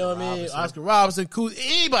else, like, you know what I mean? Oscar Robinson,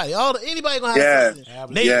 anybody gonna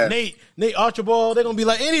have Nate Archibald. They're gonna be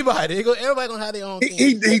like anybody. Everybody gonna have their own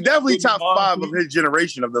thing. He definitely top 5 of his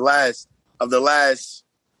generation of the last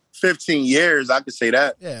 15 years. I could say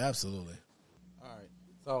that. Yeah, absolutely.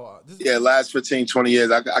 So last 15, 20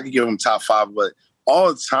 years, I could give him top 5, but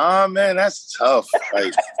all the time, man, that's tough.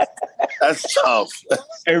 Like, that's tough.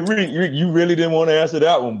 Hey, Reed, you really didn't want to answer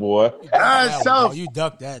that one, boy. That's tough. You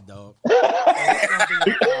ducked that, dog.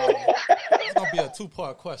 It's gonna be a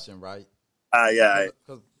 2-part question, right? Yeah.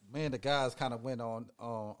 Because me and the guys kind of went on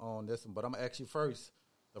this one, but I'm gonna ask you first.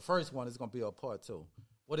 The first one is gonna be a part 2.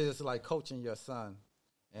 What is it like coaching your son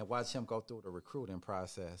and watch him go through the recruiting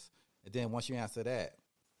process? And then once you answer that,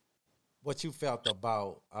 what you felt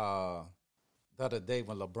about the other day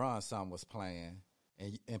when LeBron's son was playing,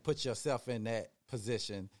 and put yourself in that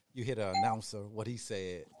position. You hear the announcer, what he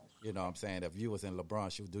said, you know what I'm saying? If you was in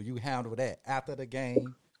LeBron's shoes, do you handle that after the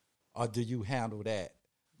game, or do you handle that?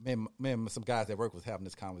 Me and some guys at work was having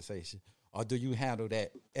this conversation. Or do you handle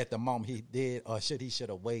that at the moment he did, or should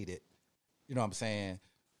have waited, you know what I'm saying,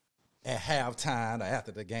 at halftime or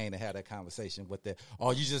after the game to have that conversation with that?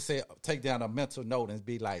 Or you just say, take down a mental note and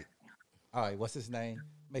be like, all right, what's his name?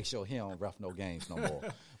 Make sure he don't ref no games no more.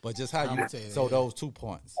 But just how you so those 2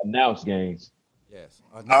 points. Announce games. Yes.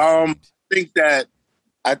 I think that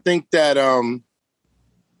can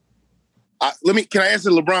I answer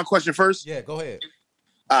the LeBron question first? Yeah, go ahead.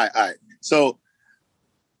 All right. So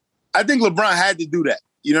I think LeBron had to do that.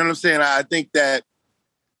 You know what I'm saying? I think that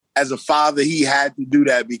as a father, he had to do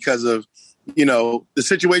that because of, the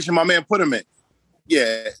situation my man put him in.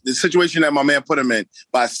 Yeah, the situation that my man put him in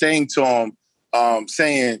by saying to him,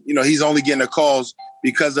 he's only getting the calls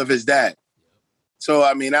because of his dad. So,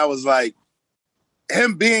 I mean, I was like,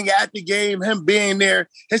 him being at the game, him being there,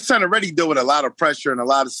 his son already dealt with a lot of pressure and a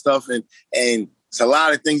lot of stuff, and it's a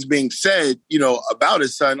lot of things being said, about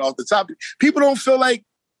his son off the top. People don't feel like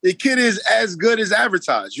the kid is as good as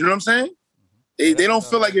advertised. You know what I'm saying? They don't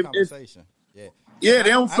feel like conversation. They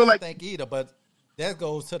don't feel like. I don't think either, but that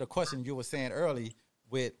goes to the question you were saying early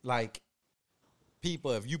with like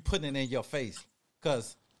people, if you putting it in your face,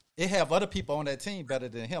 because it have other people on that team better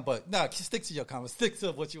than him. But no, stick to your comments. Stick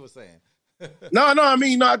to what you were saying. No.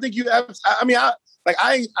 I think you. I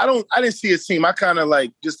didn't see his team. I kind of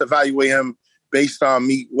like just evaluate him based on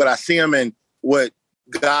what I see him and what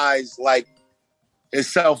guys like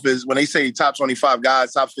himself is when they say top 25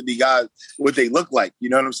 guys, top 50 guys, what they look like. You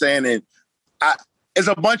know what I'm saying? And it's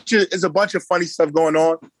a bunch of funny stuff going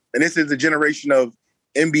on. And this is a generation of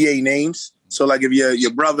NBA names. So like if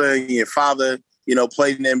your brother and your father,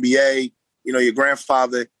 played in the NBA, your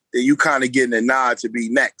grandfather, then you kind of getting a nod to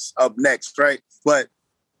be up next, right? But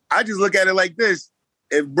I just look at it like this.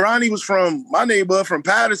 If Bronny was from my neighborhood, from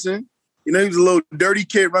Patterson, he was a little dirty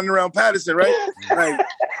kid running around Patterson, right?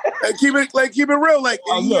 Keep it real. Like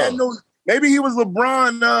he had maybe he was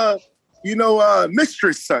LeBron,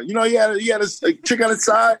 mistress son. He had a chick on his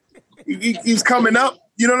side. He's coming up.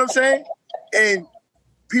 You know what I'm saying? And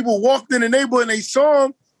people walked in the neighborhood and they saw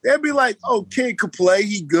him. They'd be like, "Oh, kid could play.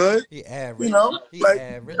 He good. He average. He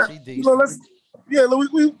average. He decent. We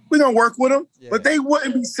gonna work with him." Yeah. But they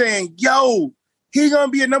wouldn't be saying, "Yo, he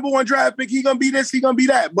gonna be a number 1 draft pick. He gonna be this. He gonna be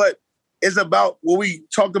that." But it's about what we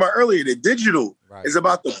talked about earlier. The digital is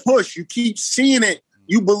about the push. You keep seeing it.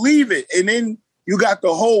 You believe it, and then you got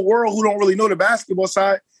the whole world who don't really know the basketball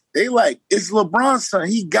side. They like, it's LeBron's son.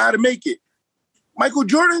 He got to make it. Michael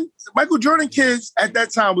Jordan kids at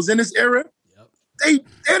that time was in this era. They'd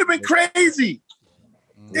have been crazy.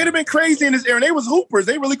 They'd have been crazy in this era. And they was hoopers.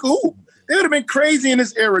 They really could hoop. They would have been crazy in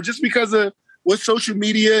this era just because of what social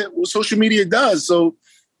media does. So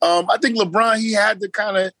I think LeBron, he had to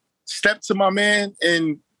kind of step to my man,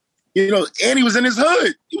 and and he was in his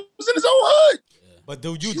hood. He was in his own hood. But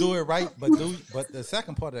do you do it right? But the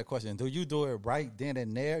second part of that question, do you do it right then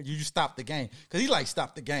and there? You stop the game because he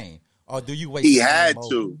stopped the game, or do you wait? He had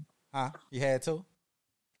to. Huh? He had to.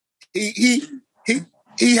 He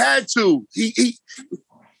had to. He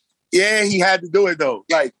had to do it though.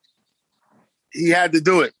 Like he had to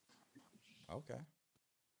do it. Okay.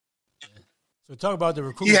 So talk about the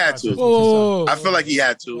recruitment. He had to. I feel like he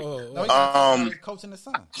had to. No, coaching the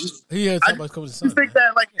son. He had to talk about coaching the son. I think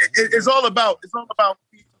that it's all about.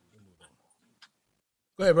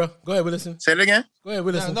 Go ahead, bro. Go ahead. We listen. Say it again. Go ahead.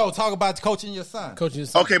 We listen. No, talk about coaching your son. Coaching your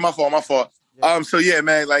son. Okay, my fault. Yeah. So yeah,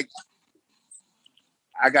 man. Like,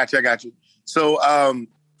 I got you. So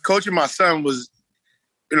coaching my son was,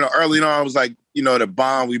 early on. I was like, the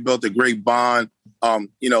bond. We built a great bond.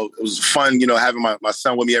 It was fun, having my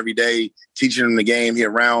son with me every day, teaching him the game. He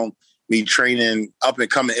around me, training up and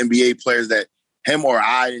coming NBA players that him or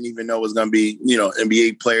I didn't even know was going to be,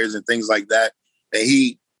 NBA players and things like that. And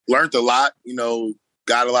he learned a lot,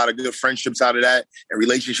 got a lot of good friendships out of that and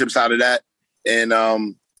relationships out of that. And,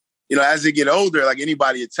 as they get older, like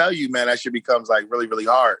anybody would tell you, man, that shit becomes like really, really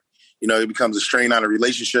hard. It becomes a strain on a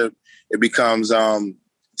relationship. It becomes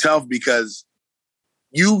tough because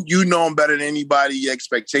you know them better than anybody. Your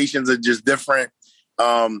expectations are just different.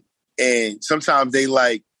 And sometimes they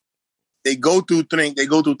go through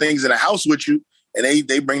things in the house with you, and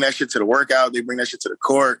they bring that shit to the workout. They bring that shit to the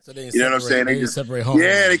court. So you know what I'm saying? They just separate home.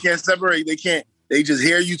 Yeah, they can't separate. They can't. They just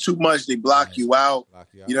hear you too much. They block you out.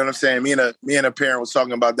 You know what I'm saying? Me and a parent was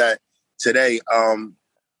talking about that today.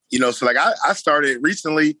 So like I started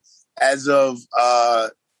recently as of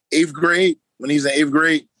 8th grade. When he was in 8th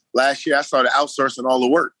grade last year, I started outsourcing all the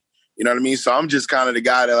work. You know what I mean? So I'm just kind of the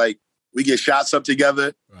guy that like we get shots up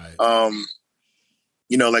together. Right.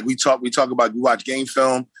 Like we talk about, we watch game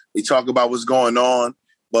film. We talk about what's going on.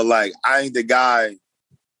 But like I ain't the guy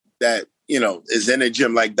that is in the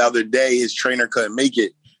gym. Like the other day, his trainer couldn't make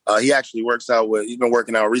it. He actually he's been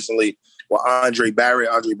working out recently with Andre Barrett.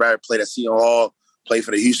 Andre Barrett played at Seton Hall, played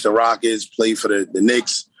for the Houston Rockets, played for the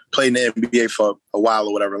Knicks, played in the NBA for a while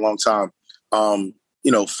or whatever, a long time.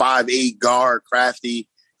 5'8" guard, crafty,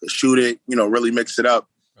 shoot it, really mix it up.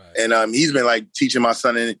 Right. And he's been like teaching my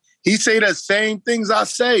son, and he say the same things I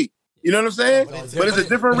say. You know what I'm saying? But it's a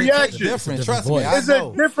different reaction. Trust me, it's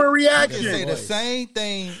a different reaction. You say the same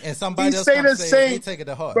thing, and somebody else say the same. They take it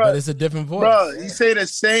to heart. But it's a different voice. Bro, he say the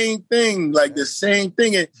same thing, like the same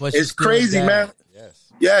thing. It's crazy, man.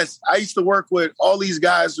 Yes. I used to work with all these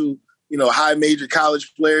guys who, high major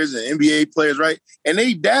college players and NBA players, right? And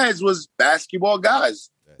they dads was basketball guys,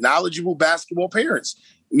 knowledgeable basketball parents,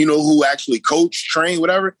 who actually coach, train,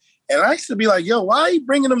 whatever. And I used to be like, yo, why are you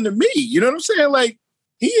bringing him to me? You know what I'm saying? Like,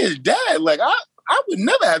 he is dad. Like, I would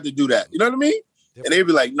never have to do that. You know what I mean? And they'd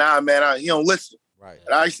be like, nah, man, he don't listen. Right.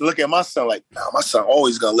 And I used to look at my son like, nah, my son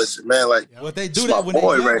always gonna listen, man. Like, well, they do that when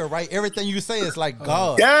they're younger, right? Everything you say is like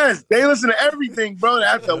God. Yes, they listen to everything, bro. And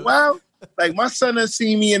after a while, like my son done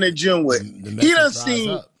seen me in the gym with. He done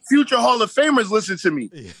seen future Hall of Famers listen to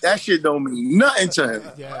me. That shit don't mean nothing to him.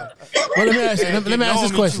 Yeah. Well, let me ask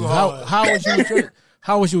this question: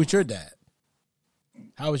 How was you with your dad?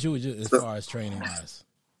 How was you as far as training wise?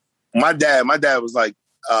 My dad was like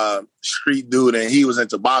street dude, and he was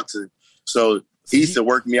into boxing, so he used to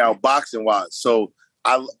work me out boxing wise. So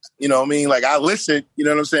I, you know what I mean? Like I listened, you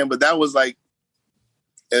know what I'm saying? But that was like,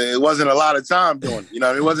 it wasn't a lot of time doing it. You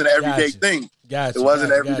know, it wasn't an everyday thing. It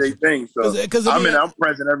wasn't an everyday thing. So I'm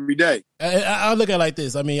present every day. I look at it like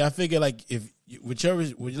this. I mean, I figure like if with your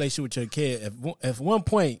relationship with your kid, if one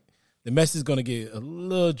point the message is going to get a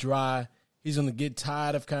little dry, he's going to get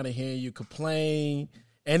tired of kind of hearing you complain.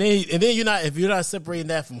 And then if you're not separating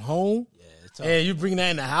that from home, and you bring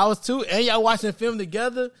that in the house too, and y'all watching film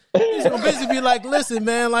together, he's gonna basically be like, "Listen,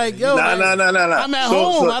 man, like, yo, nah. I'm at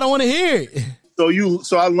home. I don't want to hear it."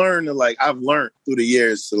 So I learned to I've learned through the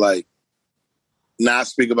years to not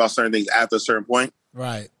speak about certain things after a certain point.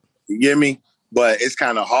 Right. You get me? But it's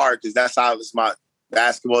kind of hard because that's how it's my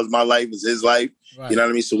basketball is my life, is his life. Right. You know what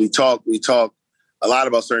I mean? So we talk a lot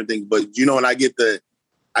about certain things. But you know, when I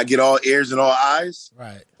get all ears and all eyes,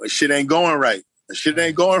 right? But shit ain't going right. Shit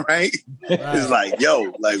ain't going right. It's like,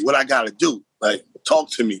 yo, like what I gotta do? Like, talk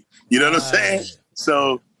to me. You know what I'm saying?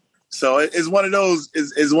 So it's one of those.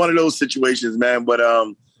 It's one of those situations, man. But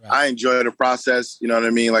I enjoy the process. You know what I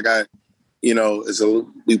mean? Like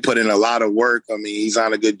we put in a lot of work. I mean, he's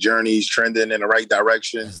on a good journey. He's trending in the right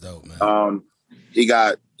direction. That's dope, man. He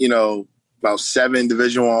got about 7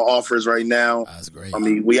 Division I offers right now. That's great. I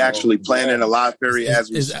mean, we actually planning a live period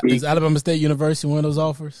as we speak. Is Alabama State University one of those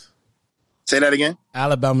offers? Say that again?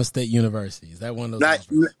 Alabama State University. Is that one of those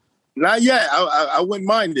offers? Not yet. I wouldn't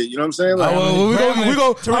mind it. You know what I'm saying? Like, I'm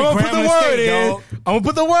gonna put the word in. I'm gonna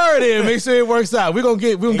put the word in. Make sure it works out. We're gonna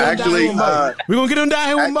get him down here with Mo. We're gonna get him down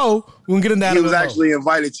here with Mo. He was actually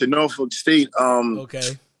invited to Norfolk State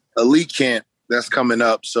elite camp that's coming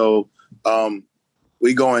up. So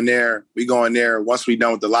we going there. Once we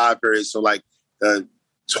done with the live period. So like the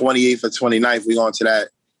 28th or 29th, we going to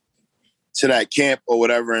that camp or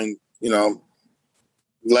whatever. And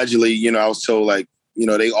allegedly, I was told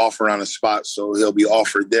they offer on a spot, so he'll be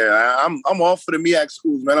offered there. I'm all for the MEAC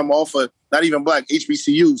schools, man. I'm all for not even black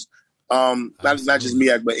HBCUs. Not just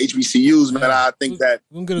MEAC, but HBCUs, man. I think that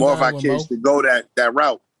more of our kids should go that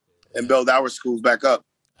route and build our schools back up.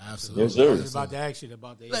 Absolutely. Yes, sir. I was about to ask you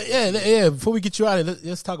about that. Yeah. Before we get you out of here,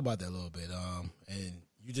 let's talk about that a little bit. And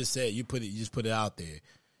you just said you just put it out there.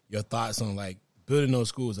 Your thoughts on building those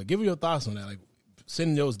schools. Give me your thoughts on that.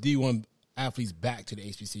 Sending those D1 athletes back to the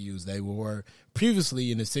HBCUs. They were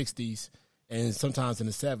previously in the 60s and sometimes in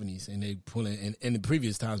the 70s, and they pull in the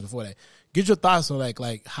previous times before that. Get your thoughts on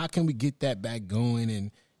how can we get that back going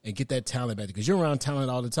and get that talent back? Because you're around talent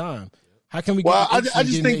all the time. How can we I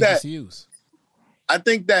just think that HBCUs? I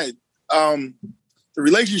think that the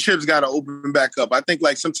relationships got to open back up. I think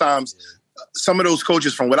sometimes some of those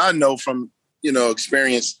coaches, from what I know from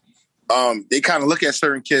experience, they kind of look at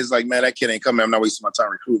certain kids like, man, that kid ain't coming. I'm not wasting my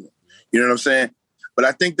time recruiting. You know what I'm saying? But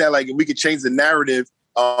I think that if we could change the narrative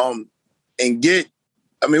and get,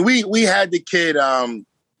 we had the kid,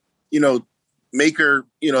 Maker,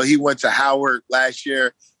 he went to Howard last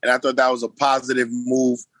year, and I thought that was a positive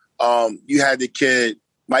move. You had the kid,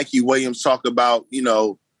 Mikey Williams, talk about, he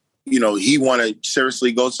want to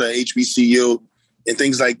seriously go to HBCU and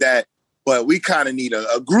things like that. But we kind of need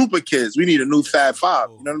a group of kids. We need a new Fab Five.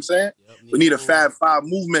 You know what I'm saying? We need a Fab Five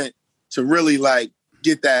movement to really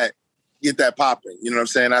get that popping. You know what I'm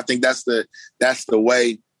saying? I think that's the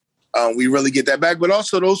way we really get that back. But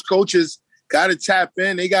also those coaches got to tap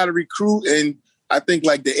in. They got to recruit. And I think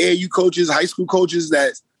the AAU coaches, high school coaches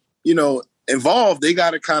that, involved, they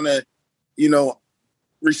got to kind of,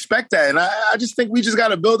 respect that. And I just think we just got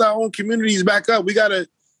to build our own communities back up. We got to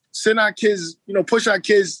send our kids, push our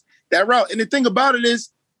kids that route. And the thing about it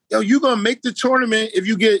is, you're going to make the tournament if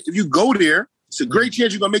you go there. It's a great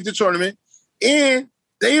chance you're going to make the tournament. And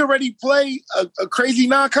they already play a crazy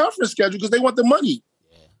non-conference schedule because they want the money.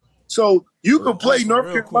 Yeah. So you can play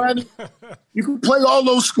North Carolina. You can play all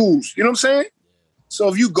those schools. You know what I'm saying? So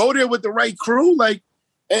if you go there with the right crew,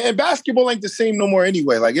 and basketball ain't the same no more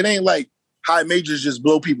anyway. It ain't high majors just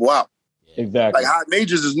blow people out. Exactly. High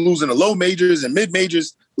majors is losing to low majors and mid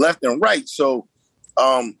majors left and right. So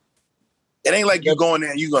It ain't like you going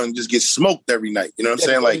there and you're gonna just get smoked every night. You know what I'm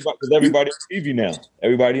saying? Like, because everybody on TV now.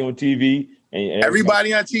 Everybody on TV and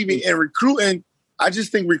everybody on TV and recruiting. I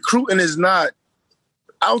just think recruiting is not.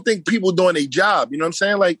 I don't think people doing their job. You know what I'm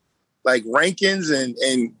saying? Like rankings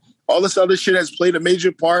and all this other shit has played a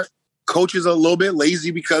major part. Coaches are a little bit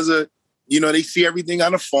lazy because of, they see everything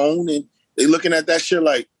on the phone and they looking at that shit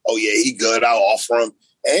like, oh yeah, he good. I'll offer him.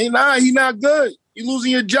 Hey, nah, he not good. You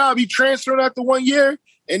losing your job. He transferred after 1 year.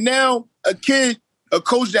 And now a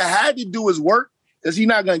coach that had to do his work because he's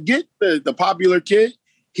not going to get the popular kid.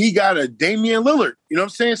 He got a Damian Lillard. You know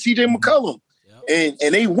what I'm saying? CJ McCollum. Yep.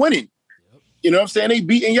 And they winning. Yep. You know what I'm saying? They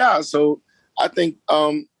beating y'all. So I think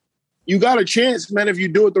you got a chance, man, if you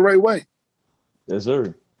do it the right way. Yes,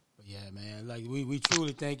 sir. Yeah, man. Like we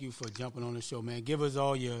truly thank you for jumping on the show, man. Give us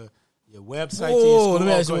all your website. Whoa, let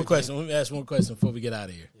me ask you one question. Let me ask one question before we get out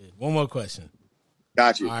of here. Yeah. One more question.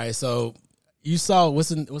 Got you. All right, so you saw what's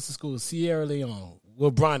the school? Sierra Leone.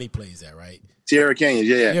 Where Bronny plays at, right? Sierra Canyon,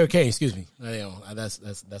 yeah. Sierra Canyon, excuse me.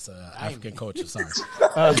 That's African culture. Sorry.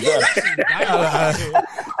 That's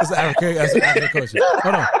African culture.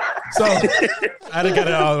 Hold on. So I didn't get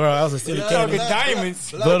it all wrong. I was a city Canyon.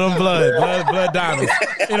 Diamonds. Blood diamonds.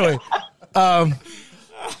 Anyway,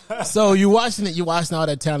 so you watching all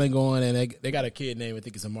that talent going, and they got a kid named, I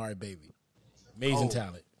think it's Amari Baby. Amazing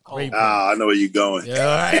talent. Great I know where you're going. Yeah,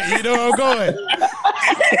 all right. You know where I'm going.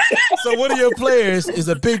 So one of your players is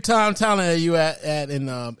a big time talent that you at and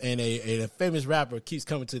a famous rapper keeps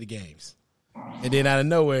coming to the games, and then out of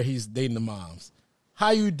nowhere he's dating the moms. How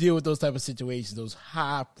you deal with those type of situations, those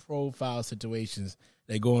high profile situations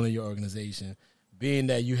that go on in your organization, being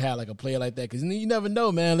that you had like a player like that? Because you never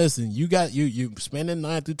know, man. Listen, you spending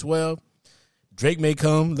 9 through 12. Drake may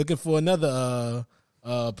come looking for another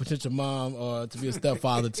potential mom or to be a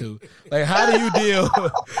stepfather too. Like, how do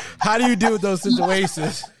you deal with those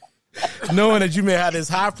situations, knowing that you may have this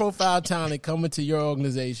high profile talent coming to your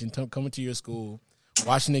organization, coming to your school,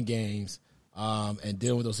 watching the games, and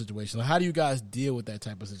dealing with those situations? Like, how do you guys deal with that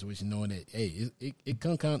type of situation, knowing that it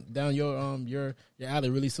can come down your alley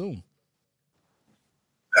really soon?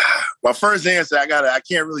 My first answer, I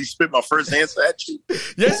can't really spit my first answer at you.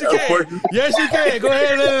 Yes, you can. Yes, you can. Go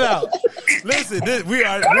ahead and let it out. Listen,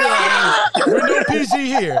 we're no PG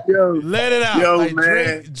here. Yo, let it out. Yo, like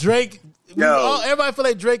man. Drake. Everybody feel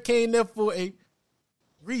like Drake came there for a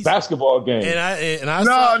reason. Basketball game. And I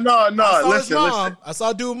saw listen. I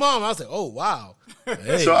saw dude mom. I was like, oh wow.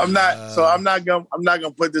 Hey, so I'm not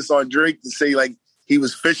gonna put this on Drake to say like he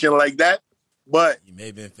was fishing like that. But you may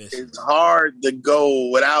have been fishing. It's hard to go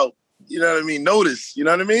without, notice. You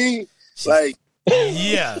know what I mean? Like,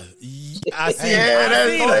 yeah. I see her.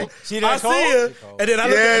 I see her. And then I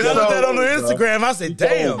looked at that on her Instagram. I said,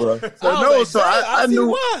 damn. I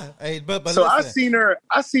knew why. Hey, but so I seen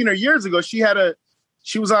her years ago. She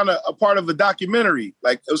was on a part of a documentary.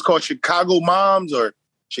 Like, it was called Chicago Moms or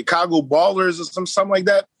Chicago Ballers or something like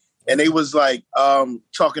that. And they was like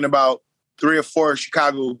talking about 3 or 4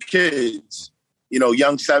 Chicago kids,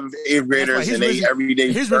 young 7th, 8th graders, and they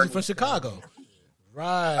everyday. He's really from Chicago,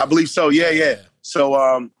 right? I believe so. Yeah.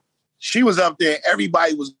 So she was up there.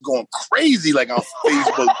 Everybody was going crazy, like on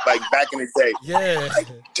Facebook, like back in the day. Yeah. Like,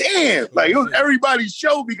 damn, like it was everybody's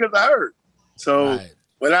show because of her. So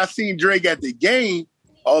when I seen Drake at the game,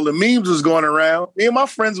 all the memes was going around. Me and my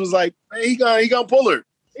friends was like, man, he gonna pull her.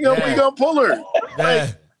 He gonna pull her.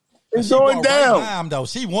 Like, it's going down. Time, though.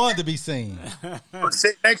 She wanted to be seen.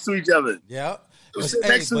 Sit next to each other. Yeah. Sit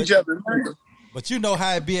next to each other, man. But you know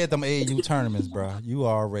how it be at them AAU tournaments, bro. You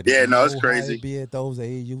already it's crazy. How it be at those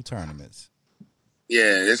AAU tournaments.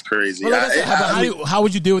 Yeah, it's crazy. Well, how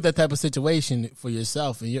would you deal with that type of situation for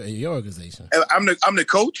yourself and your organization? I'm the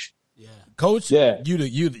coach. Yeah, coach. Yeah,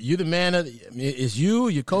 you the man of. It's you,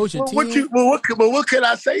 your coach, your team. What can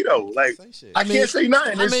I say though? Like, I can't say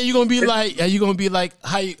nothing. You're gonna be like, are you gonna be like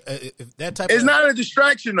how you, if that type? It's not a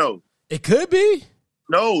distraction though. It could be.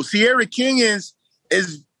 No, Sierra Canyons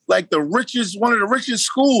is like one of the richest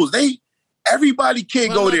schools. Everybody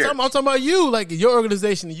can't go there. I'm talking about you, like your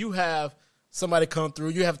organization. You have somebody come through.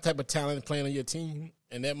 You have a type of talent playing on your team,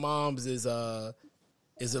 and that mom's is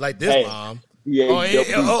it like this mom?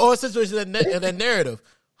 Or a situation that narrative.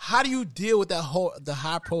 How do you deal with the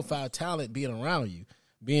high profile talent being around you?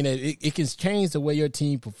 Being that it can change the way your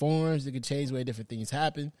team performs. It can change the way different things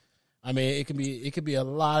happen. I mean, it could be a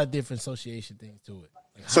lot of different association things to it.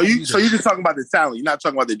 Like, so you're just talking about the talent. You're not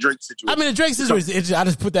talking about the Drake situation. I mean, the Drake situation. I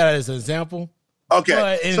just put that as an example.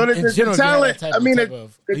 Okay. So the talent. I mean,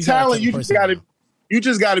 the talent. You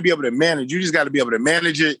just got to be able to manage. You just got to be able to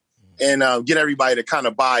manage it and get everybody to kind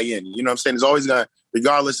of buy in. You know what I'm saying? It's always gonna,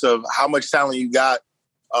 regardless of how much talent you got,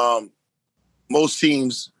 most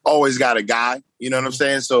teams always got a guy. You know what I'm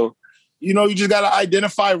saying? So, you know, you just got to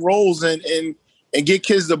identify roles and get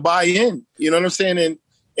kids to buy in. You know what I'm saying?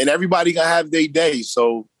 And everybody gonna have their day.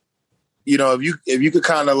 So, you know, if you could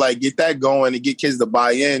kind of like get that going and get kids to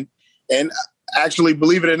buy in, and actually,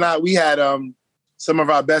 believe it or not, we had some of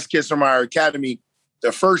our best kids from our academy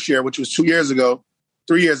the first year, which was 3 years ago,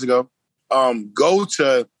 go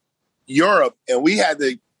to Europe, and we had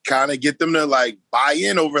to kind of get them to like buy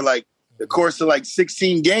in over like the course of like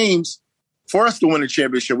 16 games for us to win a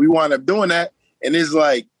championship. We wound up doing that, and it's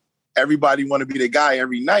like everybody want to be the guy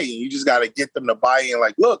every night, and you just got to get them to buy in.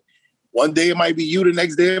 Like, look, one day it might be you, the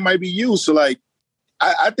next day it might be you. So like,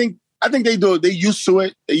 I think they do it. They used to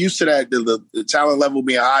it. They used to that the talent level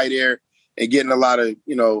being high there and getting a lot of,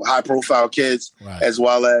 you know, high profile kids, right, as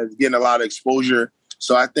well as getting a lot of exposure.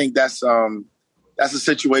 So I think that's a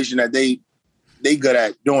situation that they good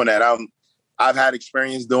at doing that. I've had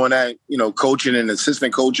experience doing that, you know, coaching and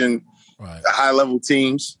assistant coaching, right, high level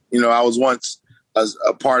teams. You know, I was once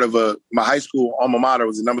a part of my high school alma mater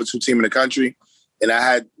was the number 2 team in the country, and I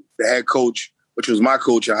had the head coach, which was my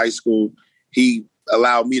coach in high school. He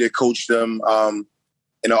allowed me to coach them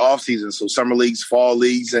in the off season, so summer leagues, fall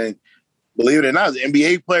leagues, and believe it or not, there's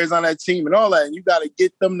NBA players on that team and all that. And you got to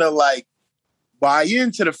get them to like buy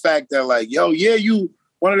into the fact that like, yo, yeah, you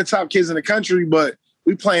one of the top kids in the country, but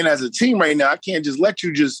we playing as a team right now. I can't just let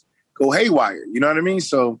you just go haywire. You know what I mean?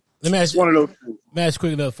 So let me ask one of those. Let me ask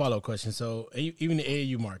quick another follow-up question. So even the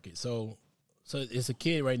AAU market, so it's a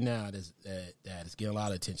kid right now that is getting a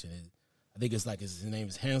lot of attention. I think it's like his name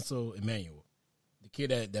is Hansel Emmanuel. The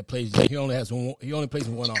kid that plays, he only plays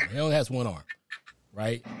with one arm. He only has one arm,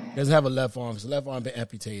 right? He doesn't have a left arm. His left arm been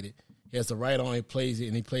amputated. He has the right arm. He plays it,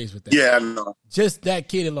 and he plays with that. Yeah, I know. Just that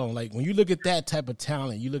kid alone. Like when you look at that type of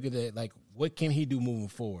talent, you look at that. Like what can he do moving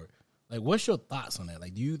forward? Like what's your thoughts on that?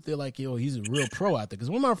 Like do you feel like he's a real pro out there? Because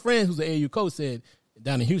one of my friends who's an AAU coach said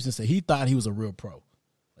down in Houston said he thought he was a real pro.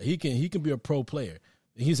 Like he can be a pro player.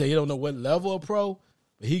 And he said he don't know what level of pro,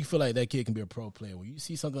 but he feel like that kid can be a pro player. When you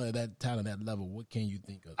see something like that talent, that level, what can you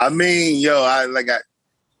think of? I mean, I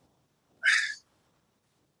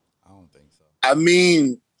don't think so. I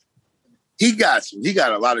mean, he got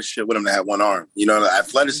a lot of shit with him to have one arm. You know, the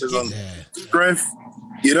athleticism, strength.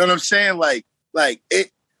 You know what I'm saying? Like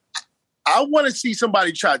it. I want to see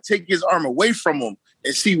somebody try to take his arm away from him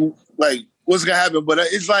and see like what's gonna happen. But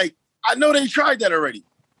it's like I know they tried that already.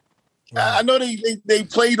 Right. I know they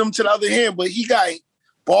played him to the other hand, but he got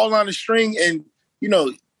ball on the string, and you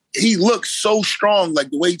know he looks so strong.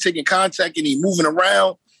 Like the way he taking contact and he moving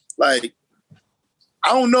around. Like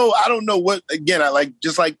I don't know what. Again, I like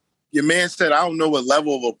just like your man said. I don't know what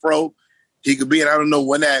level of a pro he could be, and I don't know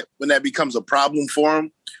when that becomes a problem for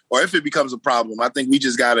him, or if it becomes a problem. I think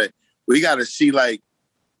we gotta see like,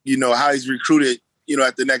 you know, how he's recruited, you know,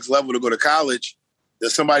 at the next level to go to college.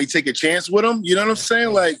 Does somebody take a chance with him? You know what I'm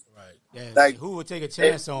saying? Like, yeah, like who would take a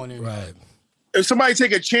chance on him? Right. If somebody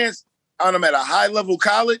take a chance on him at a high level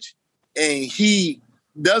college and he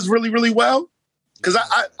does really, really well, because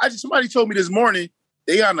somebody told me this morning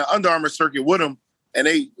they on the Under Armour circuit with him, and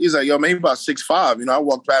he's like, yo, man, he about 6'5". You know, I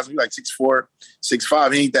walked past him, like 6'4",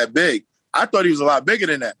 6'5". He ain't that big. I thought he was a lot bigger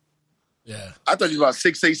than that. Yeah, I thought he was about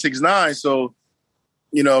 6'8", 6'9". So,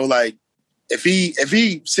 you know, like if he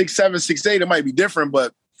 6'7", 6'8", it might be different.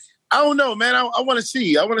 But I don't know, man. I want to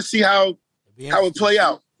see. I want to see how it play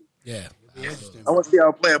out. Yeah, I want to see how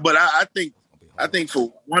it play out. But I think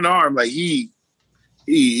for one arm, like he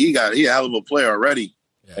a hell of a player already.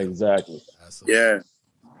 Yeah. Exactly. Yeah.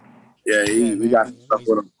 Yeah, he got stuff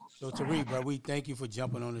with him. So Tarik, bro, we thank you for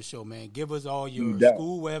jumping on the show, man. Give us all your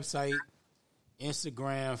school website,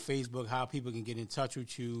 Instagram, Facebook, how people can get in touch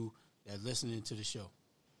with you that listening to the show.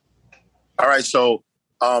 All right, so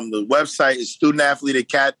the website is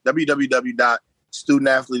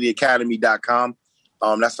www.studentathleteacademy.com.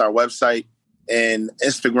 That's our website. And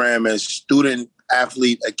Instagram is Student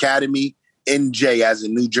Athlete Academy NJ, as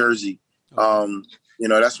in New Jersey. You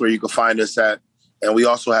know, that's where you can find us at. And we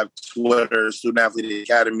also have Twitter, Student Athlete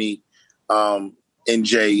Academy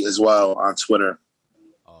NJ as well on Twitter.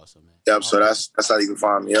 Awesome, man. Yep, so that's how you can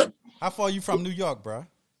find me. Yep. How far are you from New York, bro?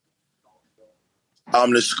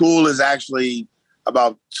 The school is actually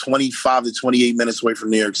about 25 to 28 minutes away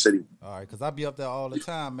from New York City. All right, because I be up there all the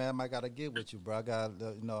time, man. I got to get with you, bro. I got,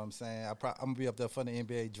 you know what I'm saying? I'm going to be up there for the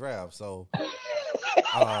NBA draft, so...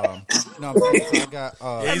 you know what I'm saying? So I got,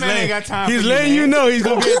 he's letting, got time he's letting you know he's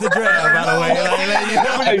gonna be at the draft. By the way,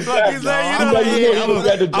 he's letting you know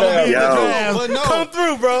at the draft. But no, come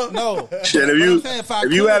through, bro. No, shit.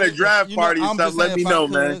 If you had a draft party, stuff, let me know,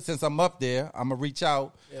 man. Since I'm up there, I'm gonna reach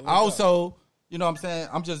out. Also, You know what I'm saying?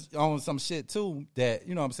 I'm just on some shit too that,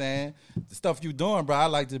 you know what I'm saying? The stuff you doing, bro, I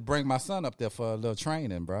like to bring my son up there for a little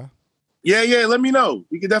training, bro. Yeah, let me know.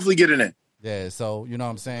 We can definitely get in it. Yeah, so, you know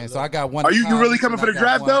what I'm saying? So I got one. Are you really coming for the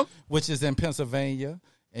draft, though? Which is in Pennsylvania.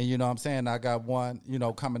 And, you know what I'm saying? I got one,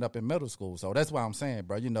 coming up in middle school. So that's why I'm saying,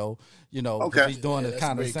 bro, okay. he's doing the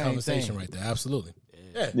kind of same conversation thing. right there. Absolutely.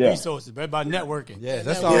 Yeah. Resources, bro. About networking. Yeah,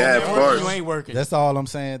 that's all. Yeah, of course. You ain't working. That's all I'm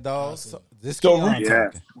saying, dog. So,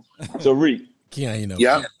 So Reek. Keon,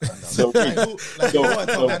 Yeah. So Reek.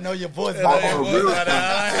 I know your voice.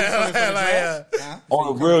 On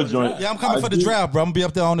a real joint. Yeah, I'm coming for the draft, bro. I'm gonna be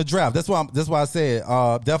up there on the draft. That's why I said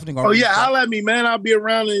definitely gonna. Oh yeah, holla at me, man. I'll be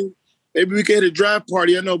around and maybe we can hit a draft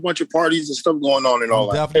party. I know a bunch of parties and stuff going on and all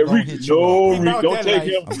that. Hey, Reek, Reek, don't take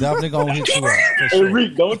him. I'm definitely gonna hit you up. Hey,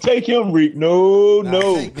 Reek, don't take him, Reek. No.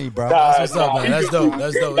 Take me, bro. That's what's up, man. That's dope.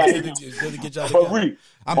 It's good to get y'all But together. Reek,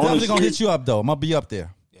 I'm definitely gonna hit you up though. I'm gonna be up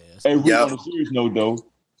there. hey, Reek, on a serious note, though,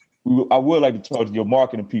 I would like to talk to your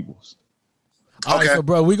marketing peoples. All right, Okay. so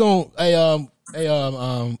bro, we gonna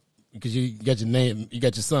because you got your name, you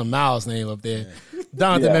got your son Miles' name up there.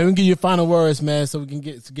 Donathan, man, we can give you final words, man, so we can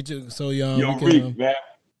get you. So Reek, man.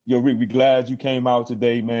 Yo, Reek, we glad you came out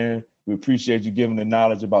today, man. We appreciate you giving the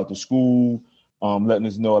knowledge about the school, letting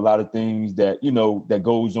us know a lot of things that that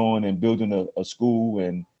goes on in building a school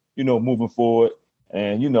and moving forward.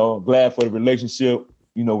 And glad for the relationship,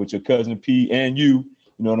 with your cousin P and you.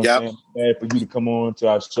 You know what I'm saying? Glad for you to come on to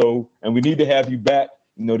our show, and we need to have you back,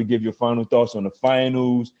 to give your final thoughts on the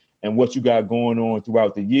finals and what you got going on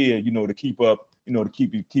throughout the year. To keep up, to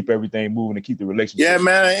keep everything moving and keep the relationship. Yeah,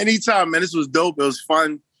 man. Anytime, man. This was dope. It was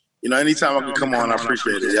fun. Anytime I can come on, I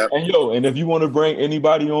appreciate it. Yeah. And if you want to bring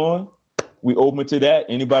anybody on, we open to that.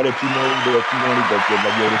 Anybody that if you want to,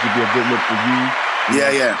 this would be a good look for you.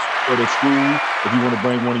 Yeah. For the school, if you want to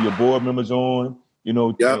bring one of your board members on,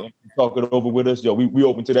 talk it over with us. We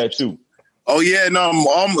open to that too. Oh yeah, no,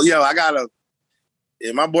 I got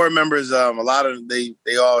my board members. A lot of them,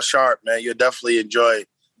 they all sharp, man. You'll definitely enjoy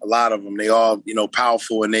a lot of them. They all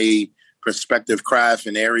powerful in their perspective, craft,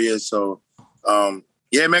 and areas. So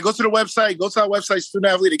yeah, man, go to the website. Go to our website,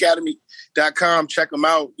 studentathleteacademy.com. Check them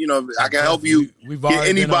out. I can help you get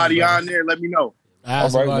anybody on there. Let me know.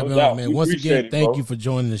 Man. Once again, thank you for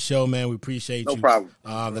joining the show, man. We appreciate you. No problem.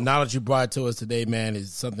 The knowledge you brought to us today, man,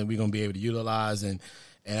 is something we're going to be able to utilize. And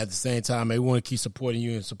at the same time, man, we want to keep supporting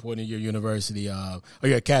you and supporting your university, or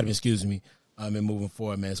your academy, and moving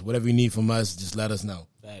forward, man. So whatever you need from us, just let us know.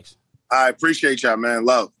 Thanks. I appreciate y'all, man.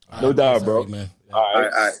 Love. No doubt, bro. Man. All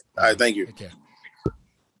right. Thank you. Take care.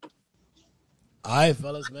 All right,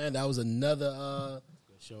 fellas, man. That was another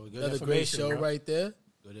great show, bro. Right there.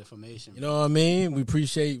 Good information. You know what I mean? We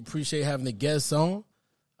appreciate having the guests on.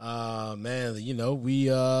 Man, we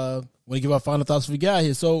want to give our final thoughts before we get out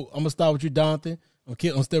here. So I'm going to start with you, Donathan.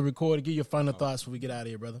 I'm still recording. Give your final thoughts before we get out of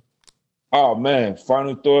here, brother. Oh, man.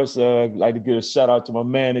 Final thoughts. I'd like to give a shout out to my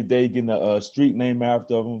man today, getting a street name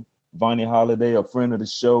after him, Vonnie Holiday, a friend of the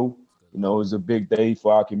show. It was a big day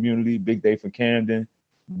for our community, big day for Camden,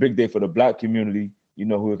 big day for the black community,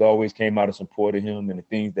 who has always came out and supported him and the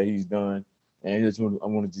things that he's done. And I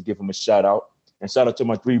wanted to give him a shout out. And shout out to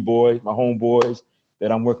my 3 boys, my homeboys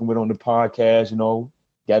that I'm working with on the podcast,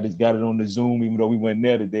 got it on the Zoom, even though we went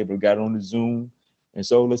there today, but got it on the Zoom. And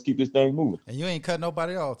so let's keep this thing moving. And you ain't cut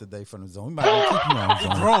nobody off today from the Zoom. We might have to keep you on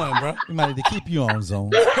Zoom. Growing, bro. We might have to keep you on Zoom.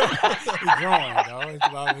 We're growing,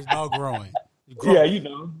 dog. It's about growing. Yeah,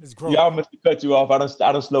 It's growing. Y'all must have cut you off.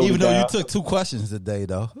 I don't slow Even it though down. you took 2 questions today,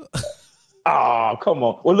 though. Oh, come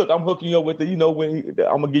on. Well, look, I'm hooking you up with I'm going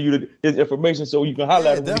to give you his information so you can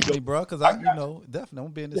holler at him. Definitely, bro, because definitely I'm going to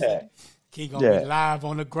be in the city. He gonna be live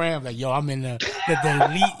on the gram like, yo, I'm in the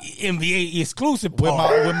elite NBA exclusive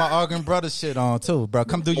part. With my Oregon Brothers shit on too, bro.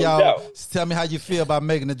 Come do y'all. Tell me how you feel about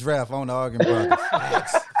making the draft on the Oregon Brothers.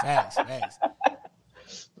 Facts.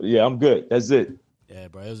 Yeah, I'm good. That's it. Yeah,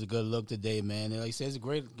 bro, it was a good look today, man. And like I said, it's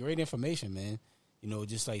great information, man.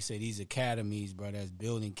 Just like I said, these academies, bro, that's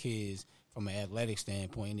building kids from an athletic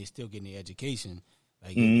standpoint, and they're still getting the education.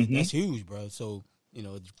 Like that's huge, bro. So.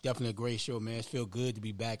 It's definitely a great show, man. It feels good to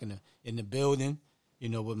be back in the building,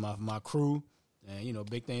 with my crew. And,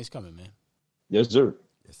 big things coming, man. Yes, sir.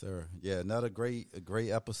 Yes, sir. Yeah, another great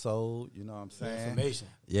episode. You know what I'm saying? Information.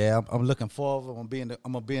 Yeah, I'm looking forward. I'm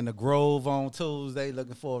gonna be in the Grove on Tuesday.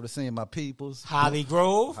 Looking forward to seeing my peoples. Holly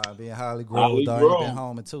Grove. I'll be in Holly Grove. I've been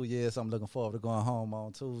home in 2 years. So I'm looking forward to going home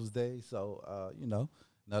on Tuesday. So,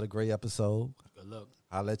 another great episode. Good luck.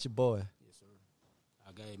 I'll let your boy. Yes, sir.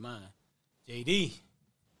 I got mine. JD.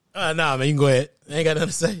 Nah, man, you can go ahead. I ain't got nothing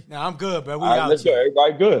to say. Nah, I'm good, bro. We All right, out. let's go.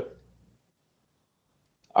 Everybody good.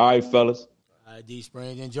 All right, fellas. All right, D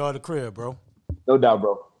Springs. Enjoy the crib, bro. No doubt,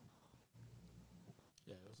 bro.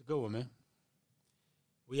 Yeah, it was a good one, man.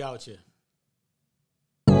 We out here.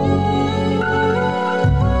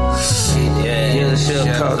 Yeah, the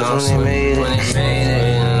shit called us when they made it.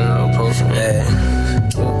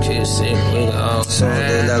 So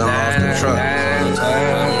they let them off the truck.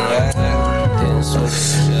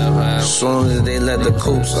 Soon as they let the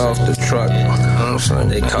coops off the truck,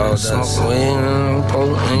 they called us.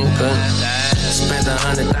 Spent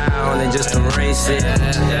 $100,000 on it just to race it.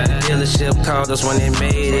 Dealership called us when they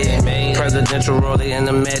made it. Presidential rollie and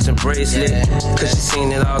the matching bracelet. Cause she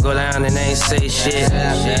seen it all go down and ain't say shit.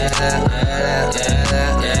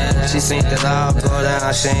 She seen it all go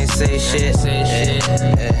down, she ain't say shit.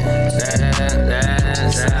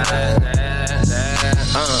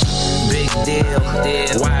 Big deal,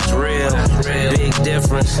 watch real, big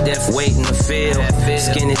difference, waiting to feel.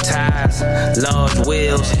 Skinny ties, large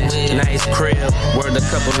wheels, nice crib, worth a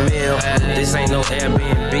couple mil. This ain't no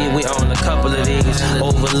Airbnb, we own a couple of these.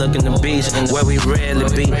 Overlooking the beach, where we rarely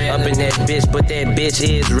be. Up in that bitch, but that bitch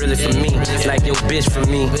is really for me. Like your bitch for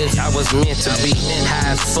me, I was meant to be.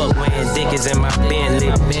 High as fuck wearing Dickies in my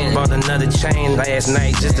Bentley. Bought another chain last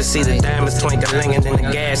night just to see the diamonds twinkling in the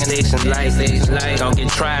gas station light. Don't get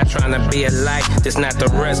tried trying to be a light. This not the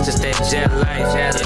rest, just that jet life.